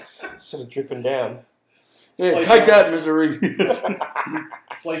 Sort of dripping down. Yeah, take that, misery.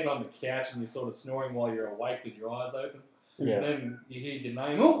 Sleeping on the couch and you're sort of snoring while you're awake with your eyes open. Yeah. And then you hear your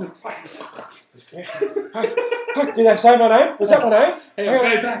name. Oh, Did I say my name? Was that my name? Hey, go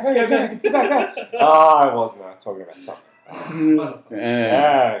back. Go back. I wasn't talking about something. Motherfucker.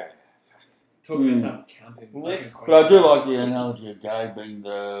 Yeah. Talking about some counting. Yeah. But I do like the analogy of Gabe being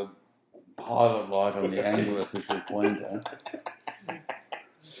the pilot light on the angler-official Queensland.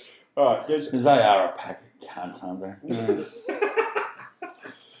 Alright, yes. Because they are a pack of cunts, aren't they?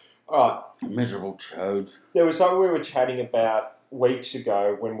 Alright, Miserable chodes. there was something we were chatting about weeks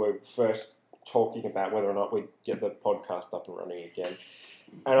ago when we were first talking about whether or not we'd get the podcast up and running again.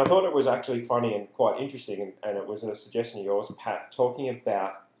 And I thought it was actually funny and quite interesting, and it was a suggestion of yours, Pat, talking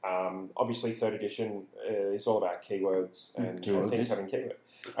about, obviously 3rd edition is all about keywords and Keywords, things yes. having keywords.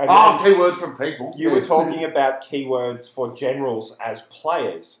 And Keywords from people. you were talking about keywords for generals as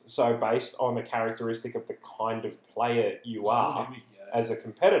players, so based on the characteristic of the kind of player you are Here we go. as a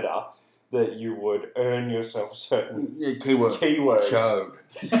competitor, that you would earn yourself certain Yeah, keyword. keywords. Chode.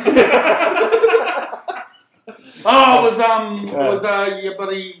 Your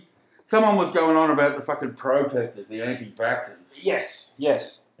buddy. Someone was going on about the fucking protesters, the anti-vaxxers. Yes,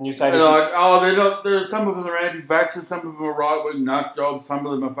 yes. And you say They're that like, they're not. Some of them are anti-vaxxers, some of them are right-wing nut jobs, some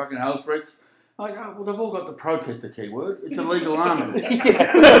of them are fucking health freaks. Like, well, they've all got the protester keyword. It's a legal army.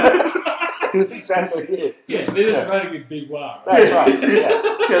 That's exactly it. Yeah, they're just running a big war. That's right. Yeah,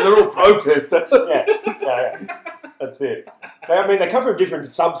 Yeah, they're all protester. yeah. That's it. They come from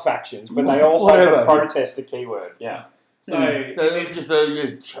different sub-factions, but they all have Whatever. the protester keyword. Yeah. So, So in it's this, just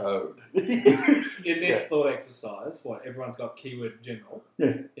a chode. in this thought exercise, everyone's got keyword general.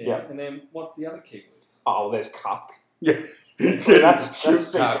 Yeah. And then what's the other keywords? Oh, there's cuck. Yeah. That's Shoot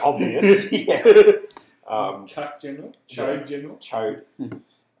seems cuck. obvious. Yeah. Cuck general? Chode general? Chode. I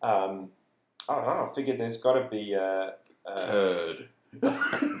don't know. I figured there's got to be Turd. I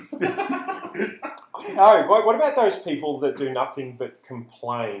don't know. What about those people that do nothing but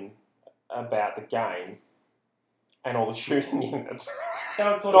complain about the game and all the shooting in it?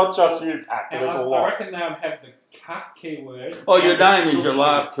 That was sort Not of, just you, Pat, but and there's a I lot. reckon they would have the cuck keyword. Oh, your and the name is sook your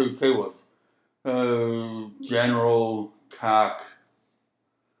last keyword. two keywords. General, cuck,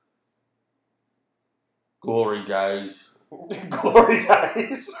 glory days. Glory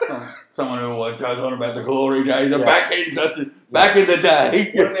days. Someone who always goes on about the glory days. Yeah. Back in the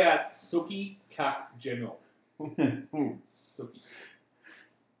day. What about Sookie, cuck, general? Sookie.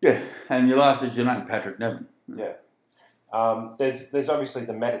 Yeah, and your last is your name, Patrick Nevin. Yeah. There's obviously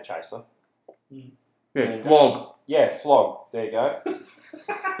the meta chaser. Yeah, flog. Yeah, flog. There you go.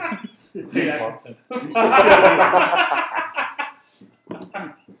 Pete Atkinson.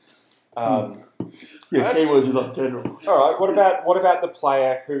 Yeah, keywords are not general. All right. What about the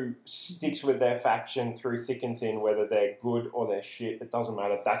player who sticks with their faction through thick and thin, whether they're good or they're shit? It doesn't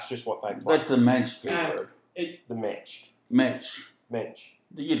matter. That's just what they play. That's the mensch keyword. The mensch. Mensch.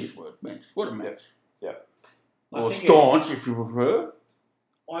 The Yiddish word, mensch. What a mensch. Yeah. I Or think staunch, if you prefer.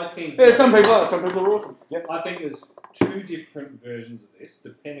 I think. Yeah, some people are awesome. I think there's two different versions of this,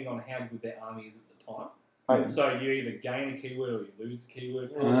 depending on how good their army is at the time. Oh. So you either gain a keyword or you lose a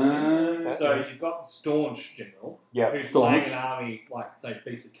keyword. Okay. So you've got the staunch general, Yeah. who's Staunch. playing an army like, say,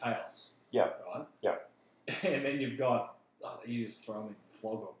 Beast of Chaos. Yeah. Right? Yeah. And then you've got, you just throw them in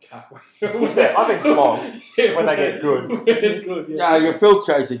flog or cuck. Yeah, I think flog, when they get good. When it's good, yeah. Yeah, your filth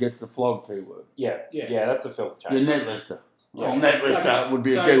chaser gets the flog keyword. Yeah. That's a filth Your chaser. net lister. Yeah. Well, net lister would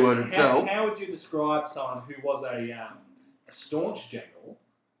be a keyword itself. How would you describe someone who was a staunch general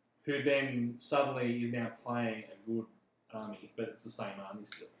who then suddenly is now playing a good army, but it's the same army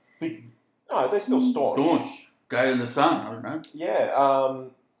still? No, they're still staunch. Staunch. Gay in the sun, I don't know.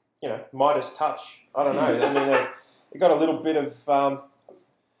 Yeah. Midas touch. I don't know. I mean, they got a little bit of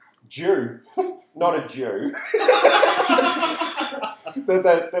Jew, not a Jew.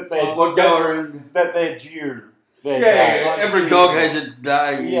 What goer in... That they're Jew. They're Yeah, like every Jew. dog has its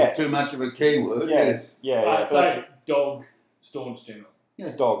day. Yes. Too much of a keyword. Yes. Yeah. Right, So that's so dog, staunch general.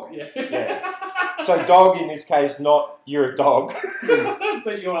 dog. Yeah. Yeah. So dog in this case, not you're a dog,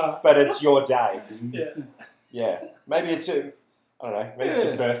 But you are. but it's your day. Yeah. Yeah. Maybe it's I don't know. Maybe it's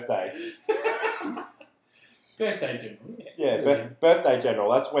a birthday. Birthday general. Yeah. Yeah. Birthday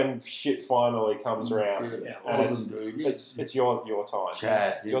general. That's when shit finally comes around. Yeah. Awesome, dude. It's your time.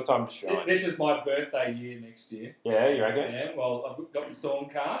 Chad. Yeah. Your time to shine. This is my birthday year next year. Yeah, you reckon? Yeah. Well, I've got the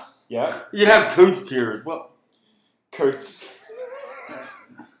Stormcast. Yeah. You'd have Coots tier as well. Coots.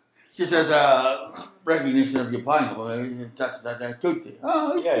 Just as a recognition of your playing. Such and such a Coots tier.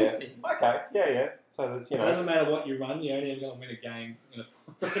 Oh, he's Yeah, Coots tier. Okay. Yeah. So there's It doesn't matter what you run, you're only going to win a game in a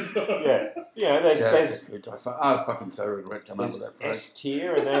Yeah. There's Coots. I fucking so regret coming up with that phrase. S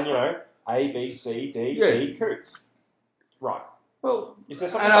tier and then A, B, C, D, Yeah. E, Coots. Right. Well, Is there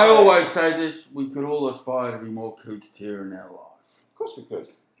something? and I like always this? say this, we could all aspire to be more Coots tier in our life. Of course we could.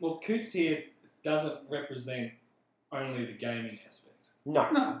 Well, Coots tier doesn't represent only the gaming aspect.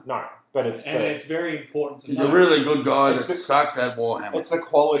 No. But it's it's very important to He's know. a really good guy that It's the- sucks at Warhammer. it's the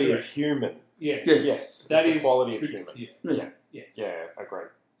quality Correct. of human. Yes. Yes. That it's is the quality of critical human. here. Yeah. Yes. Yeah, agreed.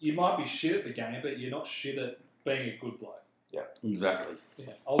 You might be shit at the game, but you're not shit at being a good bloke. Exactly.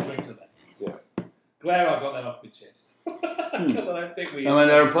 Yeah, I'll drink to that. Yeah. Glad I got that off my chest. Because I don't think we... I mean,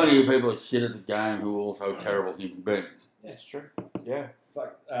 there are plenty of people that shit at the game who are also terrible human beings. It's true. Yeah.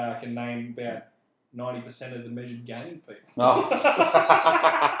 Fuck, I can name about 90% of the measured gaming people. Oh,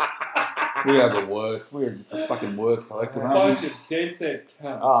 we are the worst. We are just the fucking worst collective, A aren't bunch of dead set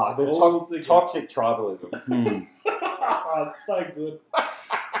cunts. The all together. toxic tribalism. we? Hmm. It's so good.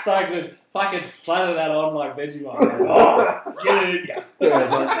 So good. Fucking slather that on like Vegemite. Oh, get it in ya. Yeah,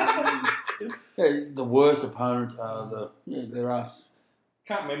 it's like, yeah, the worst opponents are they're us.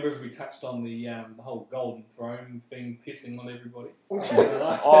 Can't remember if we touched on the whole Golden Throne thing pissing on everybody. Oh,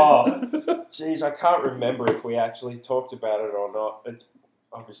 jeez, I can't remember if we actually talked about it or not.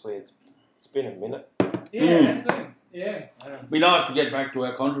 It's been a minute. Yeah, it's been. Yeah. Be nice to get back to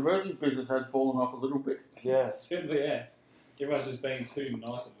our controversies. Business has fallen off a little bit. Yeah. It certainly has. Everyone's just being too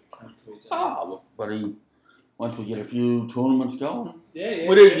nice of a cunt to each other. Ah, look, buddy. Once we get a few tournaments going, Yeah.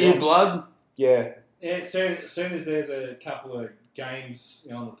 we need new blood. Yeah. Yeah, soon as there's a couple of games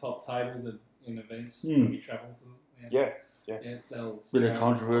on the top tables in events, Hmm. we travel to them. Yeah. Yeah, they'll Bit of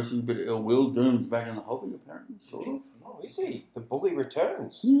controversy, bit of ill will. Doom's back in the hobby, apparently, sort of. Oh, is he? The bully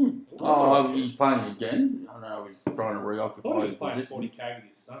returns. Hmm. Oh, he's playing again. I know he's trying to I thought he reoccupy was his playing position. 40k with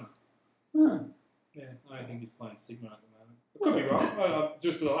his son. Hmm. Yeah, I don't think he's playing Sigma at the moment. I could be wrong.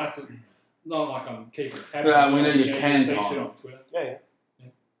 Just that's not like I'm keeping tabs. Yeah, on we it, need a you see CanCon. shit on Twitter. Yeah.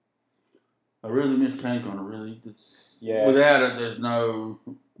 I really miss CanCon. I really. It's, Yeah. Without it, there's no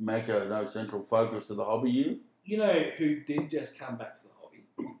maker, no central focus to the hobby year. You know who did just come back to the hobby?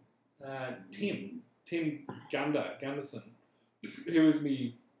 Tim Gunderson, who was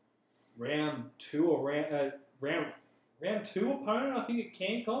me round two opponent, I think, at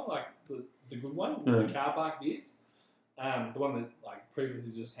CanCon, like the good one, Yeah. the car park beers. The one that like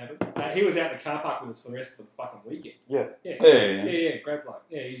previously just happened. He was out in the car park with us for the rest of the fucking weekend. Yeah. Great bloke.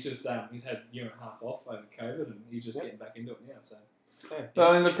 Yeah, he's just he's had a year and a half off over COVID, and he's just getting back into it now. So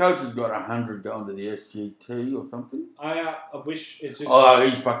I mean, the coach has got 100 going to the SGT or something. I wish it's just Oh,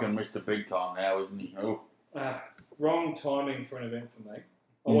 he's fucking missed it big time now, isn't he? Oh. wrong timing for an event for me.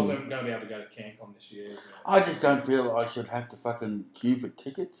 I wasn't going to be able to go to CanCon this year. I just don't feel I should have to fucking queue for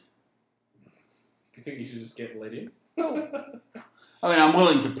tickets. Do you think you should just get let in? I mean, I'm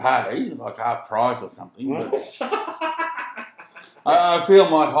willing to pay, like half price or something, but I feel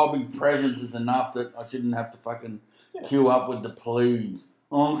my hobby presence is enough that I shouldn't have to fucking queue up with the plebes.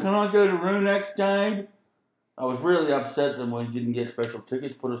 Oh, can I go to Runex, Gabe? I was really upset that we didn't get special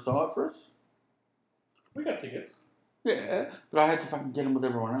tickets put aside for us. We got tickets. Yeah, but I had to fucking get them with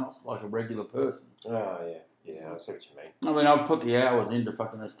everyone else, like a regular person. Oh, yeah. Yeah, I see what you mean. I mean, I've put the hours into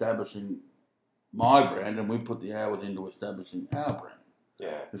fucking establishing my brand, and we put the hours into establishing our brand.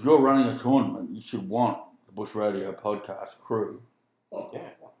 Yeah. If you're running a tournament, you should want the Bush Radio podcast crew. Yeah.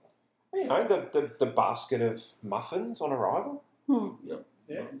 You know, the basket of muffins on arrival. Yep.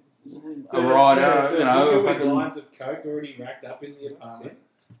 Yeah. A rider, you know, with fucking lines of coke already racked up in the apartment.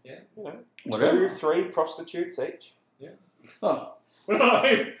 You know, whatever. 2-3 prostitutes each. Oh, We're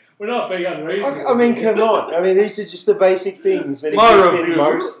not being unreasonable. I mean, come on. I mean, these are just the basic things that my exist in review.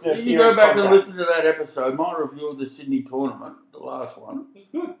 most You appearance go back and podcasts. listen to that episode. My review of the Sydney tournament, the last one. It's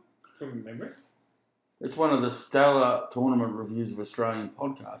good from memory. It's one of the stellar tournament reviews of Australian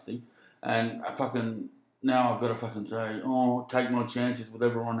podcasting, and now I've got to fucking say, take my chances with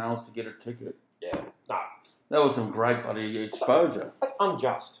everyone else to get a ticket. Yeah. No. That was some great bloody exposure. That's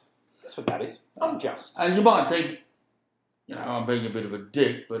unjust. That's what that is. Unjust. And you might think, I'm being a bit of a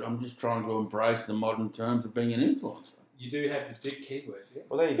dick, but I'm just trying to embrace the modern terms of being an influencer. You do have the dick keyword, yeah?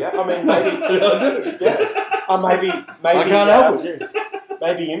 Well, there you go. I mean, maybe. Yeah. Maybe. I can't help it.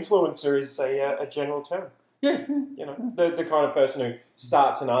 Maybe influencer is a general term. Yeah. You know, the kind of person who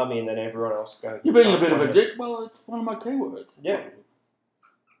starts an army and then everyone else goes. You're being a bit of a dick. Well, it's one of my keywords. Yeah.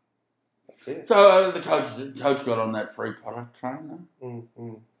 That's it. So the coach got on that free product train.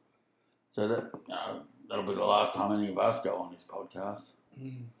 Mm-hmm. So that'll be the last time any of us go on this podcast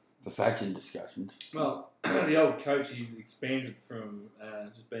for faction discussions. Well, the old coach, he's expanded from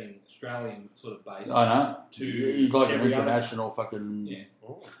just being Australian sort of based. I know. He's like an every other- international fucking Yeah.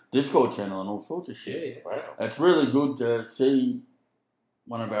 Discord channel and all sorts of shit. Yeah. Wow. It's really good to see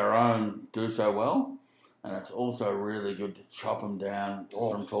one of our own do so well, and it's also really good to chop them down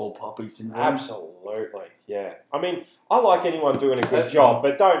from tall poppy syndrome. Absolutely. Yeah. I mean, I like anyone doing a good job,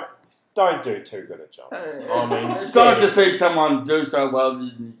 but don't don't do too good a job. I mean, it's nice to see someone do so well.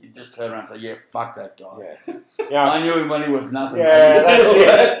 You just turn around and say, "Yeah, fuck that guy." Yeah. I knew him when he was nothing. Yeah, that's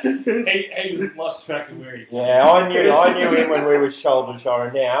it. He was lost track of where he came. Yeah, I knew him when we were shoulder to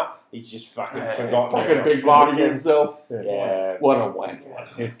shoulder. Now he's just fucking forgotten. Fucking big fucking himself. Yeah. What a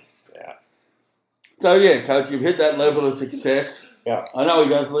wanker. Yeah. So yeah, coach, you've hit that level of success. Yeah. I know he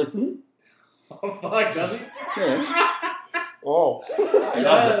does listen. Oh fuck, does he? Yeah. Oh. He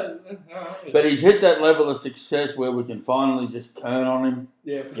does it. But he's hit that level of success where we can finally just turn on him.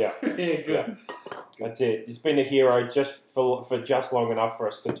 Yeah. Yeah. Yeah, good. That's it. He's been a hero just for just long enough for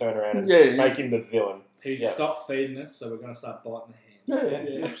us to turn around and make him the villain. He's stopped feeding us, so we're going to start biting the hand.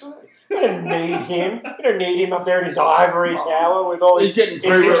 Yeah, absolutely. We don't need him. We don't need him up there in his ivory tower with all his He's getting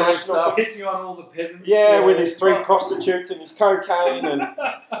pre-release stuff. Pissing on all the peasants. Yeah, with his 3 prostitutes and his cocaine and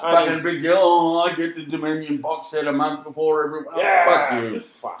fucking big deal. Oh, I get the Dominion box set a month before everyone. Yeah. Fuck you.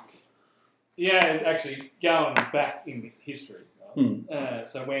 Fuck. Yeah, actually, going back in history. Hmm.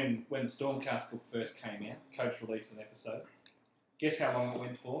 So when the Stormcast book first came out, Coach released an episode. Guess how long it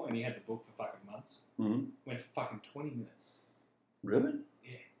went for? And he had the book for fucking months. Mm-hmm. Went for fucking 20 minutes. Really?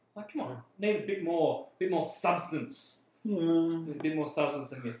 Yeah. Like, come on. Need a bit more substance. Mm. A bit more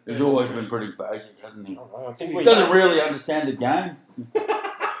substance than your He's first always impression. been pretty basic, hasn't he? I think He doesn't really understand the game.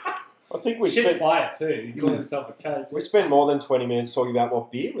 I think we Shit spent player too. He called himself a coach. we spent more than 20 minutes talking about what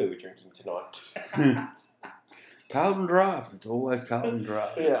beer we were drinking tonight. Carlton Draft. It's always Carlton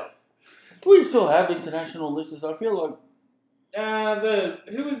Draft. Yeah. Do we still have international listeners? I feel like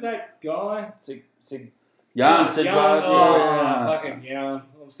Who was that guy? Sig. Jan Sigvard. Oh, fucking Jan.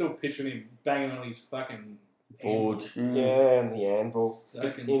 I'm still picturing him banging on his fucking Forge. Yeah, and the anvil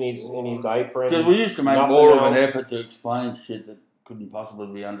Stoking in his apron. Because we used to make Nothing more of an else. effort to explain shit that couldn't possibly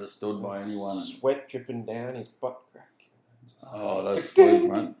be understood by anyone. Sweat dripping down his butt crack. Oh, that's sweet,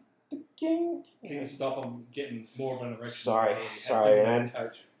 mate. Can you stop him getting more of an erection? Sorry, than he had sorry, been man. with the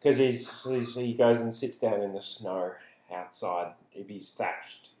coach? Because he goes and sits down in the snow outside of his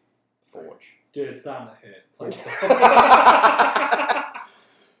thatched forge. Dude, it's starting to hurt. Please.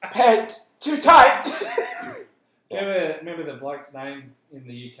 Pants too tight. Remember the bloke's name in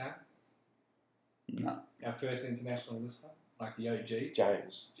the UK? No. Our first international listener? Like the OG?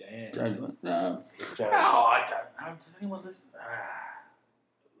 James. Jan. James, no. It's James. Oh, I don't know. Does anyone listen?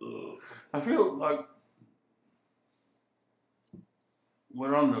 I feel like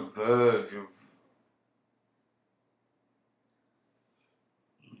we're on the verge of.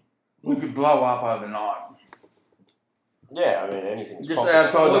 We could blow up overnight. Yeah, I mean anything's Just possible.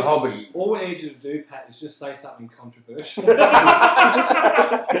 outside the hobby. All we need you to do, Pat, is just say something controversial.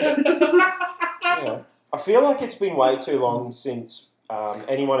 Yeah. I feel like it's been way too long since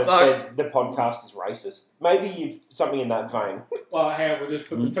anyone has said the podcast is racist. Maybe you've something in that vein. Well, hang on, we'll just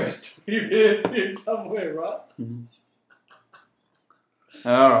put the first 20 minutes in somewhere, right? Mm-hmm.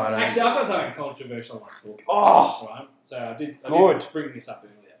 All right. Actually, I've got something controversial I want to talk about. Oh, Right? So I did bring this up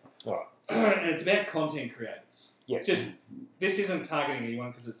earlier. Alright. And it's about content creators. yes. This isn't targeting anyone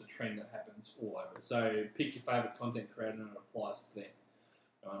because it's a trend that happens all over. So pick your favourite content creator and it applies to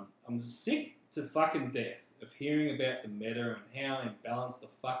them. I'm sick to fucking death of hearing about the meta and how imbalanced the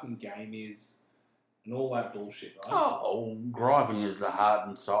fucking game is and all that bullshit, right? Oh, griping is the heart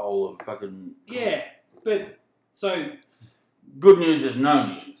and soul of fucking. Yeah, but so Good news is no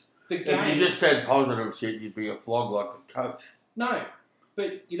news. the If game. you just said positive shit, you'd be a flog like the coach. No,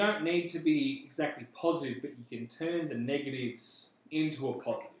 but you don't need to be exactly positive, but you can turn the negatives into a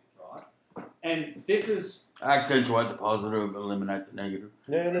positive, right? And this is... Accentuate the positive, eliminate the negative.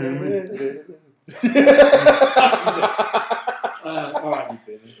 all right, you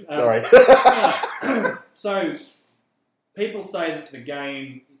business. Sorry. So, people say that the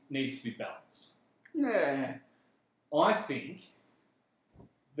game needs to be balanced. Yeah. I think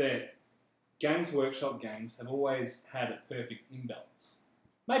that Games Workshop games have always had a perfect imbalance.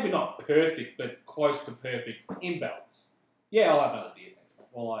 Maybe not perfect, but close to perfect imbalance. Yeah, I'll have another beer next one.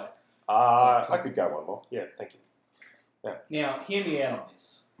 While I could go one more. Yeah, thank you. Now, hear me out on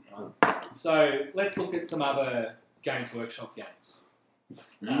this. Right? So, let's look at some other Games Workshop games.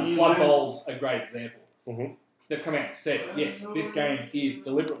 Blood Bowl's a great example. Mm-hmm. They've come out and said, yes, this game is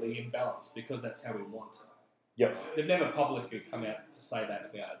deliberately imbalanced because that's how we want it. Yep. They've never publicly come out to say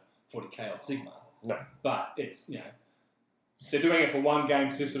that about 40k or Sigma. No. But it's, they're doing it for one game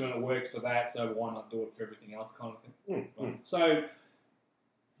system and it works for that, so why not do it for everything else kind of thing. Right? So,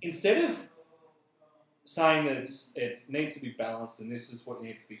 instead of saying that it needs to be balanced and this is what you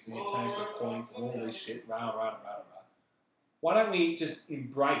need to fix and you change the points and all this shit, why don't we just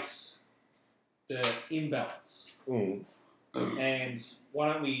embrace the imbalance? and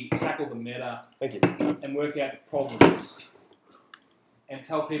why don't we tackle the meta Thank you. and work out the problems and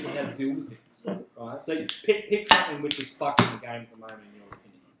tell people how to deal with things, right? So pick something which is fucking the game at the moment, in your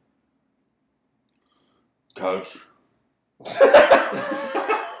opinion. Coach.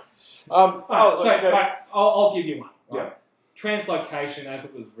 I'll give you one. Right? Yeah. Translocation as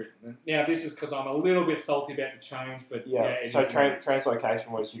it was written. Now, this is because I'm a little bit salty about the change, but Yeah, so translocation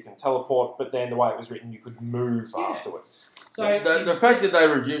was you can teleport, but then the way it was written, you could move afterwards. So The fact that they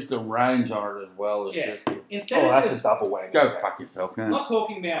reduced the range on it as well is just... instead of that's just, a double whammy. Go fuck yourself, I'm yeah. not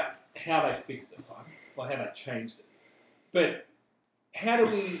talking about how they fixed it, right? Or how they changed it, but how do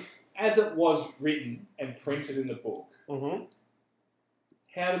we, as it was written and printed in the book, Mm-hmm.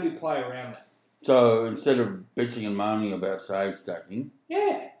 how do we play around that? So instead of bitching and moaning about save stacking,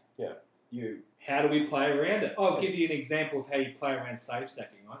 How do we play around it? I'll give you an example of how you play around save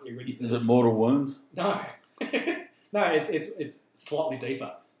stacking, right? You ready for is this? it Mortal Wounds? No. No, it's slightly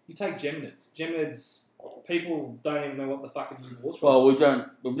deeper. You take Geminids. Geminids, people don't even know what the fucking new war scroll Well, is.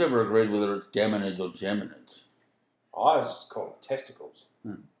 we've never agreed whether it's Geminids or Geminids. I just call them testicles.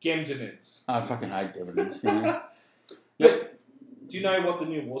 Gemgenids. I fucking hate Geminids. Yeah. But do you know what the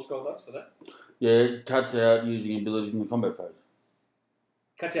new war scroll does for that? Yeah, it cuts out using abilities in the combat phase.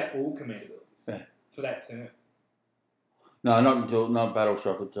 Cuts out all command abilities Yeah. for that turn. No, not Battle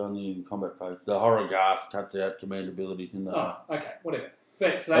Shock, it's only in combat phase. The Horror Gas cuts out command abilities in the... Oh, okay, whatever.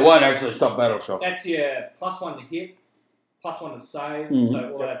 But so It won't actually stop Battle Shock. that's your +1 to hit, +1 to save, Mhm.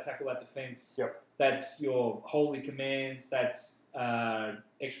 so all that tackle, that defense. Yep. That's your holy commands, that's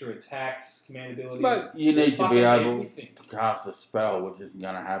extra attacks, command abilities. But you need to Fucking be able everything. to cast a spell, which isn't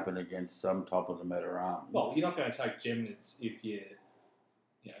going to happen against some top of the meta army. Well, you're not going to take Geminids if you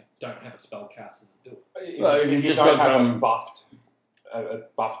don't have a spellcaster to do it. Well, if If you you just don't got have some- a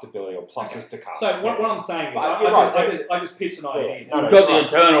buffed ability or pluses to cast. So what I'm saying is, But you're right, I just pitched an idea. Yeah, no, You've got the right.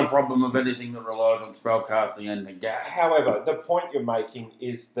 eternal problem of anything that relies on spellcasting and the gas. However, the point you're making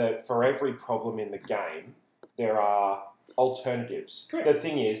is that for every problem in the game, there are alternatives. Correct. The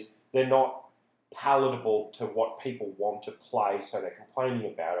thing is, they're not palatable to what people want to play, so they're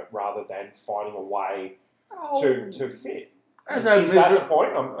complaining about it rather than finding a way to fit. As Is a that the miser-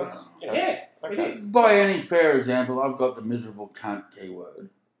 point? Yeah, okay. it is. By any fair example, I've got the miserable cunt keyword.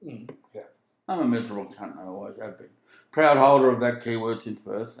 Mm. Yeah. I'm a miserable cunt, I always have been. Proud holder of that keyword since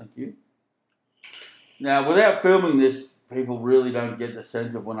birth, thank you. Now, without filming this, people really don't get the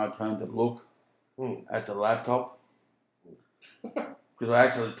sense of when I turn to look at the laptop. Because I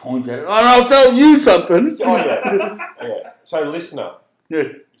actually point at it. And I'll tell you something. Oh, yeah. Yeah. So, listener, Yeah.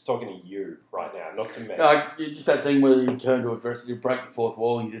 he's talking to you right now, not to me. Like, just that thing where you turn to address it, you break the fourth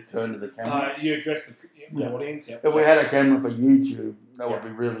wall and you just turn to the camera. You address the audience, yeah. If we had a camera for YouTube, that would Yep. be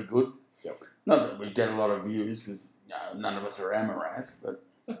really good. Yep. Not that we'd get a lot of views, because none of us are Amarath, but...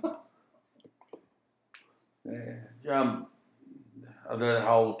 yeah. That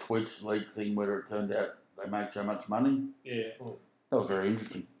whole Twitch leak thing where it turned out they made so much money, Yeah. that was very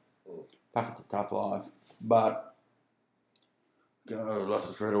interesting. Mm. Fuck, it's a tough life. But, I lost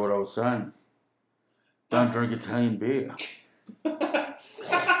the thread of what I was saying. Don't drink Italian beer.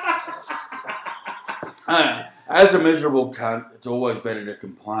 As a miserable cunt, it's always better to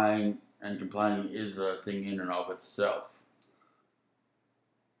complain, and complaining is a thing in and of itself.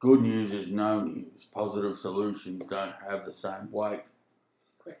 Good news is no news. Positive solutions don't have the same weight.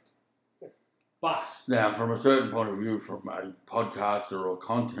 Correct. But Now, from a certain point of view, from a podcaster or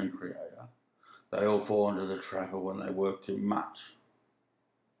content creator, they all fall into the trap of when they work too much.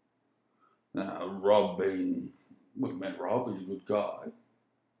 Now, Rob we've met Rob, he's a good guy.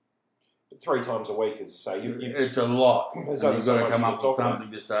 3 times a week, as you say. It's a lot. There's And only you've so got to much come you up can with talk about.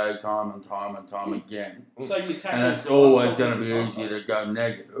 something to say time and time and time again. so you tackle. And it's always going to be easier to go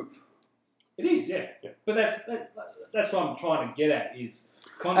negative. It is, yeah. Yeah. But that's what I'm trying to get at is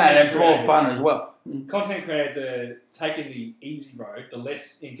content And it's more creators- fun as well. Content creators are taking the easy road, the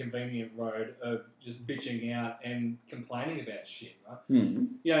less inconvenient road of just bitching out and complaining about shit, right? Mm.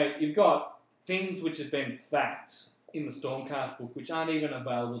 You've got things which have been fact in the Stormcast book which aren't even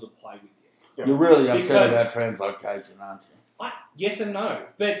available to play with yet. You're really upset Because- about translocation, aren't you? Yes and no,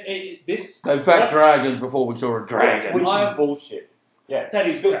 but this They fat dragons before we saw a dragon. Which I've- is bullshit. Yeah. that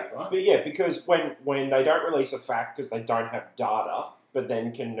is But- crap, right? But yeah, because when they don't release a fact because they don't have data, but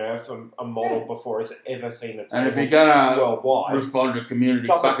then can nerf a model before it's ever seen a table And if you're going to worldwide. respond to community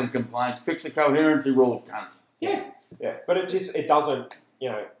Doesn't- fucking complaints, fix the coherency rules, cunts. Yeah, Yeah, but it doesn't,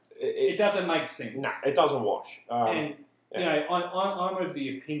 it doesn't make sense. no, it doesn't wash. And I'm of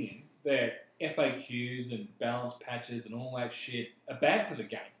the opinion that FAQs and balance patches and all that shit are bad for the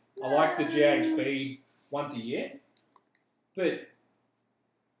game. I like the GHB once a year, But,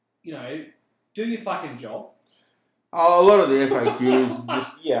 you know, do your fucking job. Oh, a lot of the FAQs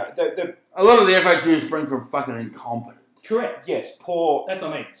just Yeah, a lot of the FAQs spring from fucking incompetence. Correct. yes, poor, That's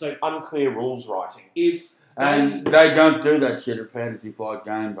what I mean. So unclear rules writing. if And they don't do that shit at Fantasy Flight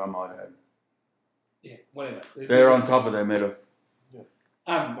Games, I might add. yeah, whatever. They're on top of their meta.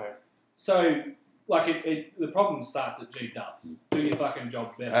 So like the problem starts at G Dubs. Do your fucking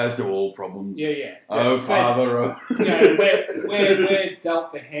job better. As do all problems. Yeah. Oh, But, father. you know, we're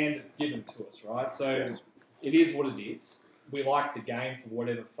dealt the hand that's given to us, right? So Yes. it is what it is. We like the game for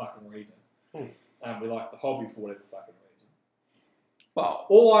whatever fucking reason. We like the hobby for whatever fucking reason. Well,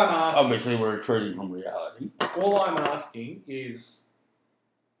 All I'm asking, obviously we're retreating from reality. all I'm asking is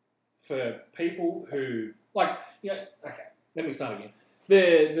for people who like, you know, okay, let me start again.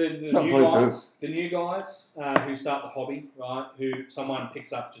 The No, new please guys, the new guys who start the hobby, right? Who someone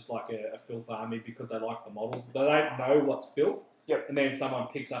picks up just like a filth army because they like the models. They don't know what's filth. Yep. And then someone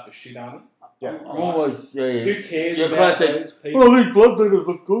picks up a shit army. Yeah. I'm always, yeah. Who cares Your about classic, those people? oh, these blood leaders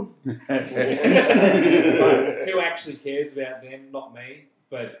look good. Who actually cares about them? Not me.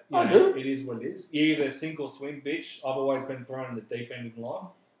 But you I know, do. it is what it is. You either sink or swim, bitch. I've always been thrown in the deep end in life.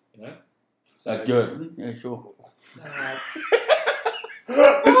 You know. So Good. Yeah, sure.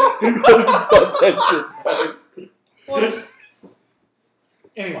 What?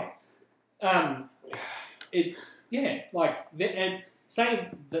 Anyway, it's like and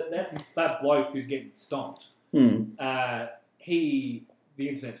saying that bloke who's getting stomped. The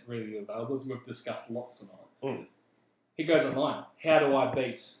internet's really available, as we've discussed lots tonight. He goes online. How do I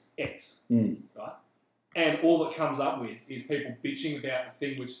beat X? Right, and all that comes up with is people bitching about the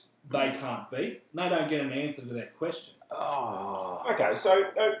thing which they can't beat. And they don't get an answer to that question. Oh. Okay, so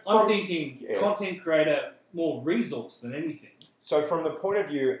I'm thinking content creator more resource than anything. So from the point of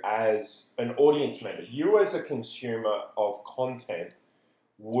view as an audience member, you as a consumer of content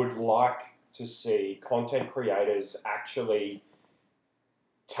would like to see content creators actually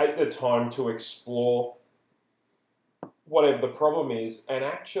take the time to explore whatever the problem is and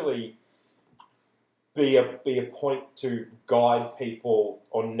actually be a point to guide people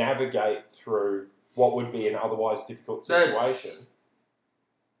or navigate through what would be an otherwise difficult situation.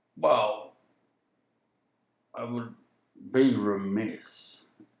 Well, I would be remiss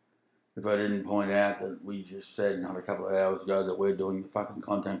if I didn't point out that we just said not a couple of hours ago that we're doing the fucking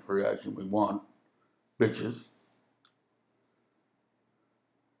content creation we want. Bitches.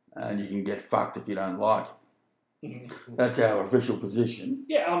 And you can get fucked if you don't like it. That's our official position.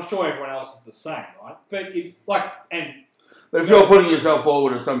 Yeah, I'm sure everyone else is the same, right? But if But if you're putting yourself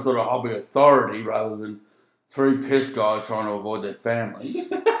forward as some sort of hobby authority rather than three piss guys trying to avoid their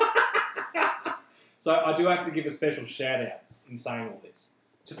families. So I do have to give a special shout out in saying all this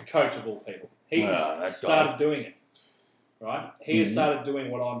to the coach of all people. He's started doing it, right? He has started doing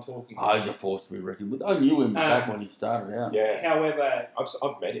what I'm talking about. He's a force to be reckoned with. I knew him back when he started out. Yeah. However,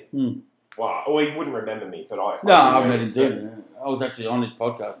 I've met him. Wow. Well, he wouldn't remember me, but I... No, I've met him too. Yeah. I was actually on his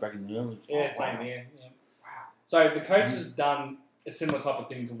podcast back in the early. yeah, same here. Yeah. Wow. So the coach has done a similar type of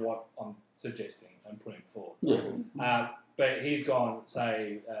thing to what I'm suggesting and putting forward. Yeah. But he's gone,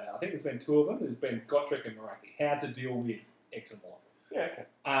 say, I think there's been two of them. There's been Gotrek and Meraki. How to deal with X and Y. Yeah, okay.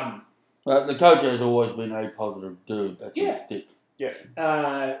 But the coach has always been a positive dude. That's his stick.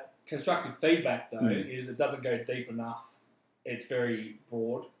 Yeah. Constructive feedback, though, is it doesn't go deep enough. It's very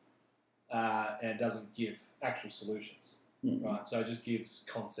broad, and it doesn't give actual solutions. Right? So it just gives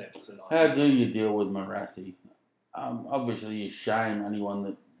concepts and ideas. How do you deal with Marathi? Obviously, you shame anyone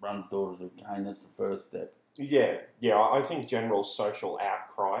that runs Daughters of Cain. That's the first step. Yeah. I think general social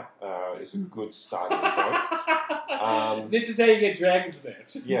outcry is a good starting point. This is how you get dragons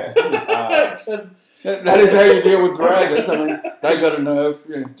nerfed. Yeah. That is how you deal with dragons. I mean, they got a nerve.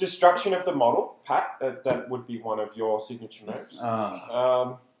 Yeah. Destruction of the model, Pat. That would be one of your signature moves.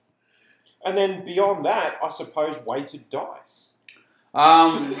 And then beyond that, I suppose weighted dice.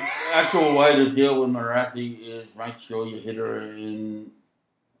 Actual way to deal with Marathi is make sure you hit her in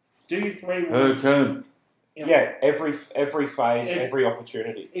Do 3 her turn. Yeah, every phase, every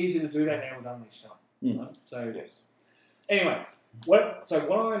opportunity. It's easy to do that now with Unleashed Time. Right? So yes. Anyway, what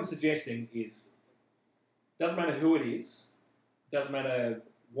I'm suggesting is, doesn't matter who it is, doesn't matter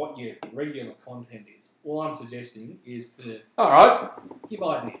what your regular content is. All I'm suggesting is to give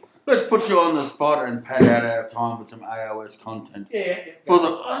ideas. Let's put you on the spot and pad out our time with some AOS content. Yeah. For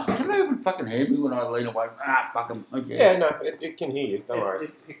can they even fucking hear me when I lean away? Fuck them. Okay. Yeah, no, it can hear you. Don't worry.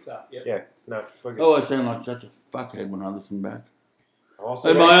 It picks up. Yep. Yeah, no. Oh, I sound like such a fuckhead when I listen back.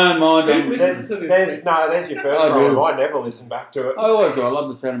 Also, in my own mind, there's your first I roll. do. I never listen back to it. I always do. I love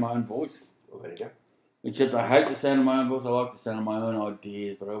the sound of my own voice. Well, there you go. Except I hate the sound of my own voice. I like the sound of my own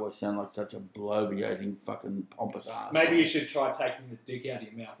ideas, but I always sound like such a bloviating fucking pompous ass. Maybe you should try taking the dick out of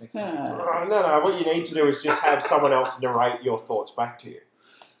your mouth next time. No. What you need to do is just have someone else narrate your thoughts back to you.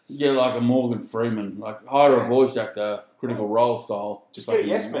 Yeah, like a Morgan Freeman. Like, hire a voice actor, critical role style. Just get a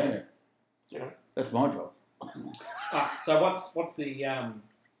yes man. You know. That's my job. So what's the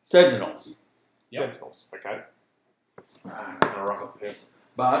Sentinels. Yep. Sentinels, okay. I'm gonna rock a piss.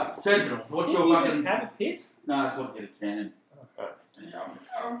 But, Sentinels, what's your you fucking... just have a piss? No, that's what you get a cannon.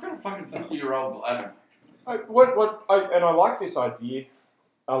 I've got a fucking 50-year-old bladder. And I like this idea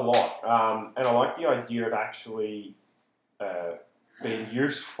a lot. And I like the idea of actually being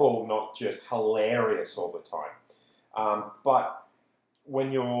useful, not just hilarious all the time. But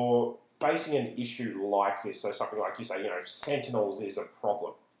when you're facing an issue like this, so something like you say, Sentinels is a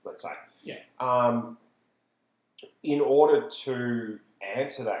problem, let's say. Yeah. In order to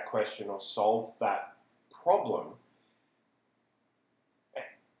answer that question or solve that problem,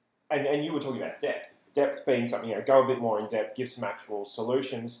 and you were talking about depth being something, go a bit more in depth, give some actual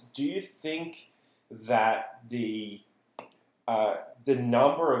solutions. Do you think that the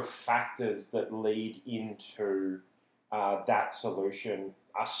number of factors that lead into that solution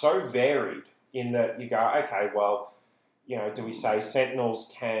are so varied in that you go, okay, well, do we say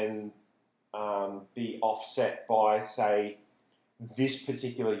Sentinels can be offset by, say, this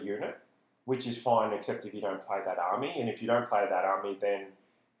particular unit, which is fine except if you don't play that army, and if you don't play that army, then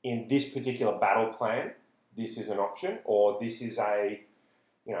in this particular battle plan, this is an option, or this is a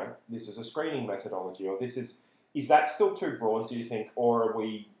screening methodology, or this is that still too broad, do you think, or are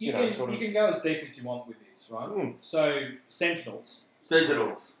we, you can go as deep as you want with this, right? So, Sentinels.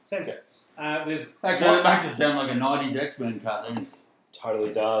 Sentinels. There's Actually, it makes it sound like a 90s X-Men cartoon.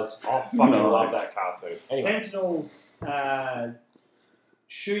 Totally does. I fucking love that cartoon. Anyway. Sentinels,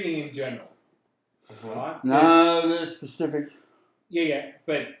 shooting in general, right? No, they're specific. Yeah.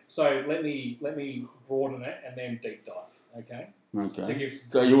 But so let me broaden it and then deep dive. Okay. Okay. To give some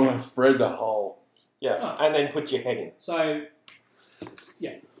So you want to spread the whole. Yeah, and then put your head in. So,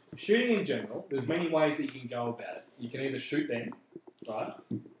 yeah, shooting in general, there's many ways that you can go about it. You can either shoot them, right?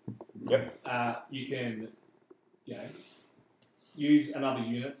 Yep. You can, use another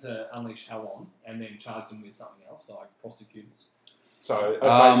unit to unleash hell on and then charge them with something else, like prosecutors. So,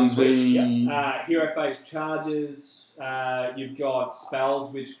 hero phase charges. You've got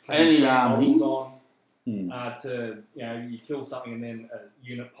spells which can Any put army models on to you kill something and then a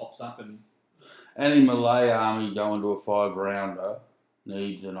unit pops up and. Any Malay army going to a 5-rounder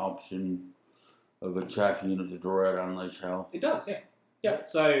needs an option of a chaff unit to draw out Unleash Hell. It does, yeah. Yep.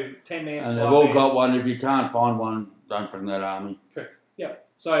 So 10 man. And they've all got one. If you can't find one, don't bring that army. Correct. Yeah.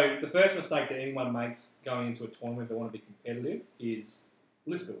 So the first mistake that anyone makes going into a tournament they want to be competitive is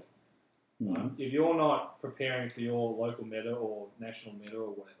list building. Right? If you're not preparing for your local meta or national meta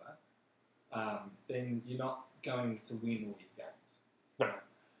or whatever, then you're not going to win all your games. No.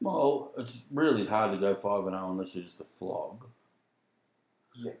 Well, it's really hard to go 5-0 unless you're just a flog.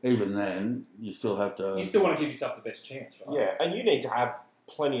 Yeah. Even then, you still have to... You still want to give yourself the best chance, right? Yeah, and you need to have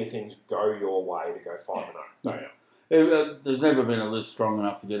plenty of things go your way to go 5-0. No. There's never been a list strong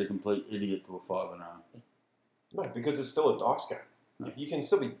enough to get a complete idiot to a 5-0. No, because it's still a dice game. No. You can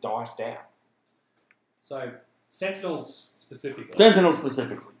still be diced out. So, Sentinels specifically.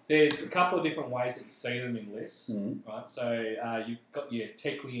 There's a couple of different ways that you see them in lists, right? So you've got your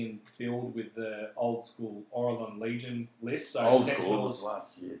Teklian build with the old school Orlan Legion list. So old Sentinels, school was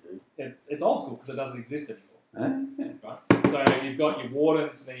last year, dude. It's old school because it doesn't exist anymore. Yeah. Right? So you've got your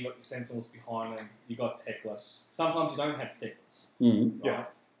Wardens, and then you've got your Sentinels behind them. You've got Teclis. Sometimes you don't have Teclis. Mm-hmm. Right? Yeah.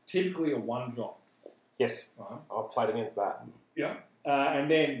 Typically a 1-drop. Yes. Right? I've played against that. Yeah. And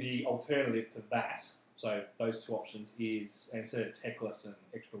then the alternative to that, so those two options is, instead of Teclis and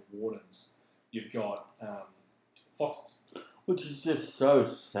extra Wardens, you've got Foxes. Which is just so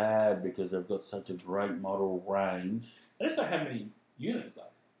sad because they've got such a great model range. They just don't have many units, though.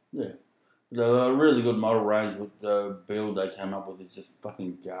 Yeah. The really good model range with the build they came up with is just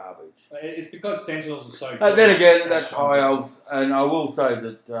fucking garbage. It's because Sentinels are so good. Then again, that's high elves, and I will say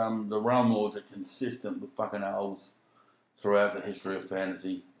that the Realm Lords are consistent with fucking elves throughout the history of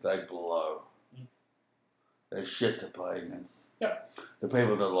fantasy. They blow. They're shit to play against. Yep. The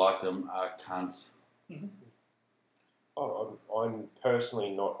people that like them are cunts. Mm-hmm. I'm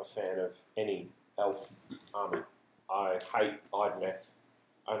personally not a fan of any elf army. I hate Idoneth,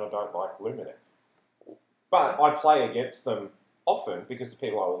 and I don't like Lumineth. But I play against them often because the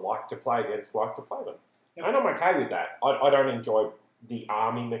people I like to play against like to play them. Yep. And I'm okay with that. I don't enjoy the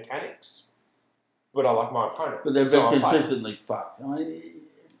army mechanics, but I like my opponent. But they've been consistently fucked. I mean,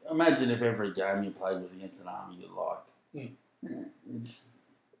 imagine if every game you played was against an army you liked. It's,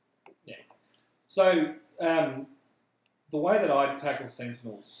 So, the way that I tackle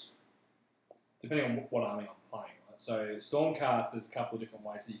Sentinels, depending on what army I'm playing, right? So, Stormcast, there's a couple of different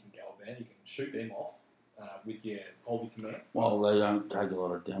ways that you can go about it. You can shoot them off with your Holy Command. well, they don't take a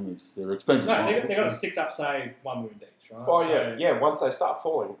lot of damage. They're expensive. No, models, they've got a so- 6-up save, 1 wound each, right? Oh, So- yeah. Once they start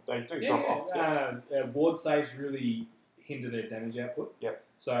falling, they do drop off. Yeah. Ward saves really hinder their damage output. Yep.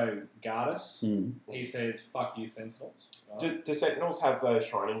 So, Gardas, Mm. he says, fuck you, Sentinels. Right? Do Sentinels have a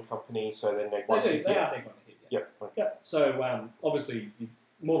Shining Company, so then they're They going do, to they hit? are going to hit, yeah. Yep. Okay. Yeah. So, obviously,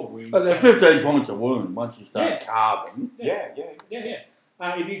 more wounds. But they're 15 points a wound once you start Yeah. carving. Yeah. Yeah.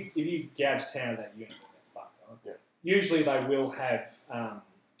 If you gouge 10 of that unit, they're fucked, right? Yeah. Usually they will have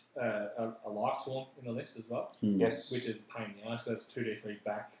a life swarm in the list as well, Mm. Yes. which is a pain in the ass. So that's 2d3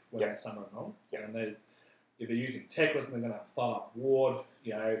 back when Yeah. they summon it on. Yeah. And if they're using Techless, they're going to have 5-up ward,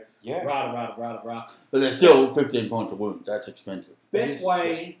 Yeah. rah. But they're still 15 points a wound. That's expensive. Best Yes.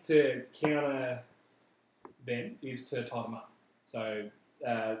 way to counter them is to tie them up. So,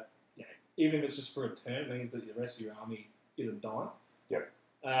 even if it's just for a turn, it means that the rest of your army isn't dying. Yep.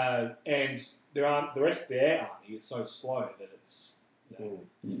 And the rest of their army is so slow that it's.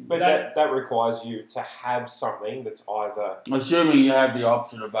 But that requires you to have something that's either Assuming you have the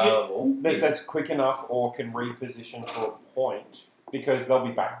option available. that's quick enough or can reposition to a point, because they'll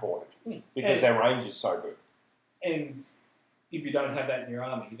be backboarded because And- their range is so good. And if you don't have that in your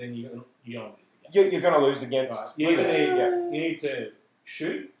army, then you don't lose the game. You're going to lose Right. against. You either need Yeah. you need to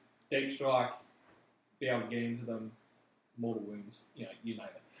shoot, deep strike, be able to get into them, mortal wounds. You name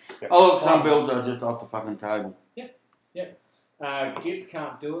it. Oh, look, some builds are just off the fucking table. Gits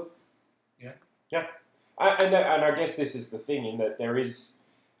can't do it. And I guess this is the thing, in that there is,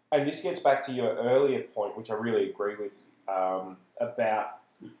 and this gets back to your earlier point, which I really agree with, about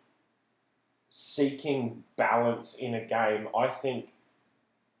seeking balance in a game. I think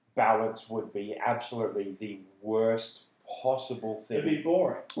balance would be absolutely the worst possible It'd be thing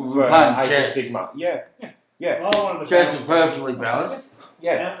boring. for Playing Age of chess. Sigma. Yeah. I wanted to Chess is balance- perfectly balanced.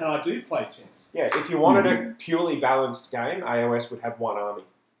 Yeah. And I do play chess. Yeah, if you wanted a purely balanced game, AOS would have one army.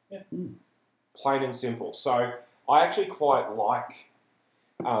 Yeah. Plain and simple. So I actually quite like,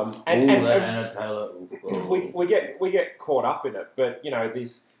 And that annotator. we get caught up in it, but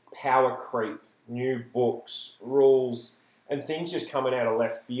this power creep, new books, rules, and things just coming out of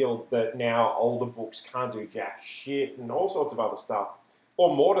left field that now older books can't do jack shit and all sorts of other stuff.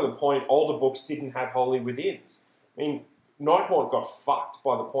 Or more to the point, older books didn't have Holy Withins. I mean, Nighthaunt got fucked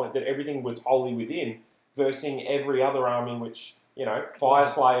by the point that everything was Holy Within, versing every other army, which, Fire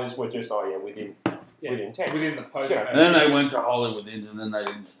Slayers were just, within 10. Within the post. Yeah. And then they went to Holy Withins, and then they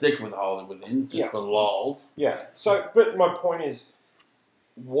didn't stick with Holy Withins just Yeah. for lols. Yeah. So, but my point is,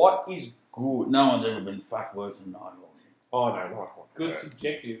 what is good? No one's ever been fucked worse than Nighthawk. Oh, no, Nighthaunt. Good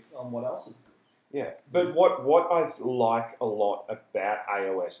subjective on what else is good. Yeah, but what I like a lot about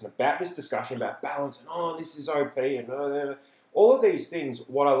AOS and about this discussion about balance and this is OP and all of these things,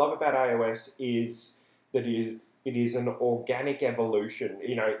 what I love about AOS is that it is an organic evolution.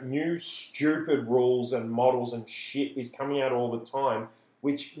 New stupid rules and models and shit is coming out all the time,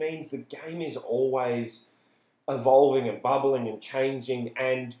 which means the game is always evolving and bubbling and changing.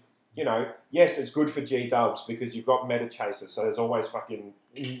 And yes, it's good for G-dubs because you've got meta chasers, so there's always fucking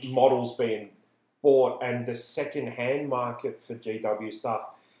models being bought, and the second-hand market for GW stuff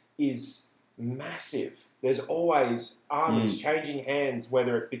is massive. There's always armies changing hands,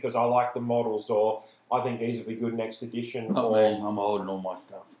 whether it's because I like the models or I think these will be good next edition. Not or, me, I'm holding all my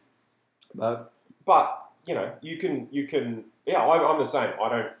stuff. But you can. Yeah, I'm the same. I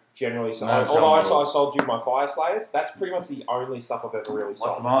don't generally sell. No, Although I someone else. sold you my Fire Slayers, that's pretty much the only stuff I've ever really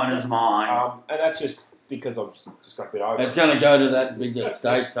sold. what's mine is mine. And that's just because I've just got a bit over. It's going to go to that big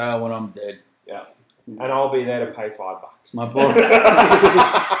estate sale when I'm dead. And I'll be there to pay $5. My poor,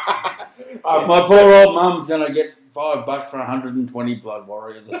 Um, my poor old mum's going to get $5 for 120 Blood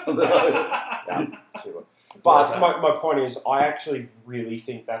Warriors. Yeah, sure. But my point is, I actually really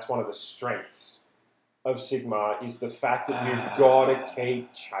think that's one of the strengths of Sigma is the fact that you've got to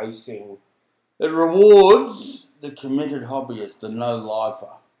keep chasing. It rewards the committed hobbyist, the no-lifer.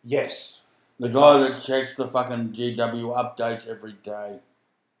 Yes. The guy that checks the fucking GW updates every day.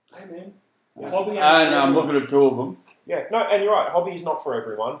 Hey, man. Yeah. Hobby And I'm looking at two of them. Yeah, no, and you're right. Hobby is not for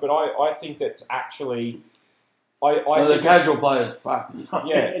everyone, but I think that's actually, I Well, the think casual it's- players fuck.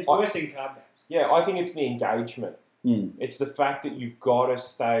 Yeah, It's I- worse in card games. Yeah, I think it's the engagement. Hmm. It's the fact that you've got to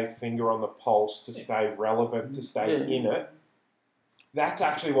stay finger on the pulse to stay relevant, to stay Yeah. in it. That's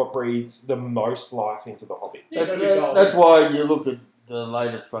actually what breathes the most life into the hobby. Yeah, That's, gotta be gold. that's why you look at the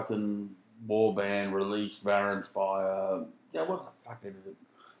latest fucking war band release variants by what the fuck is it?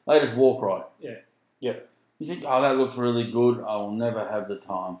 Latest war cry. Yeah. Yeah. You think, oh, that looks really good. I will never have the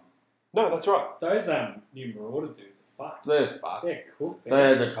time. No, that's right. Those new Marauder dudes are fucked. They're fucked. They're cool. They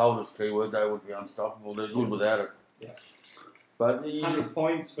had the coldest keyword. They would be unstoppable. They're good without it. Yeah. But you 100 just,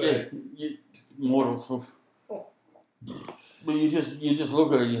 points for mortal. But you just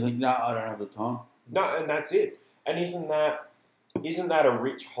look at it and you think, no, I don't have the time. No, and that's it. And isn't that a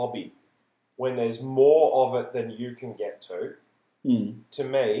rich hobby when there's more of it than you can get to? Mm. To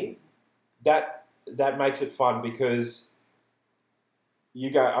me, that makes it fun because you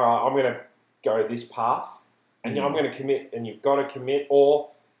go, all right, I'm going to go this path, and I'm going to commit, and you've got to commit, or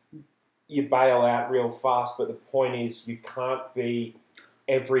you bail out real fast. But the point is, you can't be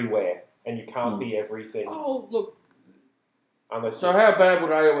everywhere, and you can't be everything. Oh, look. Unless So how bad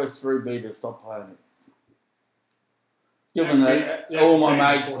would AOS 3 be to stop playing it? Given that all my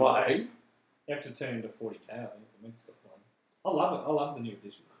mates play. You have to turn into 40k, I think, for me to stop playing. I love it. I love the new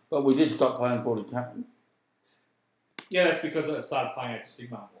edition. But we did stop playing 40k. Yeah, that's because I started playing Age of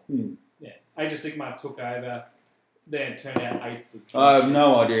Sigmar more. Hmm. Yeah, Age of Sigmar took over. Then it turned out 8 was. I have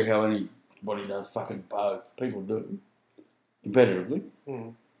no idea how anybody does fucking both. People do. Competitively.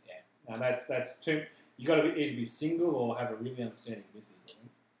 Mm. Yeah, no, that's too. You got to either be single or have a really understanding missus. I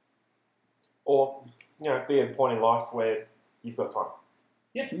think. or be at a point in life where you've got time.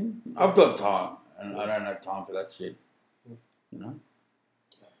 Yeah, I've got time, and I don't have time for that shit. You know?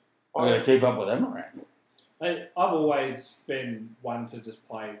 I got to keep up with them around. I've always been one to just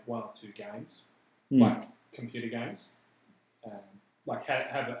play 1 or 2 games, Mm. like computer games. Like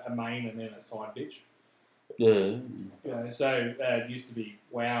have a main and then a side bitch. Yeah. So it used to be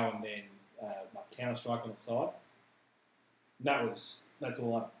WoW and then like Counter Strike on the side. And that's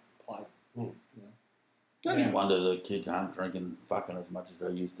all I played. Mm. No wonder the kids aren't drinking fucking as much as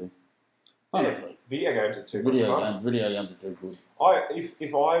they used to. Yeah, Honestly. video games are too much Video fun. games are too good.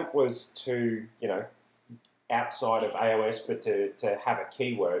 If I was to, outside of AOS, but to have a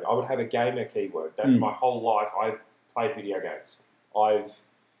keyword, I would have a gamer keyword. My whole life, I've played video games. I've,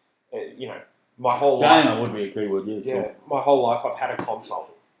 my whole life. Gamer would be a keyword, yeah. Yeah, Sure. my whole life I've had a console.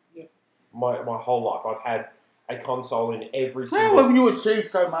 Yeah. My whole life I've had a console in every How single. have you achieved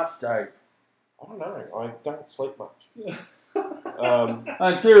so much, Dave? I don't know. I don't sleep much.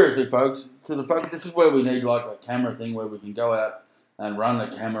 And seriously, folks, this is where we need like a camera thing where we can go out and run the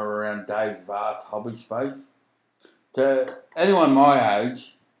camera around Dave's vast hobby space. To anyone my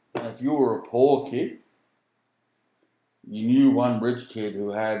age, if you were a poor kid, you knew one rich kid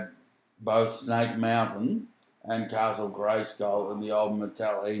who had both Snake Mountain and Castle Grayskull and the old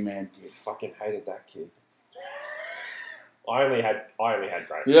Mattel He-Man kit. Fucking hated that kid. I only had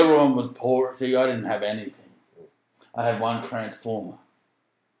Grace. See, everyone was poor. See, I didn't have anything. I had one Transformer.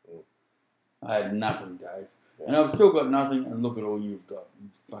 I had nothing, Dave. Yeah. And I've still got nothing, and look at all you've got, you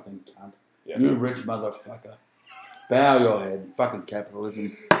fucking cunt. Yeah. You rich motherfucker. Bow your head. Fucking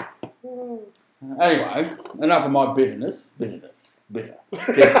capitalism. Anyway, enough of my bitterness. Bitter.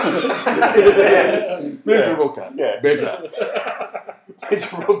 Miserable cunt. Yeah. Bitter.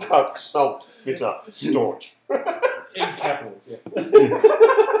 It's real cup, salt, bitter, staunch. In capitals, yeah.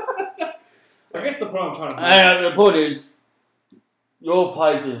 I guess the point I'm trying to make. And the point is, your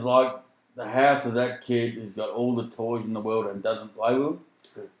place is like the house of that kid who's got all the toys in the world and doesn't play with them.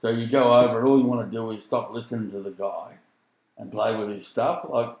 So you go over and all you want to do is stop listening to the guy and play with his stuff.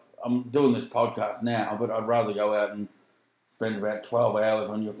 Like, I'm doing this podcast now, but I'd rather go out and spend about 12 hours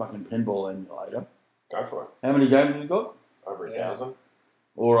on your fucking pinball emulator. Go for it. How many games has it got? Over 1,000.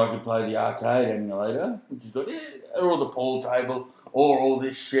 Or I could play the arcade emulator, which has got or the pool table, or all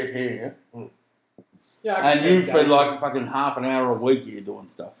this shit here. Yeah, And you spend like fucking half an hour a week here doing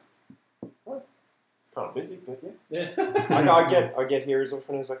stuff. Kind of busy, but yeah. Yeah. I get here as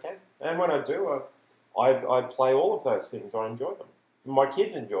often as I can, and when I do, I play all of those things. I enjoy them. My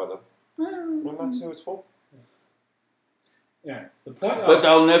kids enjoy them, and that's who it's for. Yeah. The point. But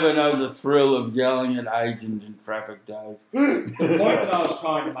they'll never know the thrill of yelling at agents in traffic, Dave. The point that I was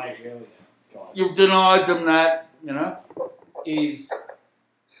trying to make earlier, guys, You've denied them that, is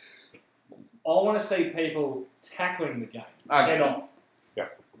I want to see people tackling the game head on. Yeah.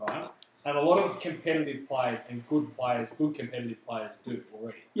 Right? And a lot of competitive players and good competitive players do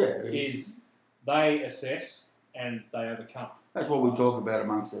already. Yeah. Is they assess and they overcome. That's what we talk about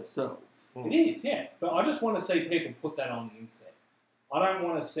amongst ourselves. It is, yeah. But I just want to see people put that on the internet. I don't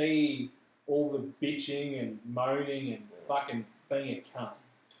want to see all the bitching and moaning and fucking being a cunt.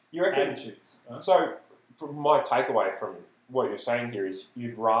 You reckon? Attitudes. Right? So, from my takeaway from what you're saying here is,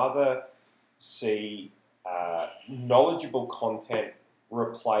 you'd rather see knowledgeable content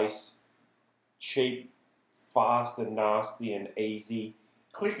replace cheap, fast and nasty and easy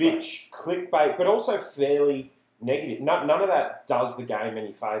clickbait, but also fairly negative. None of that does the game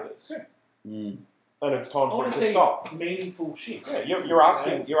any favours. Mm. And it's time I for want it to to see stop. meaningful shit. Yeah, you're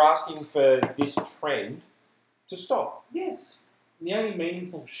asking for this trend to stop. Yes. The only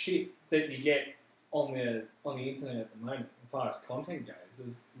meaningful shit that you get on the internet at the moment, as far as content goes,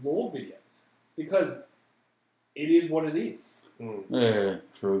 is lore videos. Because it is what it is, Mm. Yeah,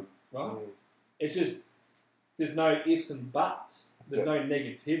 true. right? Mm. It's just, there's no ifs and buts. There's no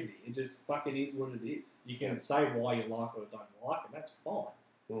negativity. It just fucking is what it is. You can say why you like it or don't like it. That's fine.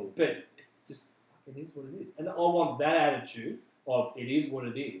 Mm. But it just fucking is what it is. And I want that attitude of it is what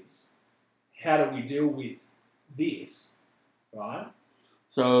it is. How do we deal with this, right?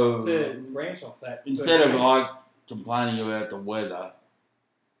 So To branch off that. instead of like complaining about the weather,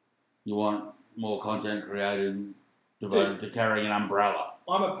 you want more content created devoted to carrying an umbrella.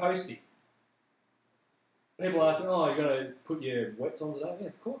 I'm a postie. People ask me, oh, you got to put your wets on today? Yeah,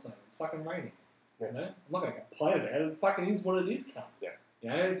 of course I am. It's fucking raining. Yeah. You know? I'm not going to complain about it. It fucking is what it is, cunt. Yeah. You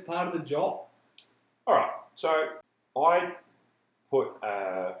know, it's part of the job. All right. So I put,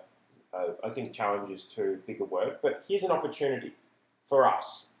 I think challenge is too big a word, but here's an opportunity for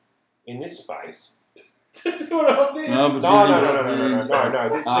us in this space. To do it on this. No.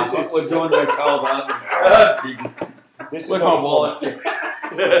 This is We're doing that cold. this is Where's not my wallet?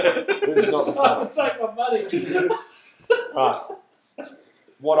 This is not the I fun. take my money. Right.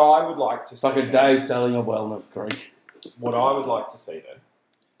 What I would like to It's see. like a Dave selling a wellness drink. What I would like to see then,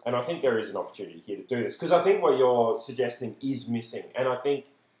 and I think there is an opportunity here to do this, because I think what you're suggesting is missing, and I think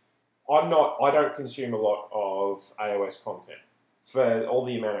I don't consume a lot of AOS content. For all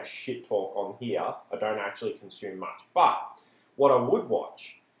the amount of shit talk on here, I don't actually consume much. But what I would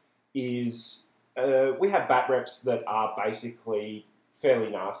watch is we have bat reps that are basically fairly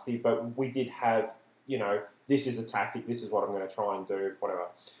nasty, but we did have, this is a tactic, this is what I'm going to try and do, whatever.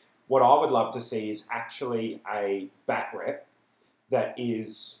 What I would love to see is actually a bat rep that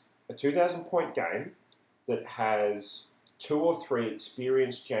is a 2,000 point game that has 2 or 3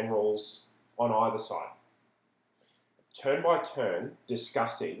 experienced generals on either side, turn by turn,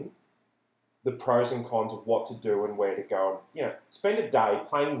 discussing the pros and cons of what to do and where to go. Spend a day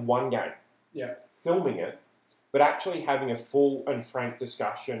playing one game, filming it, but actually having a full and frank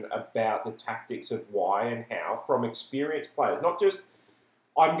discussion about the tactics of why and how from experienced players. Not just,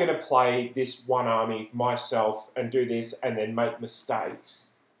 I'm going to play this one army myself and do this and then make mistakes,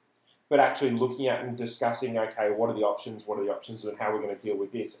 but actually looking at and discussing, okay, what are the options, and how we're going to deal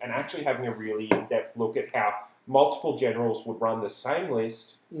with this, and actually having a really in-depth look at how multiple generals would run the same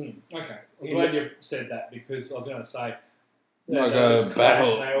list. Okay. I'm glad you said that, because I was going to say, Like those a clash,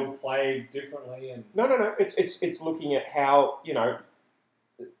 battle. they all play differently. And No. It's looking at how,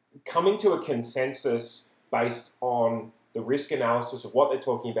 coming to a consensus based on the risk analysis of what they're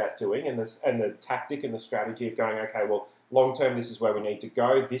talking about doing and the tactic and the strategy of going, okay, well, long term, this is where we need to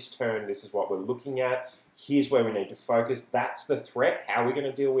go. This turn, this is what we're looking at. Here's where we need to focus. That's the threat. How are we going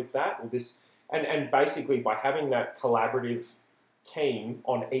to deal with that? And basically, by having that collaborative team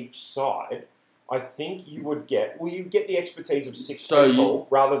on each side, I think you would get the expertise of 6 people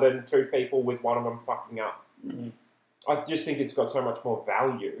rather than 2 people with one of them fucking up. Mm-hmm. I just think it's got so much more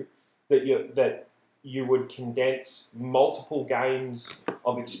value that you would condense multiple games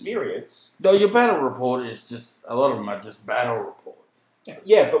of experience. No, your battle report is just, a lot of them are just battle reports.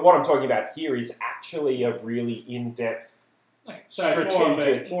 Yeah, but what I'm talking about here is actually a really in-depth, so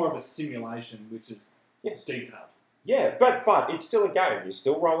strategic. it's more of a simulation, which is detailed. Yeah, but it's still a game. You're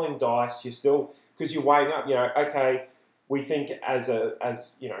still rolling dice. You're still, because you're weighing up. Okay, we think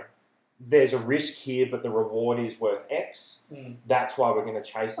there's a risk here, but the reward is worth X. That's why we're going to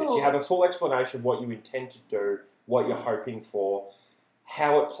chase this. You have a full explanation of what you intend to do, what you're hoping for,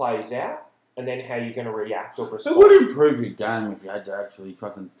 how it plays out, and then how you're going to react or respond. It would improve your game if you had to actually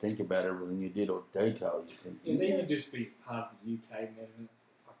fucking think about everything you did or detail you think. Yeah, they could just be part of the UK movement.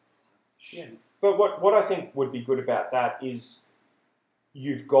 Yeah. But what I think would be good about that is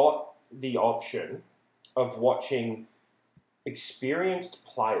you've got the option of watching experienced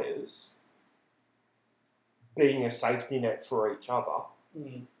players being a safety net for each other,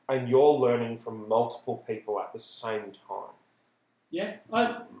 and you're learning from multiple people at the same time. Yeah,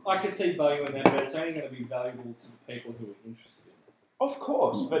 I could see value in that, but it's only going to be valuable to the people who are interested in it. Of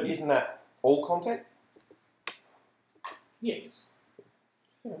course, but isn't that all content? Yes.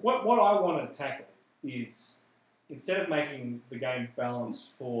 What I want to tackle is, instead of making the game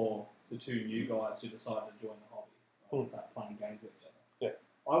balanced for the 2 new guys who decide to join the hobby and start playing games with each other,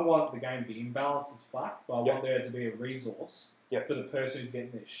 I want the game to be imbalanced as fuck, but I Yep. want there to be a resource Yep. for the person who's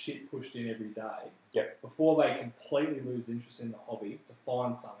getting their shit pushed in every day. Yep. Before they completely lose interest in the hobby, to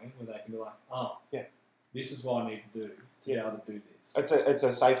find something where they can be like, oh, Yeah. this is what I need to do to be able to do this. It's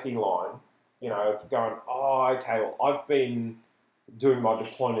a safety line, of going, oh, okay, well, I've been doing my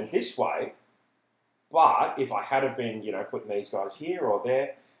deployment this way, but if I had have been, putting these guys here or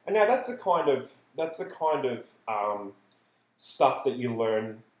there, and now that's the kind of stuff that you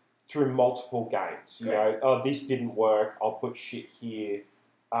learn through multiple games. Correct. Oh, this didn't work. I'll put shit here.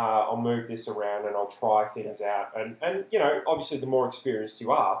 I'll move this around and I'll try things out. And obviously, the more experienced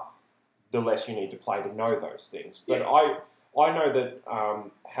you are, the less you need to play to know those things. But Yes. I know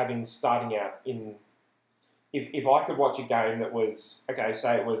that starting out in, if I could watch a game that was, okay,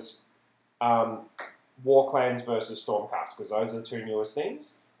 say it was War Clans versus Stormcast, because those are the two newest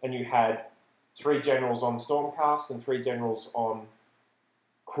things, and you had 3 generals on Stormcast and 3 generals on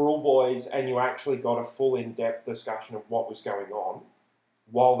Cruel Boys, and you actually got a full in-depth discussion of what was going on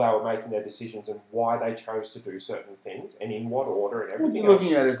while they were making their decisions and why they chose to do certain things and in what order and What everything you're else.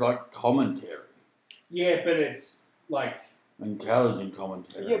 looking at is like commentary, Yeah, but it's like, intelligent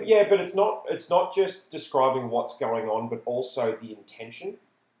commentary. Yeah, but it's not just describing what's going on, but also the intention.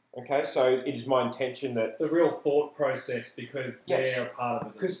 Okay, so it is my intention that the real thought process, because Yes. they're a part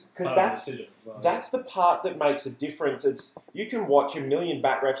of it. 'Cause part of that's- the decision as well. that's the part that makes a difference. It's you can watch a million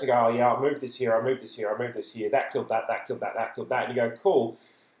bat reps and go, oh yeah, I'll move this here, I'll move this here, I'll move this here, that killed that, that killed that, that killed that, and you go, cool,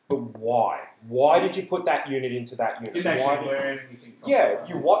 but why? Why did you put that unit into that unit? Didn't Why actually learn anything from Yeah, it.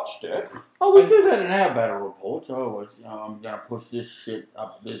 you watched it. Oh, we do that in our battle reports. I always, I'm going to push this shit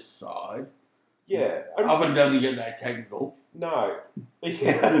up this side. Yeah. Often doesn't get that technical. No.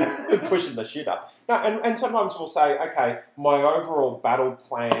 Yeah. Pushing the shit up. No, and sometimes we'll say, okay, my overall battle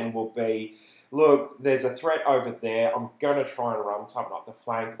plan will be, look, there's a threat over there, I'm going to try and run something up the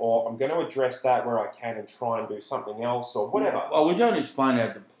flank, or I'm going to address that where I can and try and do something else, or whatever. Well, we don't explain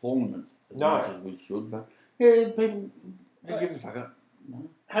our deployment as No. much as we should, but yeah, people they give a fuck up. No.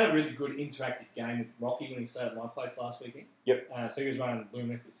 Had a really good interactive game with Rocky when he stayed at my place last weekend. Yep. So he was running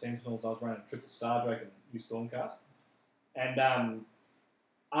Lumineth with Sentinels, I was running Triple Star Drake and New Stormcast. And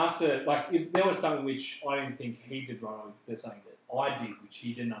after, like, if there was something which I didn't think he did right, or if there's something that I did which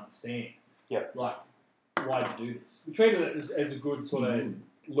he didn't understand, Yep. like, why'd you do this? We treated it as a good sort of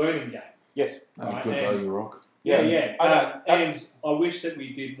learning game. Yes. That was Right, good and- value, Rock. Yeah. I- And I wish that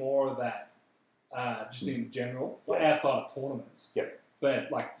we did more of that, just in general, like Yeah. outside of tournaments. Yep.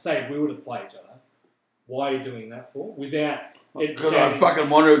 But, like, say if we were to play each other, why are you doing that for? Without it Because I sounding- fucking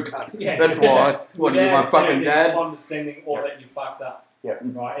want to cut. Yeah. That's why. What are you, my without fucking sounding dad? condescending or Yep. that you fucked up. Yep.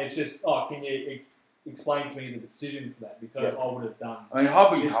 Right? It's just, can you explain to me the decision for that? Because I would have done. I mean,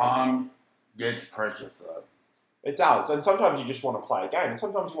 hobby Yes. time gets precious, though. It does, and sometimes you just want to play a game, and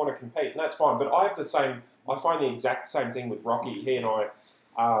sometimes you want to compete, and that's fine. But I find the exact same thing with Rocky. He and I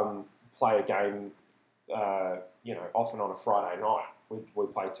play a game, often on a Friday night. We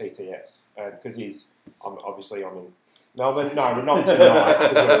play TTS, and because I'm in Melbourne. No, we're not tonight.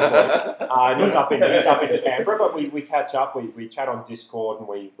 'Cause we're recording. And he's up in Canberra, but we catch up. We chat on Discord, and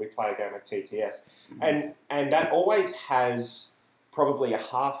we play a game of TTS, and that always has probably a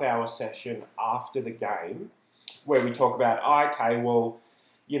half-hour session after the game where we talk about, okay, well,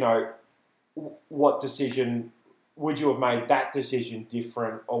 what decision would you have made that decision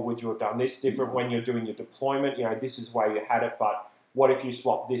different, or would you have done this different when you're doing your deployment? This is where you had it, but what if you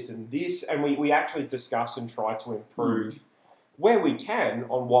swap this and this? And we actually discuss and try to improve where we can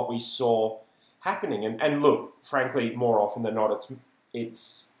on what we saw happening. And look, frankly, more often than not,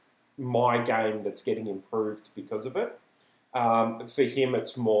 it's my game that's getting improved because of it. For him,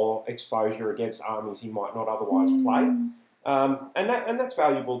 it's more exposure against armies he might not otherwise play. And that's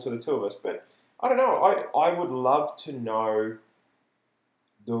valuable to the two of us. But I don't know. I would love to know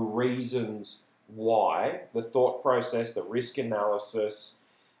the reasons why, the thought process, the risk analysis,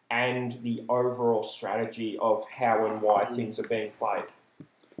 and the overall strategy of how and why things are being played.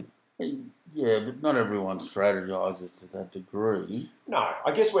 Yeah, but not everyone strategizes to that degree. No,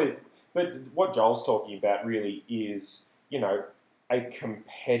 I guess but what Joel's talking about really is, a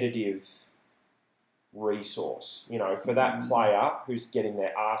competitive resource, for that player who's getting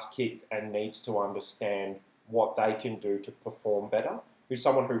their ass kicked and needs to understand what they can do to perform better, who's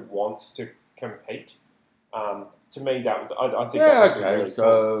someone who wants to compete. To me, I think that would be really so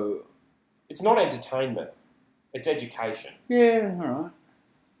cool. It's not entertainment, it's education. yeah, all right.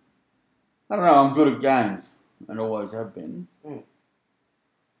 I don't know. I'm good at games and always have been.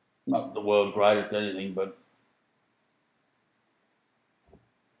 Not the world's greatest at anything, but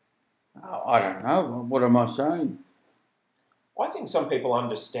I don't know. What am I saying? I think some people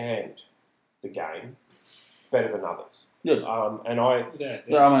understand the game better than others. Yeah. And I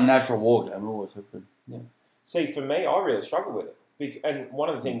Yeah, I'm a natural war game. I always have been. Yeah. see, for me, I really struggle with it. And one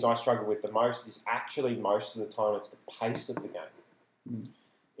of the things I struggle with the most is actually most of the time it's the pace of the game. Mm.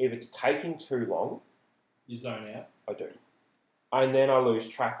 If it's taking too long, You zone out. I do. And then I lose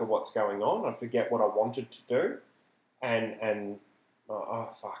track of what's going on. I forget what I wanted to do. And oh,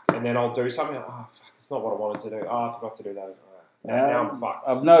 fuck. And then I'll do something. Oh, fuck, it's not what I wanted to do. Oh, I forgot to do that. Now I'm fucked.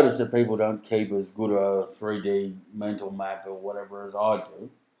 I've noticed that people don't keep as good a 3D mental map or whatever as I do,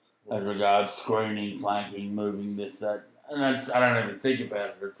 as regards screening, flanking, moving, this, that. And I don't even think about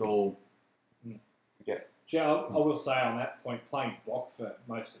it. It's all... I will say on that point, playing Bok for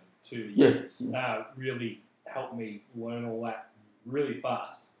most of 2 Yeah. years really helped me learn all that really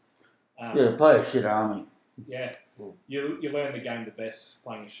fast. Yeah, play a shit army. Yeah. Mm. You learn the game the best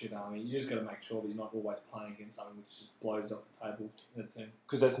playing a shit army. You just got to make sure that you're not always playing against something which just blows off the table in the team.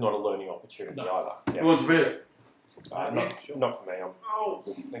 Because that's not a learning opportunity No. either. Who wants a bit? Sure. Not for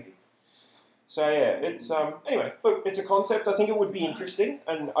me. Thank you. So yeah, it's anyway. Look, it's a concept. I think it would be interesting,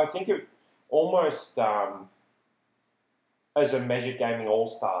 and I think it almost as a Measured Gaming All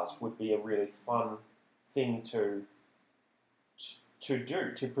Stars would be a really fun thing to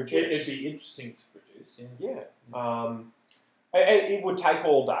do to produce. It'd be interesting to produce. Yeah. Yeah. It would take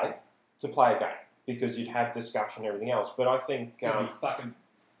all day to play a game because you'd have discussion and everything else. But I think You'd be fucking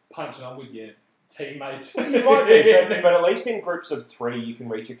punching on with your teammates. you might be, but at least in groups of 3, you can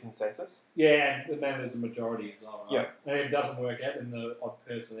reach a consensus. Yeah, and then there's a majority as well, right? Yeah. And if it doesn't work out, then the odd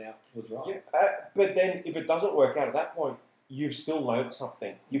person out was right. Yeah. But then if it doesn't work out at that point, you've still learnt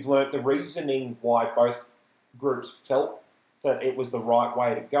something. You've learnt the reasoning why both groups felt that it was the right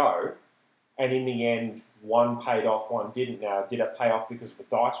way to go, and in the end, one paid off, one didn't. Now, did it pay off because of a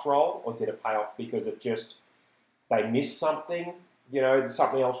dice roll, or did it pay off because they missed something?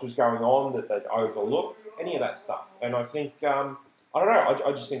 Something else was going on that they'd overlooked, any of that stuff. And I think, I don't know,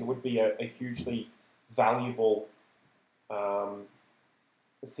 I just think it would be a hugely valuable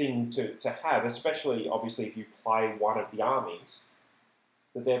thing to have, especially, obviously, if you play one of the armies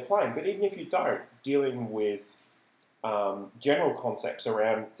that they're playing. But even if you don't, dealing with general concepts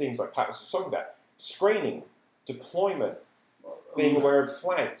around things like Pat was talking about, screening, deployment, being aware of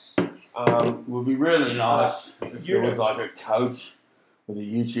flanks. It would be really nice if you there was like a coach with a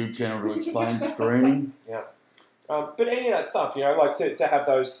YouTube channel to explain screening. Yeah. But any of that stuff, like to have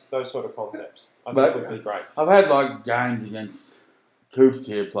those sort of concepts, I But- think would be great. I've had like games against Coops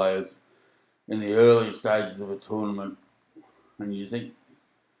tier players in the early stages of a tournament, and you think,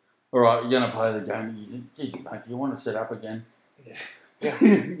 all right, you're going to play the game, and you think, geez, mate, do you want to set up again? Yeah.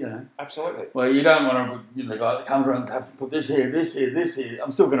 Yeah. Absolutely. Well, you don't want to be the guy that comes around and has to put this here, this here, this here.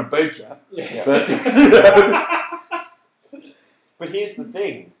 I'm still going to beat you. Yeah. But But here's the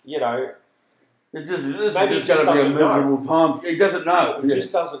thing, this is Maybe he just just going to be a doesn't know. miserable time. He doesn't know. he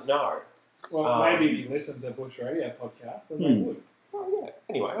just doesn't know. Well, maybe if you listen to Bush Radio podcast, then they would. Oh, yeah.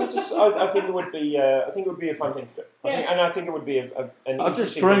 Anyway, I think it would be a fun thing to do. I think it would be an I'll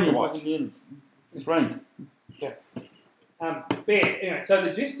just interesting thing screen to your watch. fucking units. Screens. But yeah, anyway, so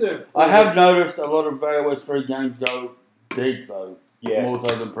the gist of... I have noticed a lot of AOS 3 games go deep, though. Yeah. More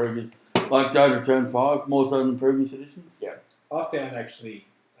so than previous. Like go to turn 5, more so than previous editions. Yeah. I found actually...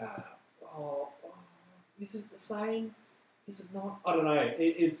 is it the same? Is it not? I don't know.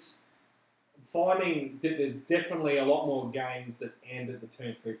 It's finding that there's definitely a lot more games that end at the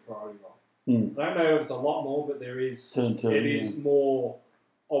turn 3 priority roll. Mm. I don't know if it's a lot more, but there is... Turn 2. It is more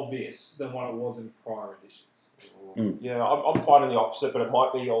obvious than what it was in prior editions. Yeah, I'm finding the opposite, but it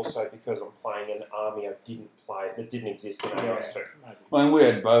might be also because I'm playing an army I didn't play that didn't exist in AOS 2. Maybe. I mean, we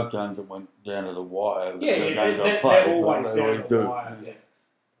had both games that went down to the wire. Yeah, the yeah, games I they're played, always but down always the do. wire.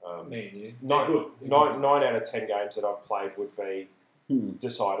 Yeah. Me and you. Nine, They're good. nine, 9 out of 10 games that I've played would be Hmm.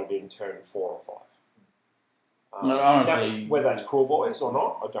 decided in turn 4 or 5. No, honestly- whether that's Cruel Boys or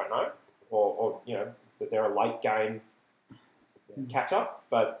not, I don't know. Or that they're a late game catch up.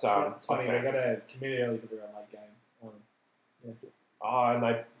 But It's funny, they got a community early, but they're a late game.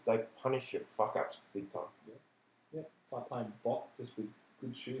 and they punish your fuck ups big time. Yeah, it's like playing Bok just with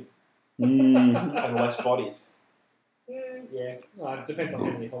good shooting. Mm. And less bodies. Yeah. It depends on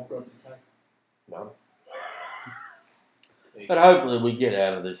how many hot rods you take. No. But hopefully we get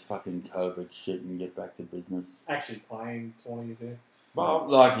out of this fucking COVID shit and get back to business. Actually playing tourneys here. Well,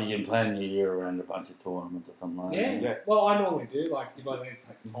 Like you can plan your year around a bunch of tournaments or something like that. Yeah. Well, I normally do. Like, if I need to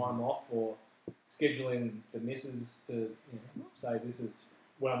take time off or scheduling the missus to say this is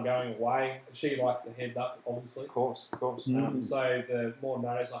when I'm going away. She likes the heads up, obviously. of course. Mm. So the more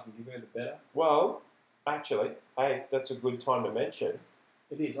notice I can give her, the better. Well, actually, hey, that's a good time to mention.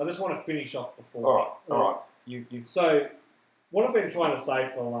 It is. I just want to finish off before. All right. You. So, what I've been trying to say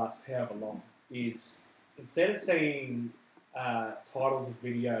for the last however long is instead of seeing titles of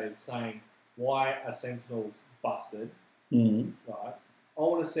videos saying why are Sentinels busted, Mm. right? I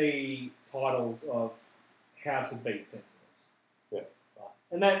want to see titles of how to beat Sentinels. Yeah. Right.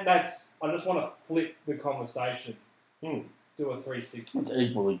 And that's. I just want to flip the conversation. Hmm. Do a 360. It's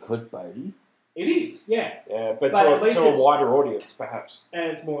equally clickbaity. It is, yeah, Yeah, but But at least to a it's- wider audience, perhaps.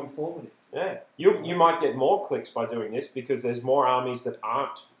 and it's more informative. Yeah, you might get more clicks by doing this because there's more armies that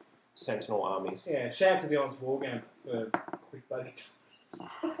aren't Sentinel armies. Yeah, shout out to the Honest Wargame for clickbait.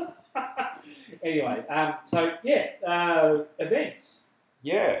 Anyway, so yeah, events.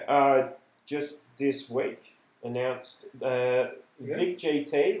 Yeah, just this week announced Vic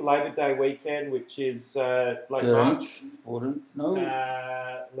GT Labor Day weekend, which is late March. 14th? No.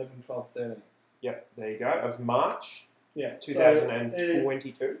 11, 12, 13. Yep, there you go. Of March Yeah,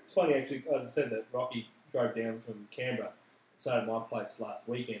 2022. So, it's funny actually, as I said, that Rocky drove down from Canberra. So at my place last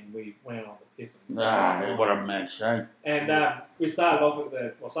weekend, we went out on the piss. What a match, eh? And we started off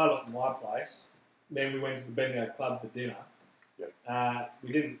at my place. Then we went to the Bendigo Club for dinner. Yep.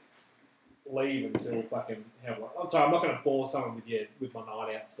 We didn't leave until fucking I'm sorry, I'm not going to bore someone with my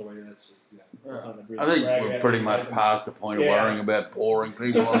night out story. That's just it's not something to really I think brag we're about pretty these much days. past the point of Yeah. worrying about boring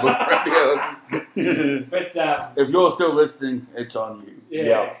people on the radio. But If you're still listening, it's on you.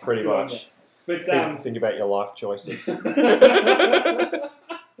 Yeah, pretty good on much. you. But Think about your life choices. That's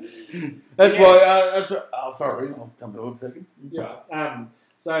Yeah. why. Sorry, I'll come to it in a second. yeah.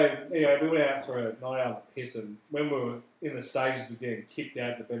 So anyway, we went out for a night out on the piss, and when we were in the stages of getting kicked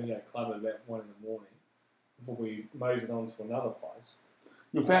out of the Bendigo Club at about 1 a.m, before we moseyed on to another place.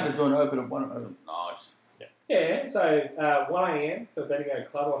 You found a joint open at 1. Nice. Yeah, so 1 a.m. for Bendigo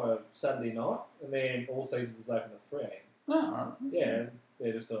Club on a Saturday night, and then All Seasons is open at 3 a.m. Oh, Yeah,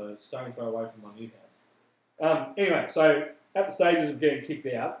 they're just a stone throw away from my new house. Anyway, so at the stages of getting kicked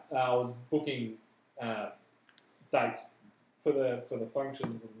out, I was booking dates for the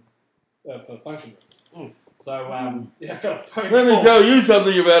functions and for the function rooms. So yeah, I got a phone Let me call. tell you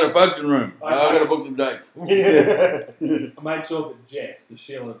something about a function room. Okay. I've got to book some dates. Yeah. I made sure that Jess, the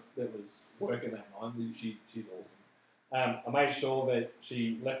Sheila that was working that night, she's awesome. I made sure that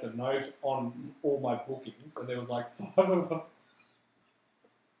she left a note on all my bookings, and there was like 5 of them,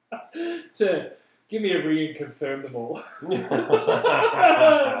 to give me a ring and confirm them all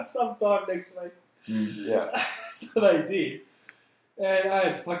sometime next week. Yeah. So they did, and I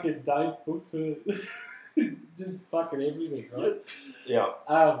had fucking Dave booked for just fucking everything, right?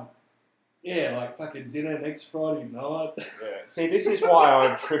 Yeah. Yeah, like fucking dinner next Friday night. Yeah. See, this is why I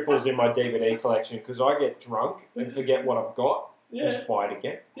have triples in my DVD collection, because I get drunk and forget what I've got Yeah. and just buy it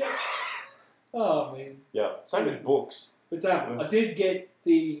again. Yeah. Oh man. Yeah. Same with books. But I did get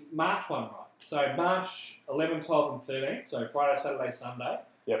the March one right. So March 11, 12 and 13. So Friday, Saturday, Sunday.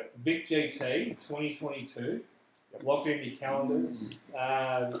 Yep. Vic GT 2022. Yep. Lock in your calendars.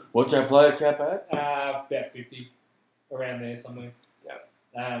 What's our player cap at? About 50. Around there somewhere. Yep.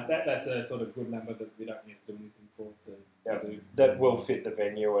 That's a sort of good number that we don't need to do anything for to Yep. do. That will fit the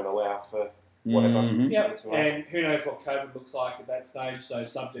venue and allow for whatever. Mhm. Yep. It's all right. And who knows what COVID looks like at that stage, so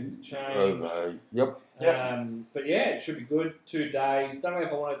subject to change. Okay. Yep. Yep. But yeah, it should be good. 2 days. Don't know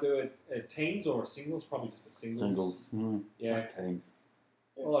if I want to do it a teams or a singles. Probably just a singles. Singles. Yeah. Fuck teams.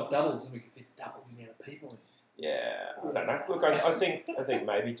 Well, doubles, and we can fit double the amount of people in. Yeah, I don't know. Look, I think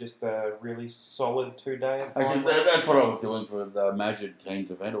maybe just a really solid 2-day. Actually, that's what I was doing for the measured teams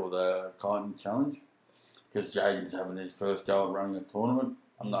event or the Kyneton Challenge. Because Jaden's having his first go at running a tournament.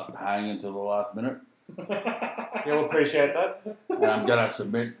 I'm not paying until the last minute. You'll appreciate that. And I'm going to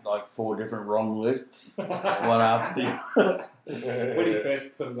submit like 4 different wrong lists, one after the other. When he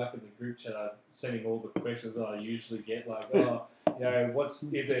first put it up in the group chat, I'm sending all the questions that I usually get, like,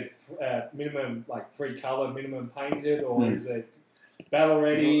 is it minimum, like 3 colour minimum painted, or is it battle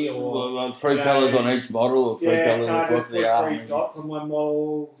ready, or Well, 3 colours on each model, or 3 colours can I across just the put army. 3 dots on my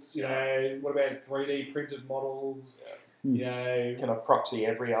models? What about 3D printed models? Can I proxy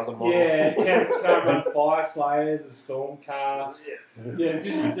every other model? Yeah, can I run Fire Slayers as Stormcast? Yeah,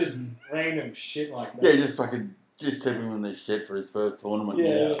 just random shit like that. Yeah, just tipping him this shit for his first tournament.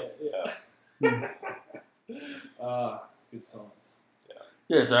 Yeah. Good times.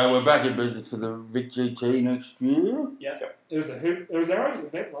 Yeah, so we're back in business for the Vic GT next year. Yep. It was our only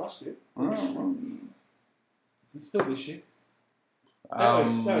event last year. It's still this year. That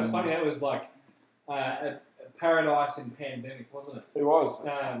was funny. That was like a paradise in pandemic, wasn't it? It was.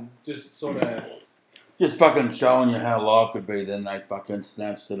 Just sort of. Just fucking showing you how life could be, then they fucking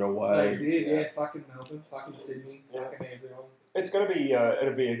snatched it away. They did, yeah. Fucking Melbourne, fucking Sydney, fucking everyone. It's going to be,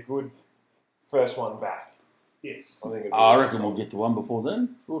 it'll be a good first one back. Yes. I think it'll be I a reckon good we'll get to one before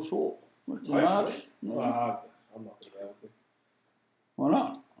then, for sure. What's in Hopefully. March? Yeah. Well, I'm not going to be able to. Why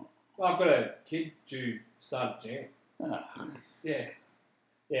not? I've got a kid due start of Jan. Ah. Yeah.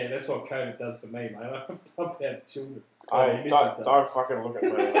 Yeah, that's what COVID does to me, mate. I've had children. Hey, Mrs. don't, does. don't fucking look at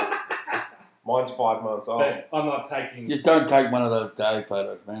me. Mine's 5 months old. But I'm not taking... Just don't take one of those day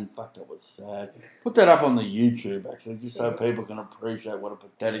photos, man. Fuck, that was sad. Put that up on the YouTube, actually, just so people can appreciate what a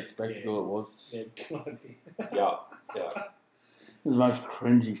pathetic spectacle it was. Yeah, good idea. Yeah. It was the most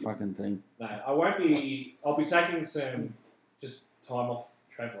cringy fucking thing. No, I won't be... I'll be taking some just time off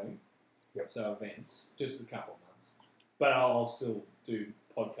travelling. Yep. So events, just a couple of months. But I'll still do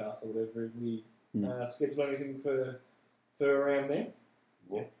podcasts or whatever if we schedule anything for around then.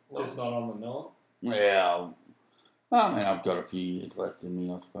 Yeah. Just not on the night. Yeah, I mean, I've got a few years left in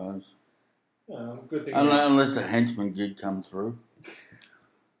me, I suppose. Good thing. Unless the henchman gig comes through.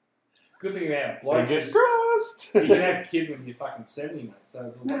 Good thing about blokes Fingers is crossed. you can have kids when you're fucking 70, mate. So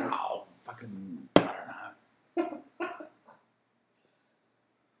it's all good. No, fucking, I don't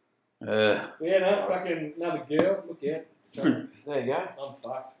know. Yeah, no, fucking another girl. Look out. So, There you go. I'm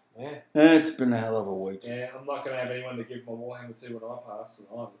fucked. Yeah. It's been a hell of a week. Yeah, I'm not going to have anyone to give my Warhammer to when I pass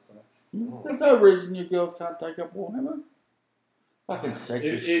either, so. There's no reason your girls can't take up Warhammer. Fucking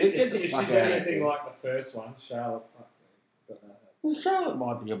sexist shit. Get the If fuck she's out of anything here. like the first one, Charlotte, fuck me. Got no hope. Well, Charlotte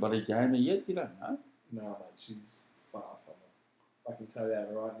might be a buddy gamer yet, you don't know. No, mate, she's far from it. I can tell you that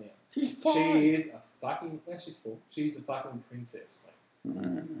right now. She's fine. She is a fucking. No, she's full. She's a fucking princess, mate.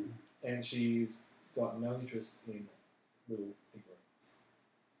 Mm. And she's got no interest in little figurines.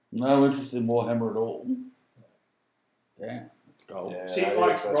 No interest in Warhammer at all. Damn, let's go. Yeah, She that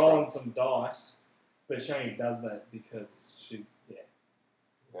likes is- that's rolling rough. some dice, but she only does that because she, Yeah,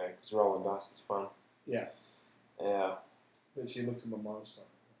 because rolling dice is fun. yeah. Yeah. But she looks at my mom so.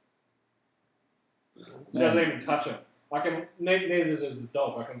 She doesn't even touch him. I can, neither does the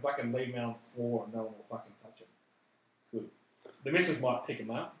dog. I can fucking leave him on the floor and no one will fucking touch him. It's good. The missus might pick him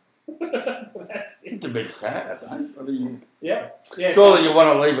up. That's it. It's a bit sad, eh? I mean, Yeah. Yeah. surely you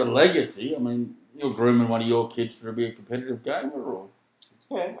want to leave a legacy. I mean, you're grooming one of your kids to be a competitive gamer, or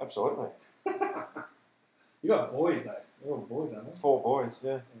Yeah, absolutely. You got boys though. You're all boys, aren't you? 4 boys,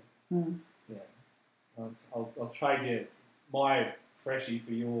 yeah. Yeah. I'll trade you my freshie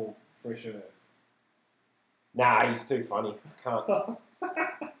for your fresher. Nah, he's too funny. Can't.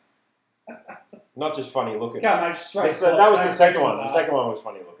 Not just funny looking. Can't make straight. That was no the second one. questions The second asked. one was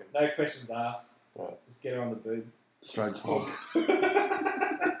funny looking. No questions asked. Right. Just get her on the boob. straight talk.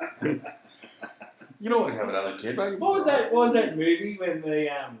 You'd always have another kid, mate. What was that? What was that movie when the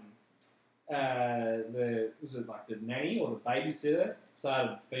was it like the nanny or the babysitter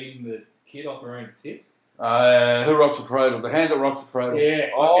started feeding the kid off her own tits? Who rocks the cradle? The hand that rocks the cradle. Yeah.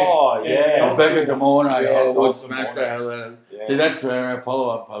 Oh, fucking- yeah. Rebecca De Mornay. Yeah, Oh, would Dawson smash Mornay. the hell out of it. Yeah. See, that's our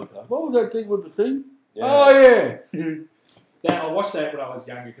follow-up podcast. What was that thing with the thing? Yeah. Oh, yeah. That, I watched that when I was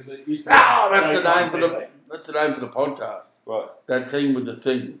younger because it used to. Oh, that's the Daytime name for the. TV. That's the name for the podcast. What? That thing with the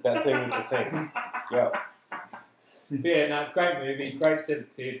thing. That thing with the thing. Yeah. Yeah, no, great movie, great set of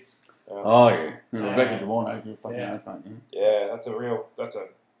tits. Oh yeah, Rebecca De Mornay. You fucking Yeah. know, can't you? Yeah, that's a real. That's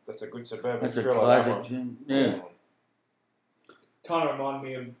a good suburban That's a thriller. that classic one. thing. Yeah. Kind of remind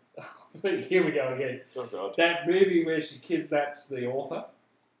me of. Here we go again. Oh god. That movie where she kidnaps the author.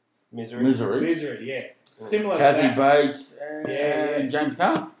 Misery. Misery, yeah. Similar to Kathy that. Bates and Yeah. James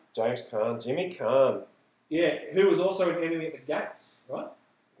Caan. James Caan. Jimmy Caan. Yeah, who was also an Enemy at the Gates, right?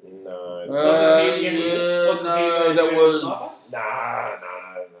 No. Wasn't he the enemy- yeah, wasn't he no, the that German was. sniper?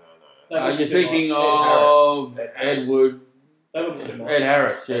 No. They You're look similar. thinking Ed of Harris. Ed Harris. Edward They look similar. Ed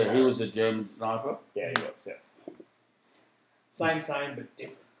Harris. Yeah, Ed he was the Harris. German sniper. Yeah, he was. Yeah. Same, but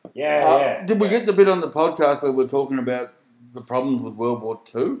different. Yeah. Did we get the bit on the podcast where we're talking about the problems with World War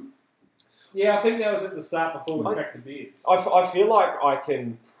II? Yeah, I think that was at the start before we cracked the beards. I feel like I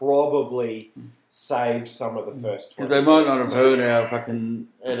can probably save some of the first 20 Because they might not minutes. have heard our fucking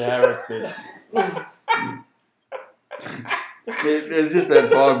Ed Harris bit. There's just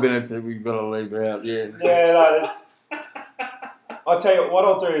that 5 minutes that we've got to leave out. Yeah. Yeah, no, that's... I'll tell you what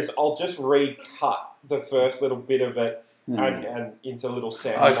I'll do is I'll just recut the first little bit of it and into little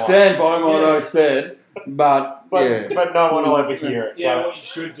sound I bites. stand by what I said, but yeah. But no one will ever hear it. Yeah, But- what you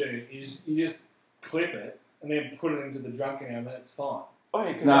should do is you just clip it and then put it into the drunken hour and it's fine. Oh,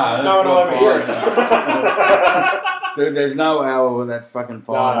 yeah, 'cause Nah, no one will that's ever hear not it. Dude, there's no hour where that's fucking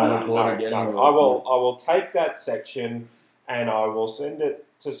fine. No. I will take that section and I will send it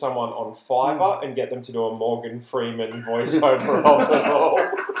to someone on Fiverr and get them to do a Morgan Freeman voiceover of it all.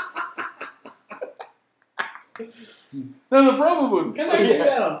 No, the problem with Can they do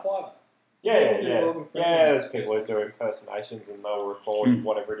that on Fiverr? Yeah. Morgan Freeman. Yeah, there's people who do impersonations and they'll record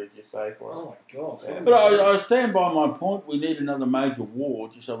whatever it is you say for Oh my god. Yeah. But I stand by my point. We need another major war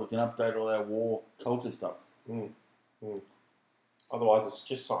just so we can update all our war culture stuff. Otherwise, it's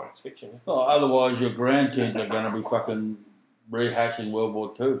just science fiction, isn't it? Well, otherwise, your grandkids are going to be fucking rehashing World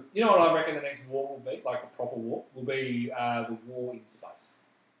War II. You know what I reckon the next war will be? Like the proper war? Will be the war in space.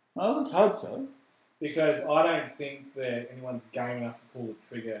 Well, let's hope so. Because I don't think that anyone's game enough to pull the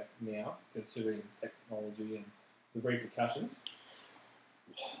trigger now, considering technology and the repercussions.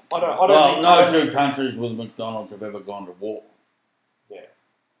 I don't Well, think... no two countries with McDonald's have ever gone to war. Yeah.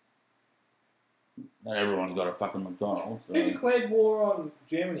 And everyone's got a fucking McDonald's. So Who declared war on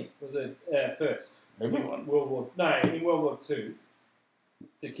Germany? Was it first? everyone. In World War II,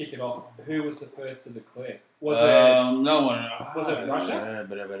 to kick it off, who was the first to declare? Was No one. Was it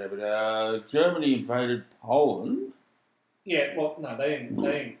Russia? Germany invaded Poland. Yeah, well, no, they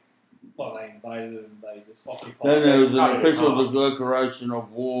didn't. Well, they invaded and they just occupied. Then there was an cut it in official half. declaration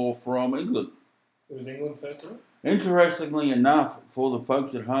of war from England. It was England first, wasn't it? Interestingly enough, for the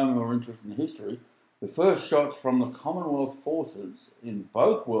folks at home who are interested in history, the first shots from the Commonwealth forces in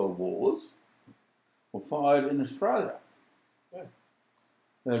both world wars were fired in Australia. Yeah.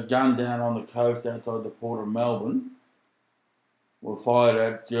 They were gunned down on the coast outside the port of Melbourne, were fired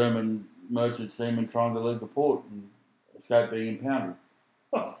at German merchant seamen trying to leave the port and escape being impounded.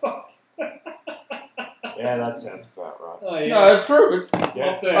 Oh, fuck. Yeah, that sounds about right. Oh, yeah. No, it's true. It's, Yeah.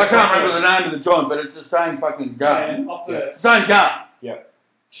 Off the, I can't remember the name of the joint, but it's the same fucking gun. Yeah, off the. It's the same gun.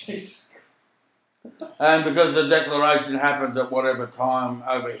 Jesus. And because the declaration happens at whatever time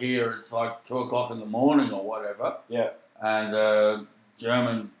over here, it's like 2 o'clock in the morning or whatever. Yeah. And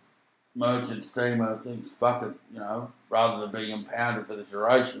German merchant steamer thinks, fuck it, rather than being impounded for the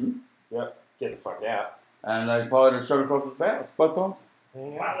duration. Get the fuck out. And they fired a shot across his bows, both times.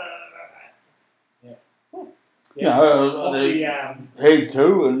 Yeah. Off they the heaved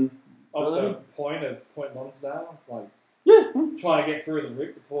to and... off the point of Point Lonsdale, like Yeah. trying to get through the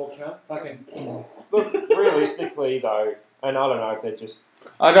rip, the poor cunt, fucking. Look, realistically though, and I don't know if they're just...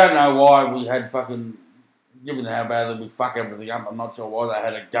 I don't know why we had fucking... Given how badly we fuck everything up, I'm not sure why they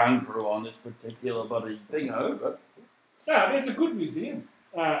had a gun crew on this particular bloody thingo, but... Yeah, there's a good museum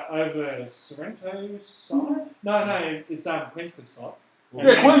over Sorrento side. No, it's Queenscliff side. And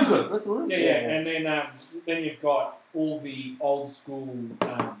Yeah, then- Queenscliff, that's what it is. Yeah, and then you've got all the old school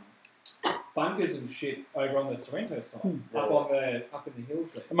bunkers and shit over on the Sorrento side, up in the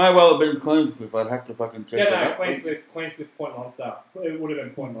hills there. It may well have been Queenscliff, I'd have to fucking check that out. Queenscliff Point Lonsdale. It would have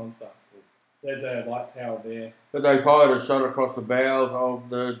been Point Lonsdale. There's a light tower there. But they fired a shot across the bows of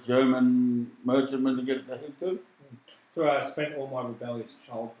the German merchantman to get the head to. So I spent all my rebellious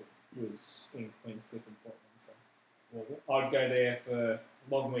childhood was in Queenscliff and Point Lonsdale. I'd go there for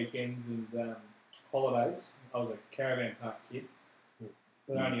long weekends and holidays. I was a caravan park kid,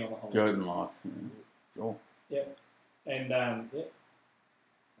 but only on the holidays. Jordan life, sure. And had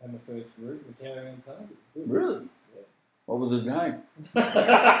my first route in the caravan park. Really? Yeah. What was his name?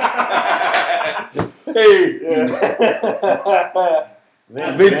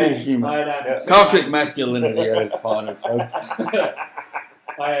 Yeah. Vintage humour. I had, Toxic masculinity at its finest, folks.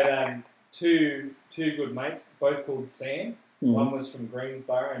 I had two good mates, both called Sam. One was from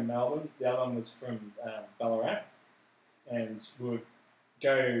Greensborough in Melbourne. The other one was from Ballarat. And we would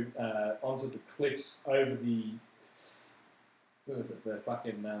go onto the cliffs over the... What was it? The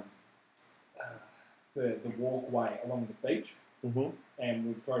fucking... the walkway along the beach. And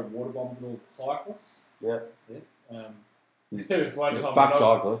we'd throw water bombs at all the cyclists. Yeah. There was one time... Fuck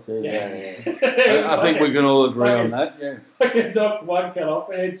cyclists, Yeah. I think we can all agree on that, yeah. Fucking knocked one cut off,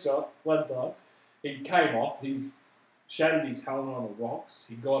 a headshot, one time. He came off, he's shattered his helmet on the rocks.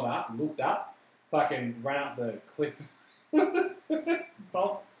 He got up, looked up, fucking ran up the cliff. Man,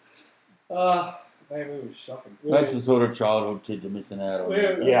 we were shocking. That's the sort of childhood kids are missing out on.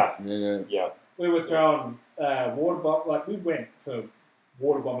 Yeah. We were throwing water bomb, like we went for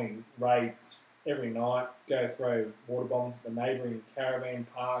water bombing raids every night, go throw water bombs at the neighbouring caravan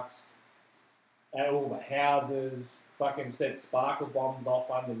parks, at all the houses, fucking set sparkle bombs off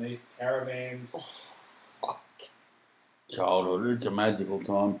underneath caravans. Childhood, it's a magical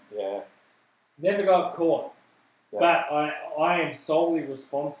time. Yeah. Never got caught. Yeah. But I am solely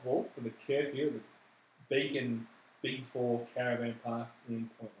responsible for the curfew of the Beacon Big Four Caravan Park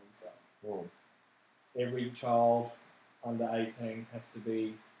in Point Lonsdale. Every child under 18 has to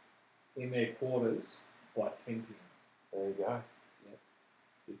be in their quarters by 10 p.m. There you go.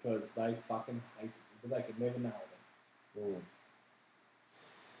 because they fucking hated me, but they could never nail them. Mm.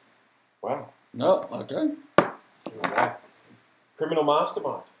 Wow. No, okay. Wow. Criminal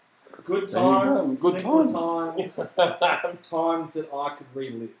mastermind. Good There you go, times, good simple times. times that I could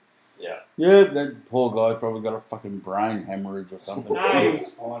relive. Yeah. Yeah, that poor guy's probably got a fucking brain hemorrhage or something. No, he was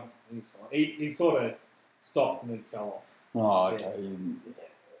fine. He was fine. He sort of stopped and then fell off. Oh, okay.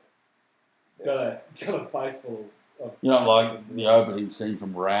 Got a face full of. You know, like the opening scene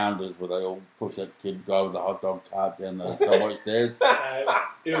from Rounders where they all push that kid guy with the hot dog cart down the subway stairs.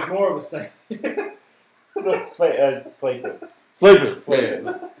 It was more of a scene. Sleepers. Sleepers. Sleepers.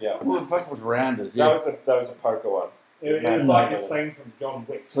 Yeah. Yeah. What the fuck was Rounders? Yeah. That was a poker one. It was like a scene from John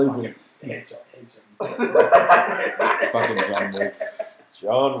Wick. Sleepers. Headshot. Fucking John Wick.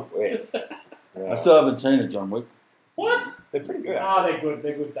 John Wick. Yeah. I still haven't seen it, John Wick. What? They're pretty good. Ah, they're good.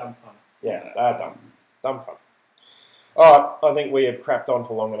 They're good, dumb fun. Yeah, they're dumb. Dumb fun. Alright, I think we have crapped on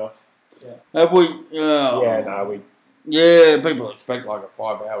for long enough. Have we? Yeah, no, we... Yeah, people expect like a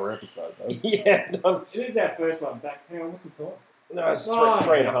 5-hour episode, though. Yeah, no, It is our first one back. Hang on, what's the time? it's Oh,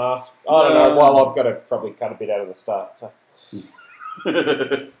 three and a half. I don't know, well, I've got to probably cut a bit out of the start. So.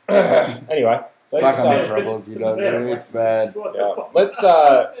 Anyway, Fuck, I'm in It's- trouble if you it's don't bad. do it. It's bad.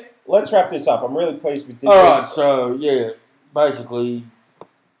 Yeah. Let's wrap this up. I'm really pleased we did Alright, this. so, yeah, basically,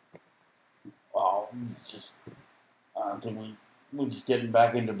 it's just, I think we're just getting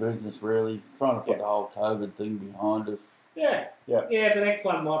back into business, really. Trying to put the whole COVID thing behind us. Yeah. Yeah. Yeah, the next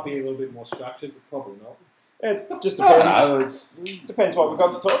one might be a little bit more structured, but probably not. It just I don't depends. know, Depends what we've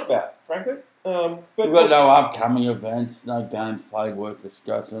got to talk about, frankly. But we've got no upcoming events, no games played worth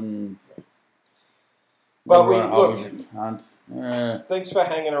discussing. Well, We're on look- holidays, cunt. Yeah. thanks for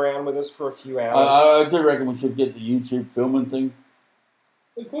hanging around with us for a few hours. I do reckon we should get the YouTube filming thing.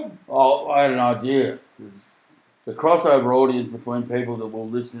 We could. Oh, I had an idea. There's the crossover audience between people that will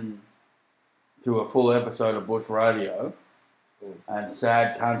listen to a full episode of Bush Radio and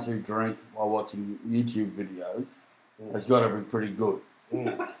sad cunts who drink while watching YouTube videos has got to be pretty good. I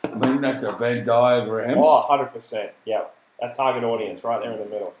mean, that's a Venn diagram. Oh, 100%. Yeah. That target audience right there in the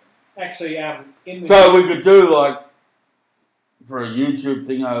middle. Actually, in the So we could do like, for a YouTube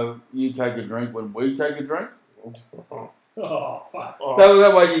thing, you take a drink when we take a drink. Oh, fuck. Oh,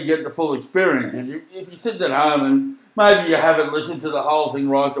 That way you get the full experience. If you sit at home and maybe you haven't listened to the whole thing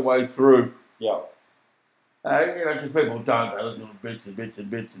right the way through, yeah. because people don't, they listen to bits and bits and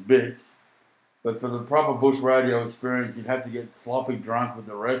bits and bits. But for the proper Bush Radio experience, you'd have to get sloppy drunk with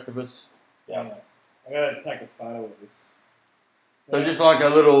the rest of us. Yeah. I'm going to take a photo of this. So just like a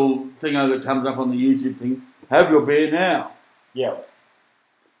little thing that comes up on the YouTube thing, have your beer now. Yeah.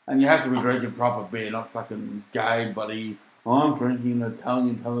 And you have to be drinking proper beer, not fucking gay, buddy. I'm drinking an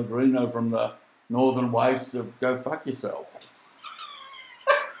Italian Pellegrino from the northern wastes of go fuck yourself.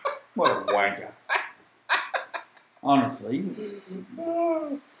 What a wanker. Honestly.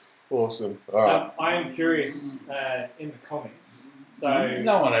 Awesome. All right. I am curious in the comments. So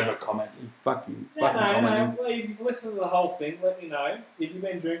No one ever commented. Fuck you. Fucking commenting. Well, you've listened to the whole thing. Let me know if you've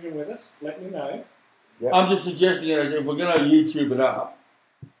been drinking with us. Let me know. Yep. I'm just suggesting it as if we're going to YouTube it up.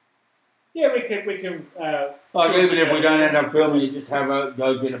 Yeah, we can. Like, even if we don't end up filming it, just have a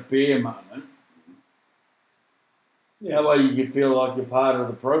go get a beer moment. Yeah. That way you can feel like you're part of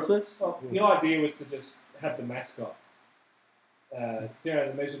the process. Well, the idea was to just have the mascot. Do you know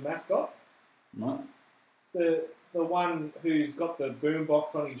the Mission mascot? No? The one who's got the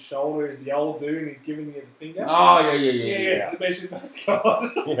boombox on his shoulder is the old dude and he's giving you the finger. Oh, yeah. The Mission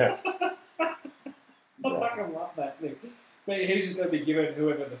mascot. Yeah. I fucking love that thing. But he's just going to be giving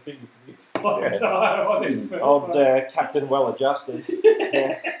whoever the finger for this time Yeah. on his first Old one. Captain Well Adjusted.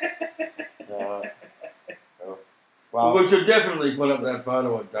 Yeah. Cool. Well, We should definitely put up that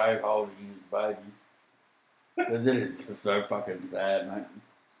photo of Dave holding his baby. Because it is just so fucking sad, mate.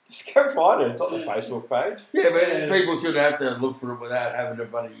 just go find it. It's on the Facebook page. Yeah, but Yeah. people should have to look for it without having to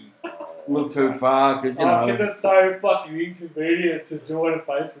bloody look too far, because, you know... Because it's so fucking inconvenient to join a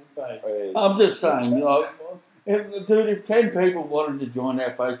Facebook page. It is. I'm just saying, you know, if 10 people wanted to join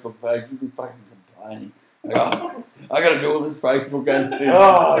our Facebook page, you'd be fucking complaining. Like, oh, I got to do it with Facebook and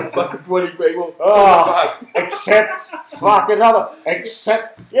Oh, fucking 20 people. Oh, except, fuck another,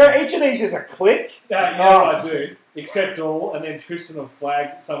 except, yeah, each of these is a click. You know what I do? Accept all, and then Tristan will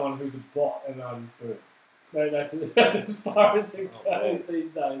flag someone who's a bot, and I just do it. No, that's as far as it goes these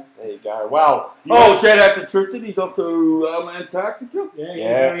days. There you go. Well, Shout out to Tristan. He's off to Antarctica. Yeah, he's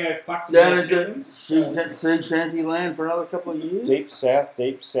Yeah. going to go fuck some Down more into kittens. sea shanty land for another couple of years. deep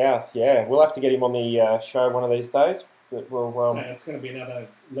south, yeah. We'll have to get him on the show one of these days. But we'll, Man, it's going to be another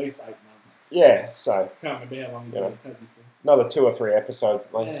at least 8 months. yeah, so, Can't remember how long he's Yeah. been in Tassie for. Another 2 or 3 episodes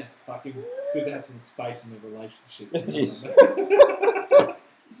at Yeah, least. fucking. It's good to have some space in the relationship. Yes.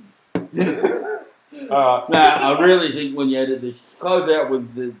 I really think when you edit this, close out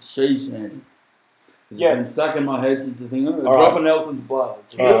with the she shanty. It's Yeah. been stuck in my head since the thing. All Dropping Nelson's blood.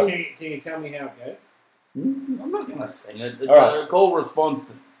 Can, Alright. can you tell me how it goes? I'm not going to sing it. It's Alright. a call response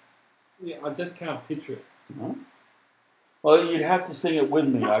thing. Yeah, I just can't picture it. Well, you'd have to sing it with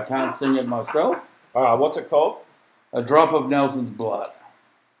me. I can't sing it myself. What's it called? A drop of Nelson's blood.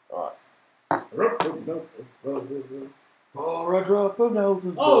 Alright. Pour a drop of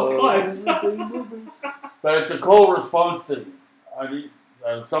Nelson's Oh, blood. it's close. But it's a call response thing.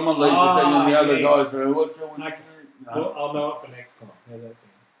 Someone leads the thing and the other yeah. guys go, what's your Okay. no. Well, I'll know it for next time. How that's it.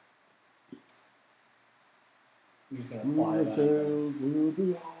 You're just going to apply that. Myself will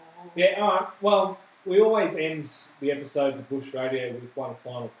be all. Yeah, alright. Well, we always end the episodes of Bush Radio with one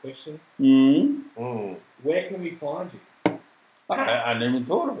final question. Where can we find you? I never even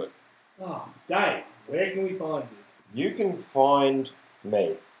thought of it. Oh, Dave, where can we find you? You can find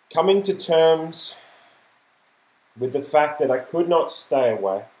me coming to terms with the fact that I could not stay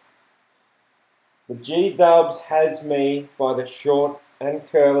away. The G-Dubs has me by the short and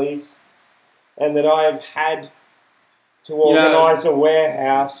curlies, and that I have had to organise a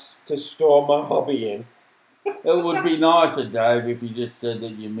warehouse to store my hobby in. It would be nicer, Dave, if you just said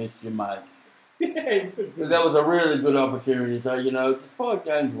that you missed your mates. That was a really good opportunity to say, despite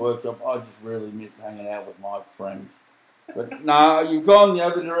Games Workshop, I just really missed hanging out with my friends. But no, you've gone the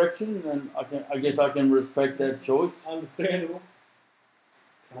other direction, and I guess I can respect that choice. Understandable.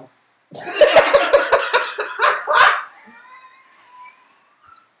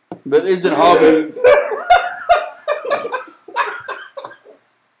 But isn't hobby?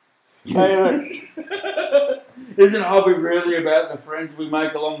 Hey, look. Isn't hobby really about the friends we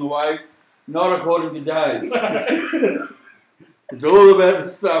make along the way? Not according to Dave. It's all about the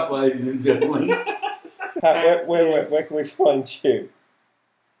stuff, ladies and gentlemen. Where can we find you?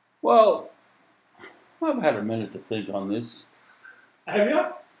 Well, I've had a minute to think on this. Have you?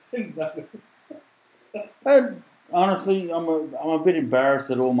 Didn't notice. And honestly, I'm a bit embarrassed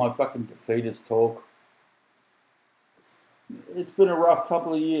at all my fucking defeatist talk. It's been a rough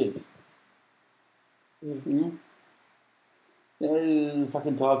couple of years. Mm-hmm.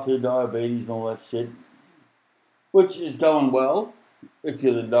 Fucking type 2 diabetes and all that shit. Which is going well, if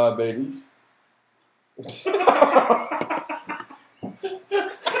you're the diabetes.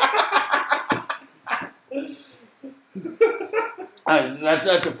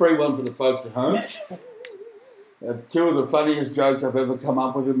 That's a free one for the folks at home. That's 2 of the funniest jokes I've ever come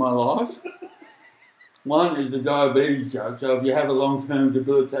up with in my life. One is the diabetes joke. So if you have a long-term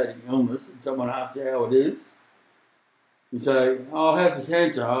debilitating illness and someone asks you how it is, you say, oh, how's the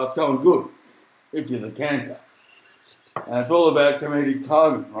cancer? Oh, it's going good, if you're the cancer. And it's all about comedic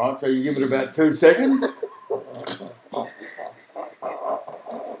timing, right? So you give it about 2 seconds.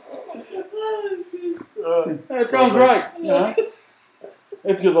 It's going great,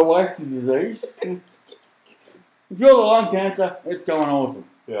 If you're the wasted disease. If you're the lung cancer, it's going awesome.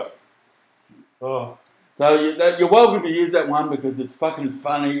 Yeah. Oh. So you're welcome to use that one because it's fucking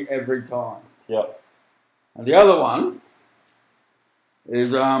funny every time. Yep. And the other one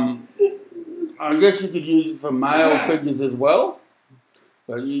is, I guess you could use it for male figures as well.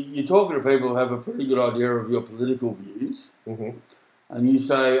 But you're talking to people who have a pretty good idea of your political views. Mm-hmm. And you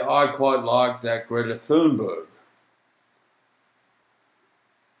say, I quite like that Greta Thunberg.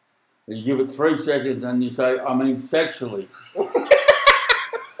 And you give it 3 seconds and you say, I mean sexually.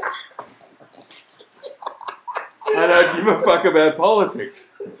 I don't give a fuck about politics.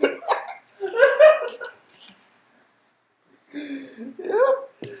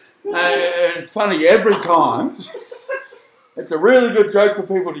 It's funny every time. It's a really good joke for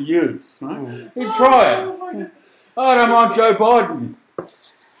people to use. Right? You try it. I don't mind Joe Biden.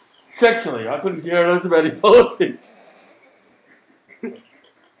 Sexually, I couldn't care less about his politics.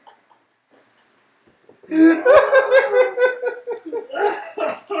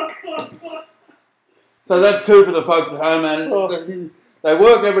 So that's 2 for the folks at home, and they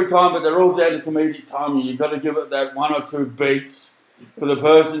work every time, but they're all down to comedic timing. You've got to give it that 1 or 2 beats for the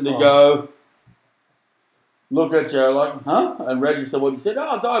person to go look at you like, huh? And register what you said.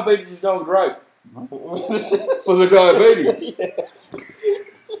 Oh, diabetes is going great. For the diabetes.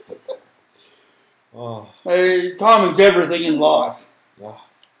 Oh. Hey, timing's everything in life. Yeah.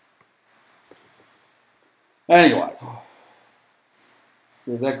 Anyway.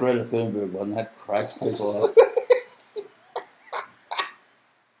 Yeah, that Greta Thunberg one, that cracks people up.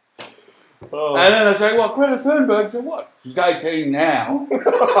 Oh. And then they say, well, Greta Thunberg, so what? She's 18 now.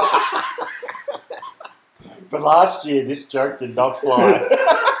 But last year, this joke did not fly.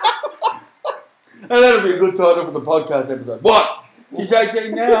 And that'll be a good title for the podcast episode. What? She's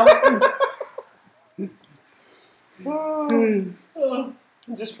 18 now. I'm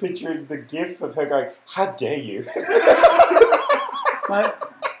just picturing the gif of her going, "How dare you?" Mate,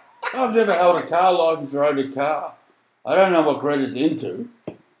 I've never held a car license or owned a car. I don't know what Greta's into,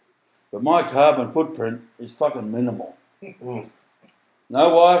 but my carbon footprint is fucking minimal. Mm.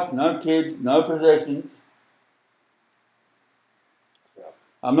 No wife, no kids, no possessions. Yeah.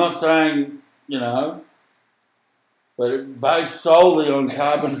 I'm not saying, but it's based solely on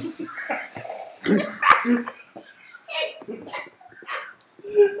carbon.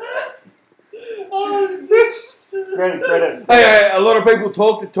 Greta. Hey, a lot of people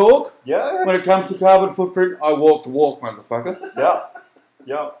talk the talk. Yeah. When it comes to carbon footprint, I walk the walk, motherfucker. Yeah.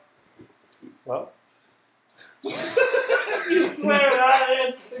 Yeah. Well.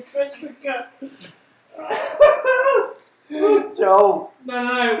 Joel.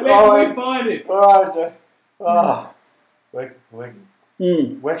 No, where can we find it? Alright. Where can we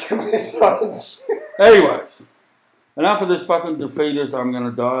find you? Anyways, enough of this fucking defeatist, I'm going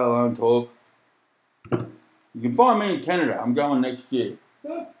to die alone talk. You can find me in Canada. I'm going next year.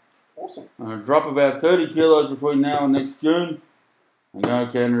 Awesome. I'm going to drop about 30 kilos between now and next June. I'm going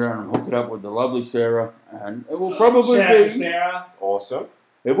to Canada and hook it up with the lovely Sarah. And it will probably Shout out to Sarah. Awesome.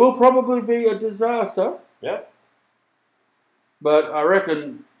 It will probably be a disaster. Yep. But I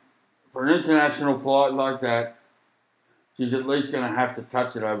reckon for an international flight like that, she's at least going to have to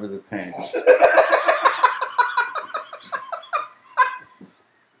touch it over the pants.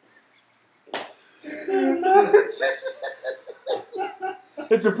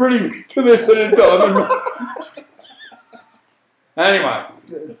 It's a pretty commitment in time. Anyway,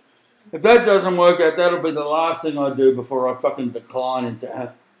 if that doesn't work out, that'll be the last thing I do before I fucking decline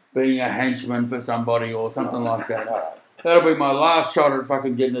into being a henchman for somebody or something like that. That'll be my last shot at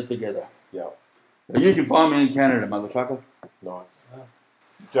fucking getting it together. Yeah. You can find me in Canada, motherfucker. Nice.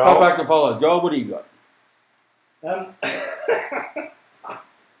 Tough act to follow. Joel, what do you got?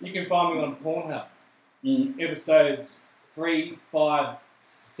 You can find me on Pornhub. Episodes 3, 5,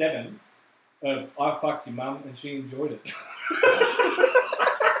 7 of I Fucked Your Mum and She Enjoyed It.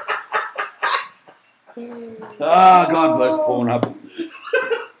 God bless Pornhub.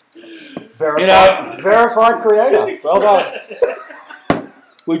 Verified creator. Well done.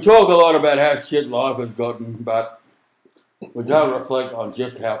 We talk a lot about how shit life has gotten, but we don't reflect on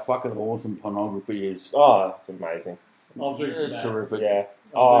just how fucking awesome pornography is. Oh, it's amazing. I'll drink to It's that. terrific. Yeah.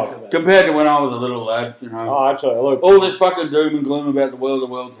 I'll drink to that. Compared to when I was a little lad, Oh, absolutely. Look, all this fucking doom and gloom about the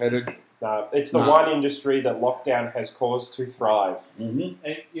world's headed. no, it's the No. one industry that lockdown has caused to thrive. Mm-hmm.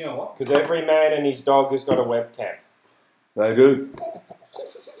 And you know what? Because every man and his dog has got a webcam. They do.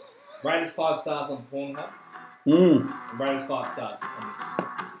 Rate us 5 stars on Pornhub Mm. and rate us 5 stars on this.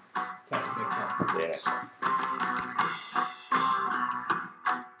 Catch you next time. Yeah.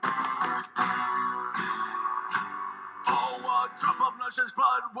 Oh, a drop of nurse's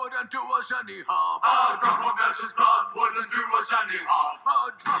blood wouldn't do us any harm. A drop of nurse's blood wouldn't do us any harm.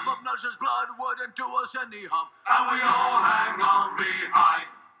 A drop of nurse's blood wouldn't do us any harm. And we all hang on behind.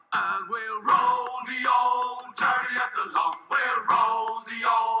 And we'll roll the old chariot along. We'll roll the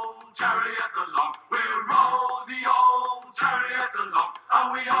old chariot along. We'll roll the old chariot along.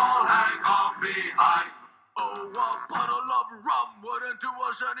 And we all hang on behind. Oh, a bottle of rum wouldn't do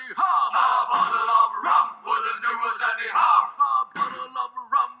us any harm. A bottle of rum wouldn't do us any harm. A bottle of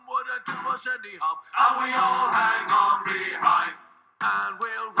rum wouldn't do us any harm. And we all hang on behind. And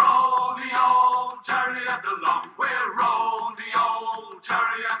we'll roll the old chariot along. We'll roll the old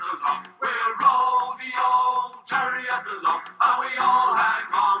chariot along. We'll roll the old chariot along. And we all hang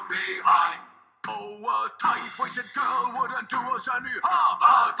on behind. Oh, a tight-waisted girl wouldn't do us any harm.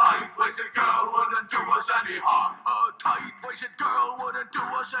 A tight-waisted girl wouldn't do us any harm. A tight-waisted girl wouldn't do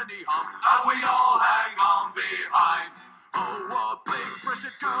us any harm. And we all hang on behind. Oh, a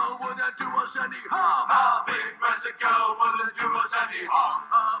big-breasted girl wouldn't do us any harm. A big-breasted girl wouldn't do us any harm.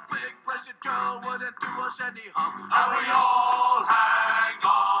 A big-breasted girl wouldn't do us any harm. And we all hang